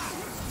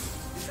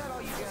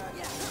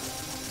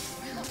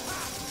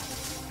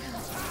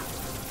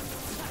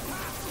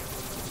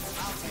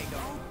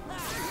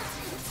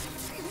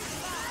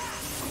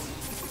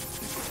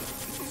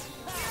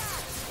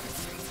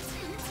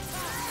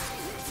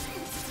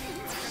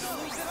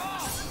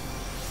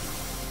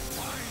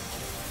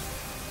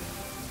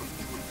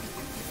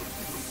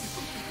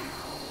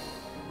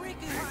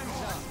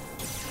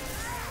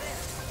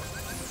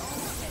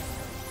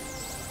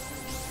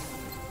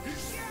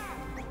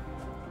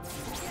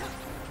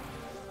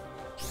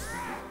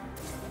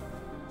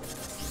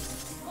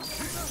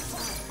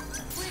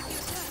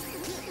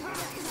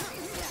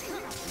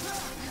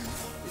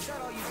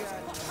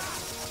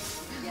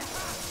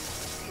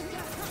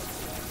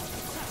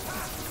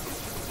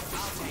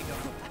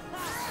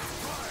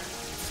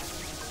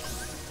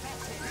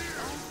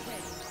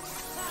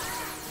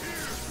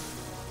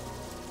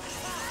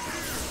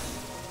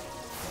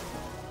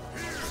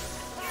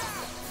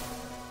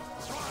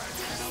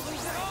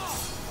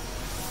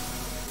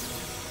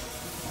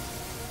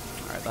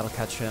 That'll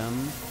catch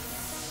him.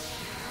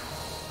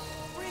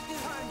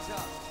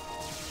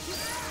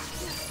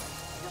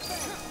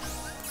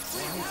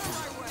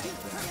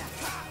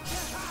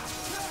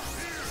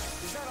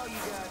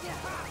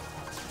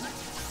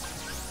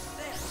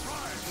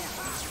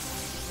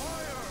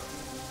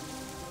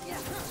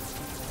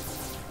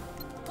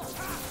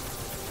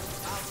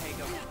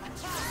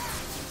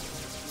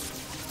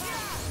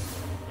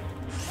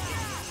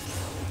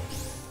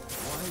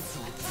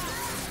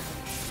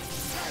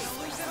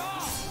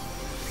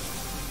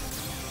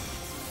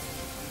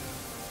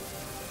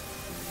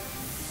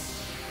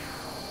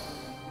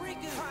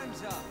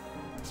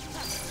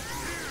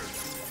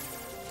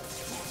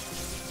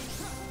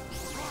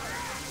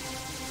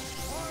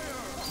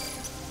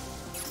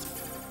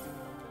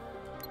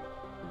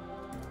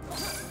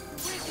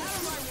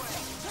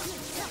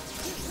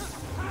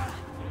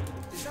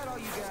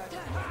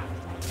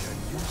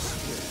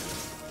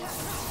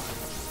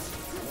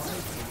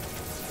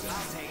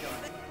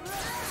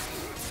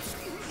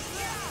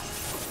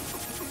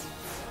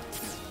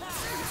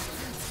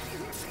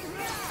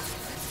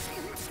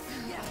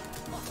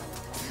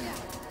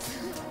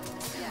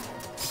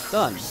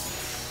 Done.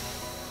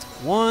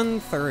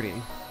 130.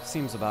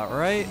 Seems about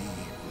right.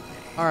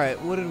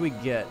 Alright, what did we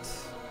get?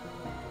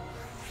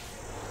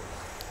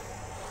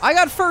 I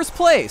got first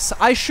place!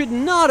 I should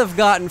not have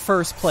gotten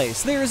first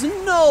place. There's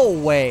no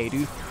way,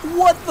 dude.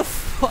 What the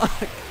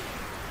fuck?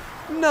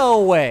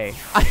 No way.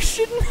 I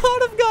should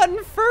not have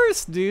gotten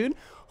first, dude.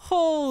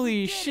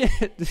 Holy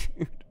shit,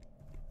 dude.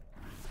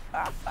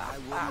 I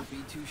wouldn't be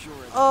too sure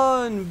of that.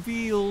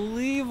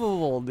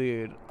 Unbelievable,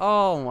 dude.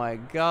 Oh my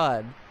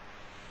god.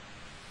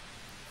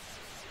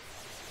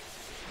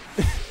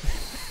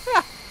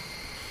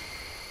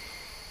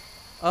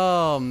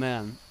 Oh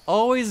man,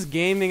 always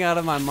gaming out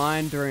of my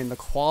mind during the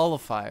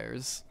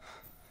qualifiers.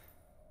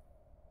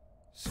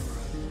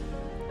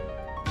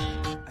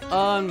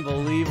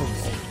 Unbelievable.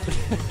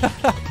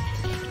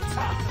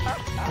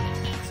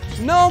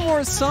 No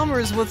more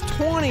Summers with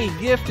 20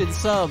 gifted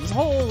subs.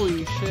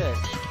 Holy shit.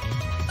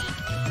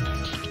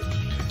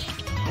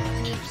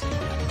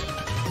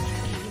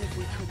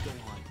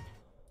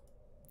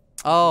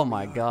 Oh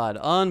my god,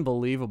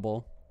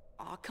 unbelievable.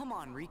 Aw, come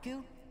on,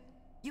 Riku.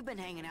 You've been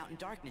hanging out in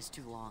darkness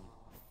too long.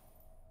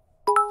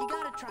 You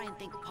gotta try and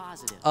think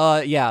positive.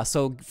 Yeah,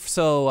 so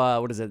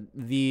what is it?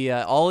 The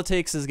all it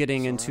takes is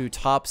getting into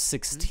top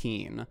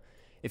 16.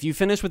 If you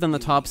finish within the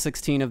top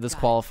 16 of this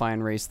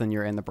qualifying race, then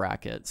you're in the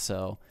bracket.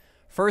 So,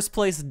 first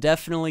place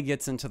definitely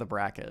gets into the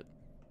bracket.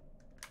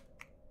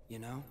 You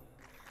know,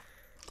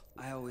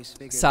 I always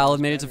figured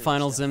Salad made it to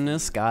final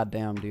Zimnus.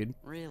 Goddamn, dude.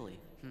 Really?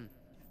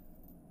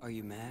 Are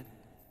you mad?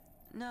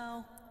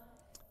 No.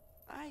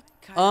 I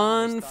kinda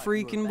always thought you were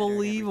Unfreaking better at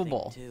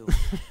believable. everything,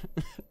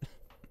 too.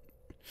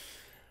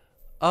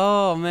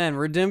 Oh man,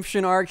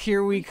 redemption arc,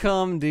 here we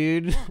come,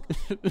 dude.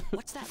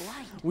 What's that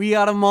like? We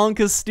gotta monk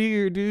a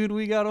steer, dude.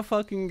 We gotta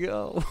fucking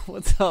go.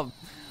 What's up?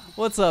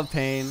 What's up,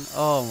 Pain?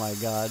 Oh my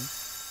god.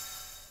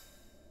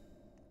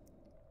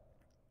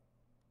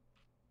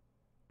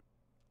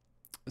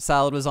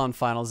 Salad was on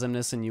final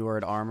Zimnus and you were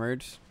at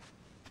armored.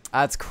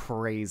 That's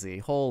crazy.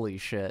 Holy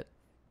shit.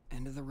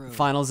 End of the road.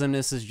 Final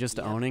Zimnus is just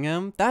owning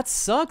him? That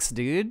sucks,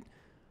 dude.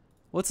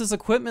 What's his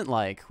equipment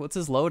like? What's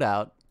his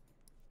loadout?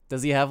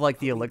 Does he have like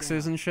the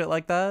elixirs and shit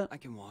like that? I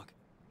can walk.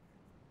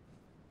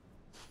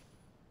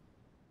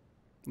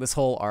 This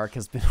whole arc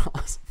has been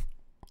awesome.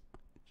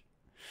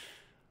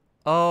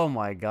 Oh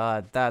my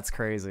god, that's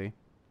crazy.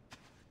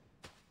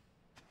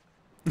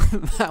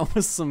 That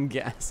was some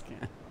gas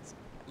cans.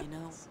 You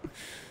know,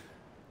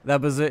 That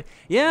was it.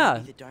 Yeah.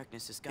 maybe the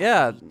darkness has got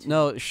Yeah, me, too.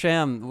 no,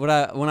 Sham, when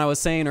I was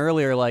saying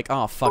earlier, like,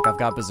 oh fuck, I've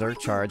got Berserk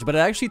Charge, but it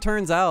actually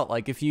turns out,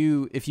 like, if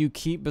you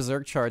keep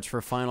Berserk Charge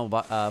for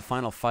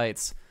final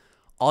fights,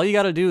 all you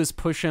gotta do is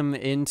push him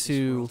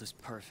into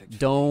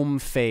Dome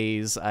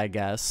phase, I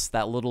guess,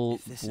 that little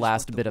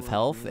last bit of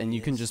health, and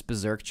you can just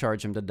Berserk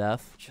Charge him to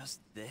death.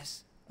 Just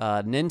this?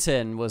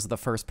 Ninten was the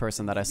first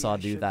person that I saw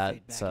do that,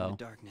 so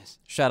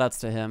shoutouts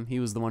to him.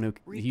 He's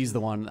the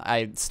one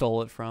I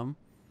stole it from.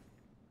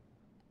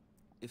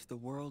 If the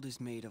world is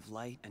made of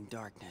light and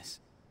darkness,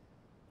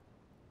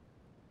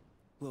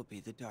 we'll be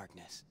the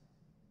darkness.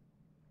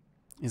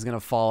 He's gonna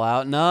fall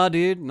out. No,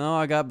 dude. No,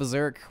 I got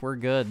Berserk. We're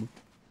good.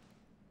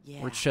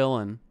 Yeah, We're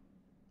chilling.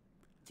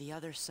 the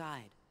other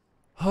side.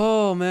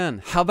 Oh,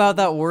 man. How about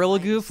that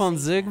Whirligoof on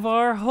Say that.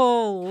 Zigvar?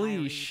 Holy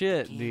Kyrie,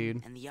 shit, the king,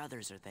 dude. And the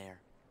others are there.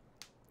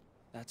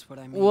 That's what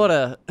I mean. What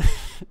a...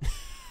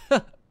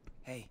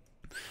 Hey,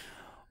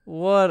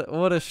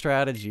 What a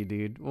strategy,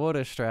 dude. What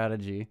a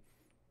strategy.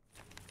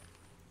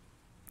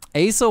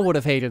 Asa would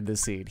have hated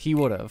this seed. He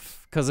would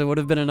have. Because it would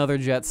have been another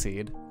jet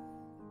seed.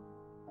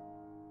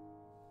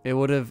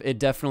 It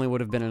definitely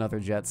would have been another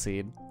jet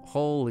seed.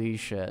 Holy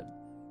shit.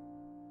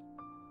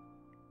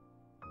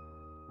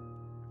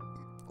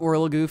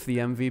 Whirligoof, the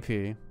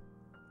MVP.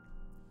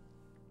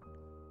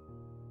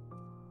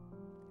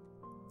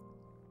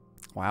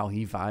 Wow,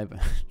 he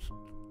vibing.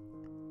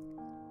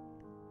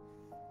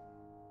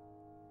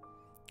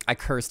 I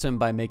cursed him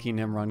by making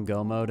him run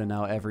go mode, and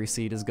now every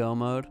seed is go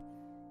mode.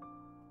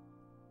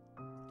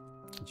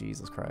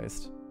 Jesus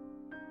Christ.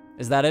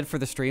 Is that it for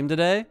the stream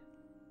today?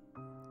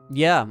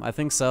 Yeah, I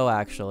think so,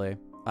 actually.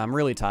 I'm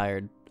really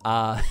tired.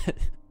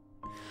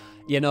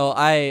 You know,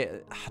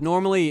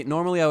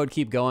 normally I would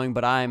keep going,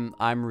 but I'm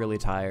really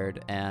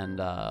tired, and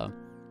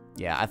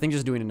yeah, I think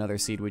just doing another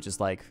seed would just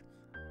like,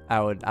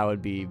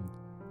 I'd be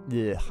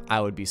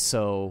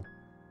so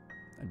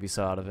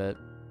out of it.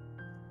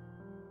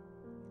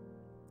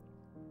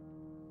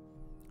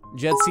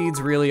 Jet seeds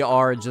really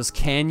are just,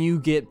 can you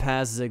get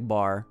past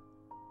Zigbar?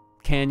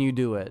 Can you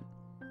do it?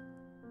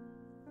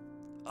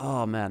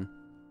 Oh man.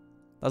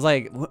 I was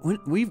like,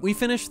 we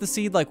finished the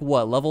seed like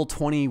what, level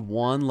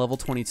 21, level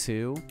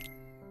 22?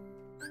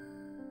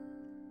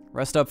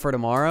 Rest up for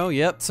tomorrow?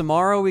 Yep,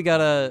 tomorrow we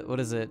gotta, what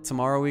is it?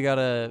 Tomorrow we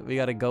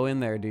gotta go in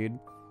there, dude.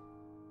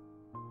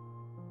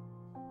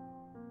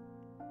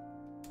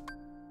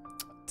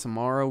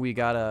 Tomorrow we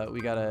gotta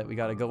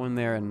go in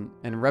there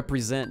and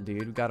represent,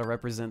 dude. We gotta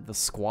represent the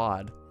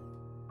squad.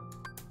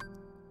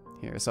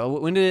 Here, so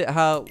when did it,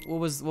 what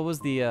was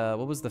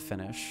the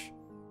finish?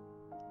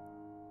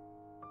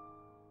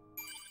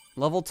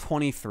 Level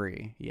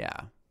 23, yeah.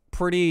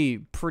 Pretty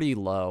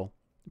low.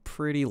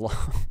 Pretty low.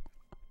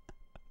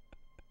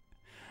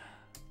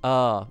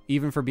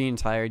 Even for being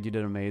tired, you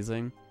did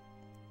amazing.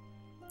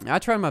 I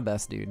tried my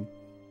best, dude.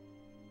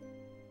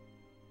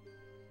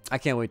 I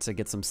can't wait to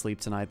get some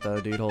sleep tonight,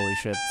 though, dude. Holy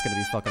shit, it's gonna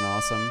be fucking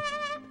awesome.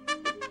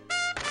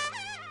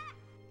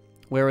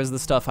 Where is the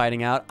stuff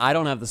hiding out? I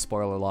don't have the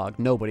spoiler log.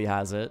 Nobody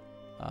has it.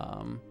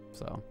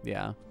 So,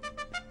 yeah.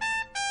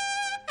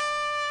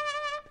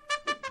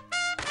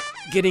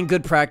 Getting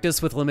good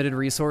practice with limited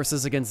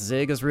resources against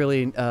Zig is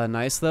really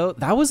nice, though.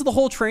 That was the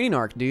whole training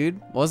arc, dude.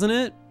 Wasn't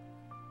it?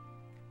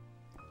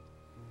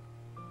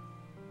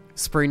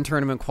 Spring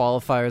tournament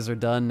qualifiers are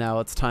done. Now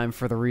it's time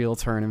for the real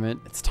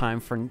tournament. It's time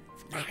for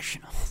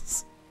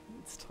nationals.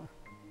 It's time.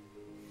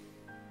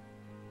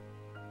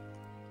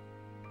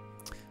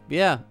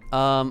 Yeah,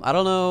 I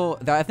don't know.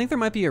 I think there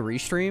might be a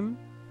restream.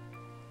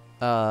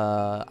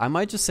 I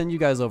might just send you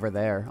guys over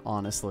there,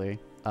 honestly.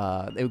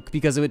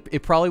 Because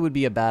it probably would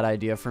be a bad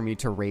idea for me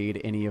to raid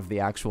any of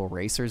the actual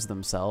racers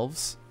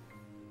themselves.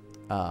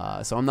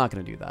 So I'm not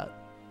going to do that.